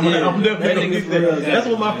just thinking. I'm definitely gonna get that. That's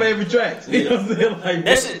one of my favorite tracks. You know what I'm saying? Like,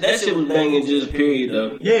 that shit was banging just period,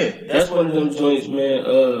 though. Yeah. That's one of them joints, man.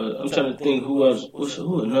 I'm trying to think who else.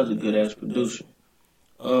 Who another good ass producer?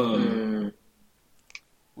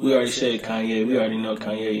 We already said Kanye. We already know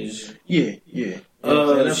Kanye is. Yeah.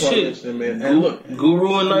 That's shit. Man. And look,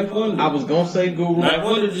 Guru and Knife Wonder. I was gonna say Guru. Knife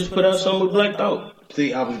Wonder just put out something with Black Thought.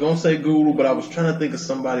 See, I was gonna say Guru, but I was trying to think of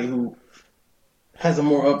somebody who has a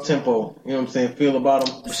more up tempo. You know what I'm saying? Feel about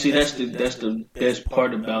him. See, that's the best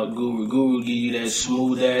part about Guru. Guru give you that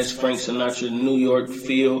smooth ass Frank Sinatra New York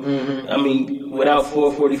feel. Mm-hmm. I mean, without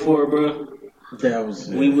 444, bro, that was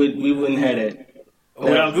we wouldn't have that.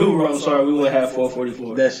 Without Guru, I'm sorry, we wouldn't have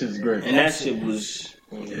 444. That shit's great. And that shit was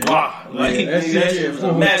that shit was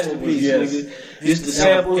a masterpiece, nigga. Just the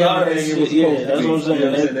samples, all that shit. Yeah, that's what I'm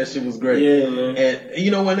saying. That shit was great. Yeah, man. And you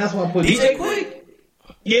know when that's why I put DJ Quick.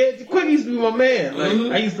 Yeah, Quick used to be my man. Like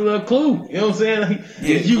I used to love Clue. You know what I'm saying? Like,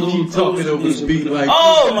 you keep talking over this beat like.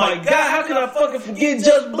 Oh my god! How can I fucking forget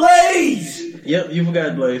Just Blaze? Yep, you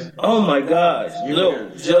forgot Blaze. Oh my gosh!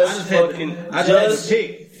 Just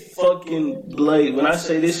fucking Blaze. When I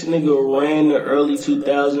say this nigga ran the early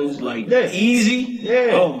 2000s like easy.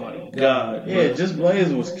 Yeah. Oh my God. Yeah, man. Just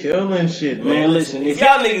Blaze was killing shit, man. Man, listen, if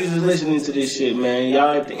y'all niggas is listening to this shit, man,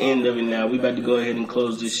 y'all at the end of it now. We about to go ahead and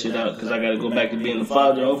close this shit out because I got to go back to being a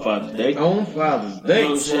father on Father's Day. On Father's Day. You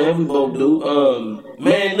know what I'm saying? We both do.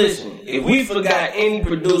 Man, listen, if we forgot any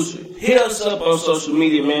producer, hit us up on social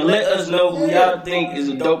media, man. Let us know who y'all think is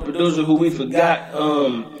a dope producer, who we forgot. You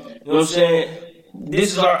know what I'm saying?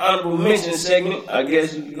 This is our honorable mention segment. I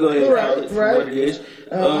guess you can go ahead and call it for what it is.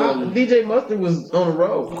 DJ Mustard was on the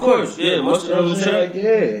road. Of course, yeah. Mustard on the track.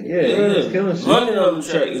 Yeah. He was killing shit. London on the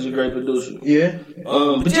track is a great producer. Yeah.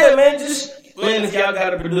 But yeah, man, if y'all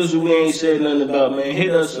got a producer we ain't said nothing about, man,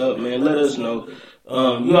 hit us up, man. Let us know.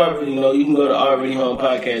 You already know. You can go to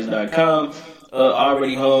alreadyhomepodcast.com.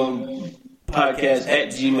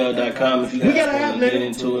 alreadyhomepodcast@gmail.com if you guys want to get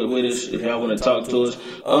into it with us, if y'all want to talk to us.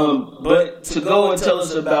 But to go and tell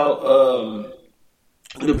us about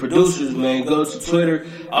the producers, man, go to Twitter.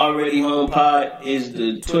 Already Home Pod is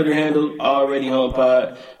the Twitter handle. Already Home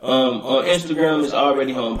Pod. On Instagram is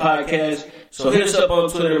Already Home Podcast. So hit us up on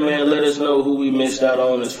Twitter, man. Let us know who we missed out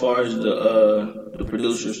on as far as the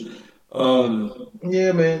producers.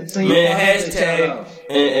 Yeah, man. Hashtag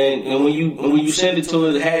and when you send it to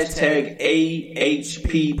us, hashtag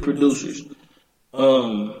AHP producers.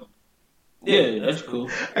 Yeah, that's cool.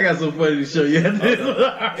 I got something funny to show you. Hey,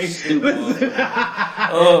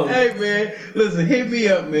 man, listen, hit me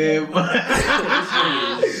up, man.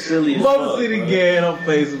 Motor City Gang on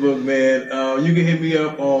Facebook, man. You can hit me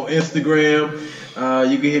up on Instagram.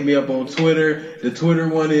 You can hit me up on Twitter. The Twitter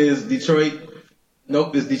one is Detroit.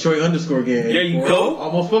 Nope, it's Detroit_gang. There you go.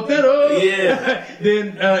 Almost fucked that up. Yeah.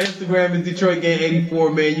 Then Instagram is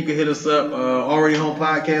DetroitGang84, man. You can hit us up,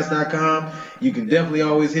 alreadyhomepodcast.com. You can definitely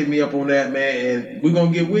always hit me up on that, man. And we're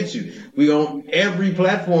going to get with you. We on every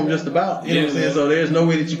platform just about. You know what I'm saying? So there's no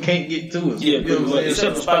way that you can't get to us. Yeah, you know what I'm saying?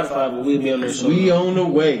 Except for Spotify, but we'll be on there soon. We on the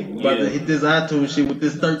way. We're about to hit this iTunes shit with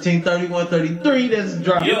this 133133 that's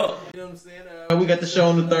dropping. Yeah. You know what I'm saying? We got the show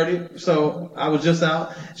on the 30th, so I was just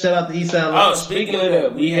out. Shout out to Eastside. Oh, speaking of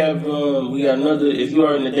that, we got another. If you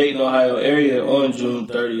are in the Dayton, Ohio area on June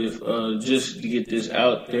 30th, just to get this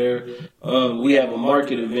out there, we have a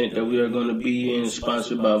market event that we are going to be in,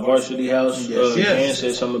 sponsored by Varsity House. Dan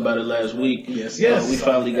said something about it last week. Yes. We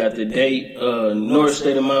finally got the date. North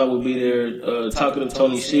State of Mind will be there. Talking to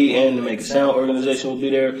Tony C and the Make a Sound organization will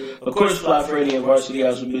be there. Of course, Fly Freddy and Varsity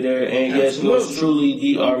House will be there. And yes, yours truly,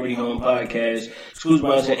 the Already Home Podcast. Scrooge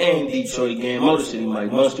Bronson and Detroit Gang, Motor City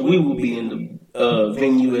Mike Munster. We will be in the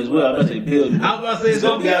venue as well. I was about to say building. I was about to say it's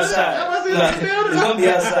gonna be outside. It's gonna be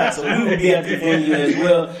outside, so we will be at the venue as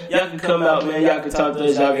well. Y'all can come out, man. Y'all can talk to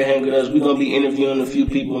us. Y'all can hang with us. We're gonna be interviewing a few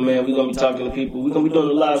people, man. We're gonna be talking to people. We're gonna be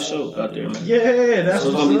doing a live show out there, man. Yeah, that's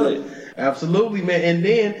what's gonna be lit. Absolutely, man. And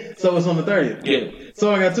then, so it's on the 30th. Yeah. So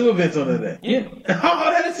I got 2 events on that day. Yeah.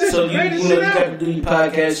 Oh, that's it. So you got to do your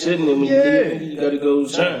podcast shit, and then when you do it, you got to go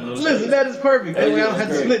shine. Listen, that is perfect. That way I don't have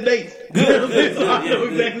to split dates. Good. So I know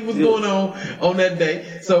exactly what's going on that day.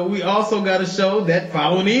 So we also got a show that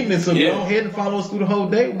following evening. So go ahead and follow us through the whole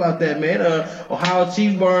day about that, man. Ohio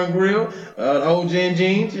Chiefs Bar and Grill, OJ and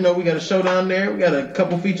Jeans. You know, we got a show down there. We got a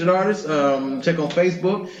couple featured artists. Check on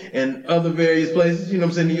Facebook and other various places. You know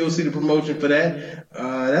what I'm saying? You'll see the promotion for that.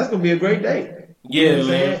 That's going to be a great day. Yeah, you know what I'm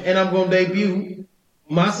saying? And I'm going to debut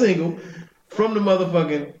my single from the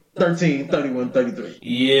motherfucking 133133.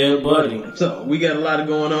 Yeah, buddy. So we got a lot of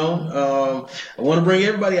going on. I want to bring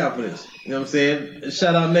everybody out for this. You know what I'm saying?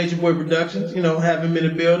 Shout out Nature Boy Productions. You know, have him in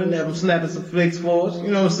the building, have him snapping some flicks for us. You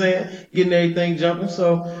know what I'm saying? Getting everything jumping.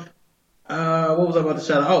 So, what was I about to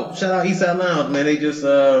shout out? Oh, shout out Eastside Lounge, man. They just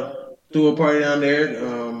threw a party down there.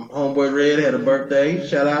 Homeboy Red had a birthday.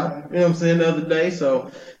 Shout out. You know what I'm saying? The other day. So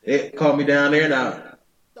they called me down there and I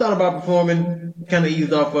thought about performing, kind of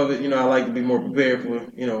eased off of it. You know, I like to be more prepared for,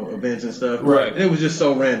 you know, events and stuff. Right. And it was just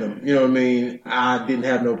so random. You know what I mean? I didn't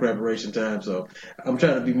have no preparation time, so I'm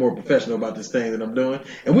trying to be more professional about this thing that I'm doing.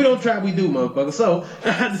 And we don't try, we do, motherfucker. So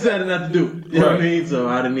I decided not to do it. You know what I mean? So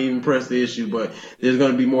I didn't even press the issue, but there's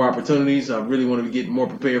going to be more opportunities. I really want to get more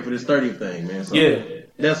prepared for this 30th thing, man. So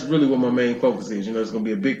that's really what my main focus is. You know, it's going to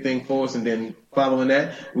be a big thing for us, and then following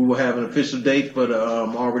that, we will have an official date for the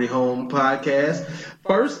Already Home Podcast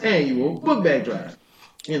first annual book bag drive.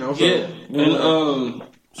 You know, so and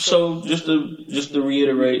so just to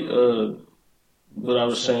reiterate what I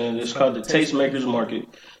was saying, it's called the Tastemakers Market.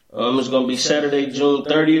 It's going to be Saturday, June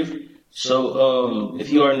 30th. So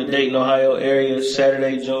if you are in the Dayton, Ohio area,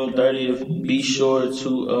 Saturday, June 30th, be sure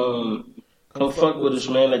to come fuck with us,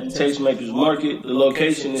 man, at the Tastemakers Market. The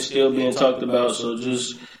location is still being talked about, so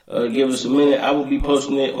just give us a minute. I will be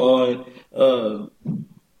posting it on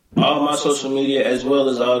all my social media as well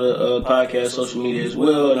as all the podcast social media as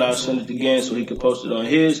well, and I'll send it again so he can post it on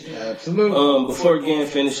his. Absolutely. Before again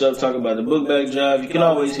finish up talking about the book bag drive, you can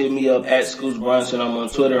always hit me up at Scoots Bronson. I'm on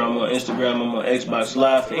Twitter, I'm on Instagram, I'm on Xbox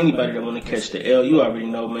Live. For anybody that want to catch the L, you already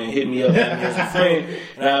know, man. Hit me up, add me as a friend,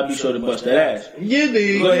 and I'll be sure to bust that ass. You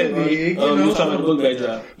dig. Go ahead, bro. You talking about the book bag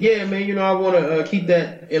drive? Yeah, man. I want to keep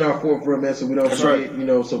that in our forefront, man, so we don't forget.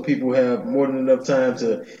 Right. So people have more than enough time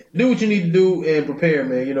to do what you need to do and prepare,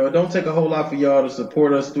 man. It don't take a whole lot for y'all to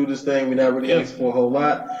support us through this thing. We're not really asking for a whole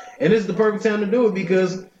lot, and this is the perfect time to do it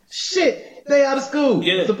because shit, they out of school.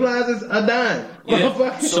 Yeah. Supplies is a dime.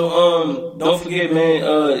 Yeah. So don't forget, man.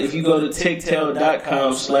 If you go to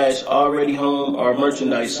tictail.com/alreadyhome, our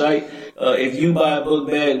merchandise site, if you buy a book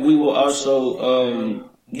bag, we will also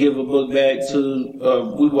give a book bag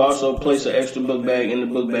to. We will also place an extra book bag in the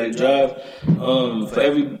book bag drive. For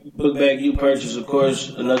every book bag you purchase, of course,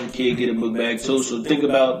 another kid get a book bag too. So think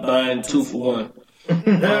about buying 2 for 1.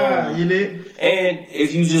 You did. And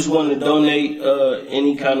if you just want to donate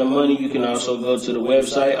any kind of money, you can also go to the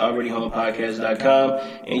website alreadyhomepodcast.com,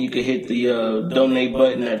 and you can hit the donate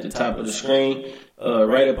button at the top of the screen,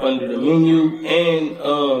 right up under the menu. And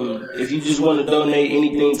if you just want to donate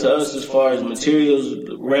anything to us as far as materials,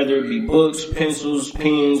 whether it be books, pencils,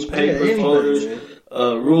 pens, paper, folders,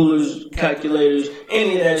 rulers, calculators,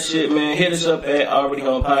 any of that shit, man, hit us up at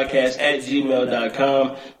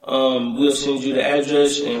alreadyhomepodcast@gmail.com. We'll send you the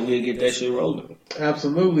address and we'll get that shit rolling.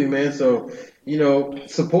 Absolutely, man. So,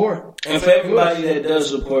 support. And for everybody that does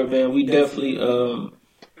support, man, we definitely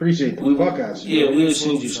appreciate the fuck out you. Yeah, we'll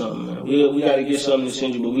send you something, man. We got to get something to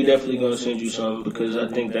send you, but we definitely going to send you something because I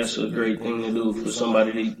think that's a great thing to do for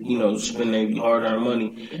somebody to, spend their hard-earned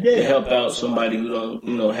money to help out somebody who don't,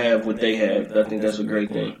 have what they have. I think that's a great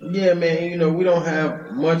thing. Yeah, man. We don't have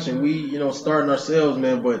much and we, starting ourselves,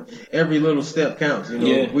 man, but every little step counts.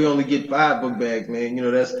 We only get 5 book bags, man.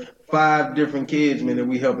 That's 5 different kids, man, that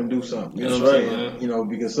we helping do something. You know what I'm saying? Man.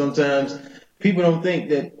 Because sometimes people don't think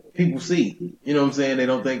that people see. You know what I'm saying? They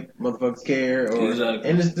don't think motherfuckers care.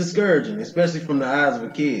 And it's discouraging, especially from the eyes of a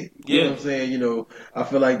kid. You know what I'm saying? I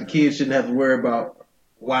feel like the kids shouldn't have to worry about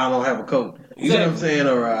why I don't have a coat. You know what I'm saying?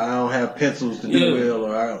 Or I don't have pencils to do well.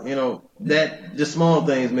 Or, that just small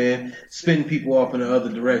things, man, spinning people off in the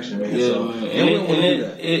other direction, man. Yeah, so, man.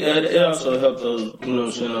 It also helps those,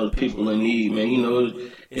 those people in need, man.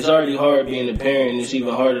 It's already hard being a parent. It's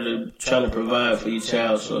even harder to try to provide for your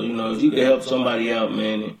child. So, if you can help somebody out,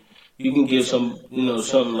 man, you can give some,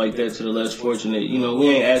 something like that to the less fortunate. We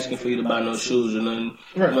ain't asking for you to buy no shoes or nothing.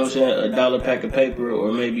 Right. You know what I'm saying? $1 pack of paper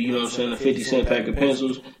or maybe, a 50-cent pack of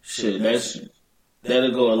pencils. Shit,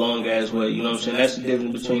 that'll go a long ass way. You know what I'm saying? That's the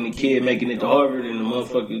difference between the kid making it to Harvard and the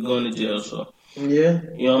motherfucker going to jail. So. Yeah.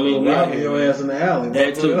 You know what I mean? Robbing your ass in the alley.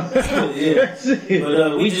 That too. Yeah.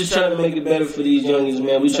 But we just trying to make it better for these youngins,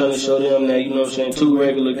 man. We trying to show them that, 2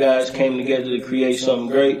 regular guys came together to create something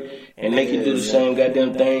great. And they can do the same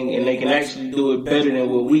goddamn thing, and they can actually do it better than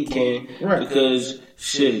what we can. Right. Because,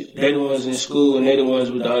 shit, they the ones in school, and they the ones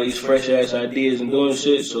with all these fresh-ass ideas and doing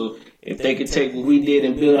shit. So if they could take what we did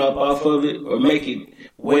and build up off of it, or make it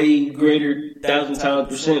way greater,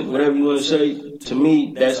 1,000%, whatever you want to say, to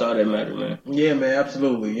me, that's all that matters, man. Yeah, man,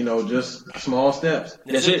 absolutely. Just small steps.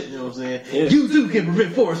 That's it. You know what I'm saying? Yeah. You too can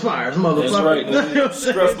prevent forest fires, motherfucker. That's right, man.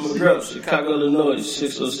 Scruff McGruff, Chicago, Illinois,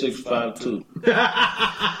 60652.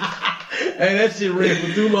 Hey, that shit ran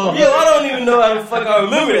for too long. Yo, I don't even know how the fuck I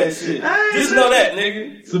remember that shit. Just know that,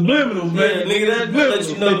 nigga. Subliminals, man. Yeah, nigga, that let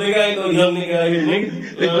you know, nigga, I ain't no young nigga out here, nigga.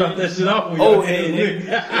 They dropped that shit off on you. Old head, nigga.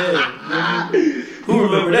 Yeah, nigga. Who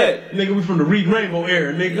remember that? Nigga, we from the Reed Rainbow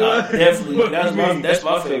era, nigga. Definitely. That's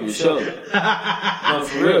my favorite show. No,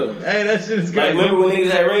 for real. Hey, that shit is great. Remember when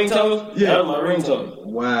niggas had ringtones? Yeah. That was my ringtone.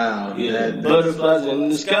 Wow. Yeah. Butterflies in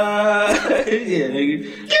the sky. Yeah, nigga.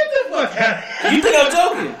 Get the fuck out of here. You think I'm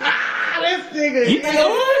joking? This nigga. You think I'm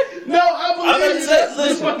lying? No, I believe you.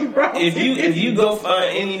 Listen, if you go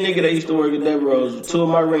find any nigga that used to work at Deborah Rose, 2 of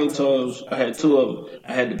my ringtones, I had 2 of them.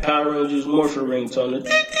 I had the Power Rangers Morphin ringtone.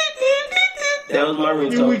 That was my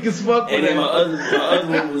ringtone. You weak as fuck. And then my other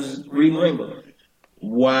one was Reading Rainbow.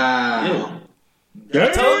 Wow. Yeah.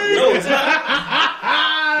 I told you, no, it's not.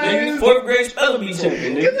 Nigga, 4th grade spelling bee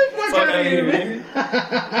champion, nigga. Get the fuck out of here, nigga.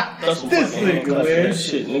 This nigga, man.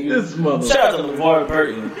 Shit, nigga. This mother. Shout out to LeVar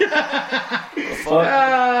Burton. Fuck.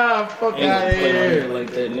 Fuck out of here. Like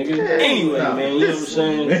that, nigga. Anyway, man, you know what I'm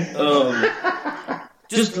saying?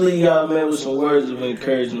 Just to leave y'all, man, with some words of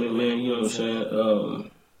encouragement, man. You know what I'm saying?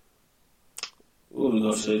 What we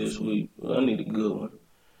gonna say this week? Well, I need a good one.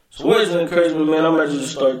 So words of encouragement, man. I'm about to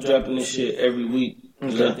just start dropping this shit every week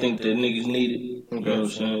because I think that niggas need it. You know what I'm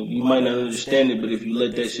saying? You might not understand it, but if you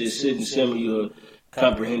let that shit sit and simmer, you'll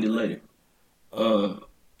comprehend it later. The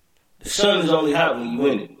sun is only hot when you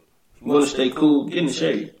in it. If you want to stay cool, get in the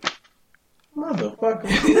shade. Motherfucker.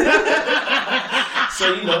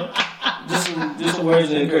 So, you know, just some words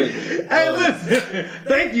of encouragement. Hey, listen.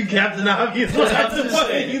 Thank you, Captain Obvious. Some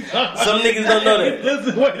niggas don't know that.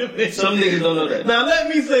 Listen, wait a minute. Some niggas don't know that. Now, let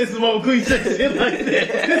me say some old cliche shit like that.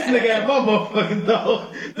 This nigga had my motherfucking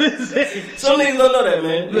dog. Some niggas don't know that,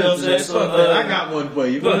 man. You know what I'm saying? So, I got one for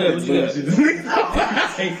you. Go ahead. What you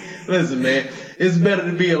got? Listen, man. It's better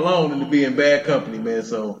to be alone than to be in bad company, man.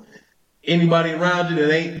 So, anybody around you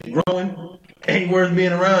that ain't growing, ain't worth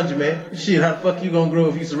being around you, man. Shit, how the fuck you gonna grow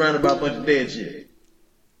if you surrounded by a bunch of dead shit?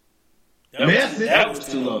 That was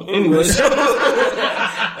too long. Anyways,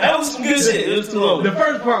 that was some good shit. It was too long. The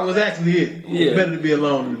first part was actually it. Yeah. It's better to be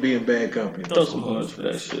alone than to be in bad company. Throw some horns for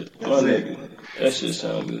that shit. My nigga. That shit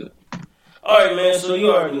sound good. Alright, man, so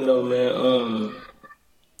you already know, man.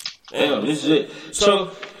 Damn, this is it.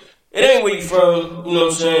 So, it ain't where you from, you know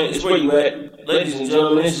what I'm saying? It's where you at. Ladies and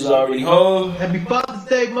gentlemen, this is already home. Happy Father's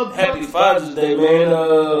Day, motherfucker. Happy Father's Day, man.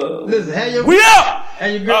 Listen, have your... We out!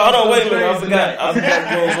 Have your girl... Hold on, wait a minute. I forgot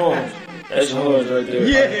James horns. That's your horns right there.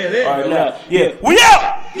 Yeah, Alright, now. Yeah, we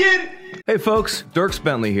out! Get it! Hey folks, Dierks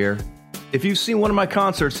Bentley here. If you've seen one of my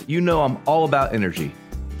concerts, you know I'm all about energy.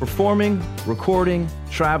 Performing, recording,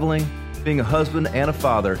 traveling, being a husband and a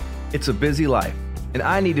father, it's a busy life, and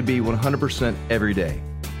I need to be 100% every day.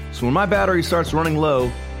 So when my battery starts running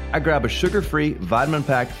low, I grab a sugar-free,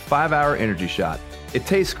 vitamin-packed 5-hour energy shot. It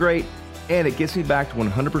tastes great, and it gets me back to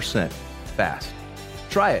 100% fast.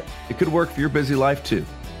 Try it. It could work for your busy life too.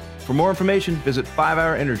 For more information, visit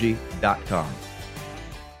 5hourenergy.com.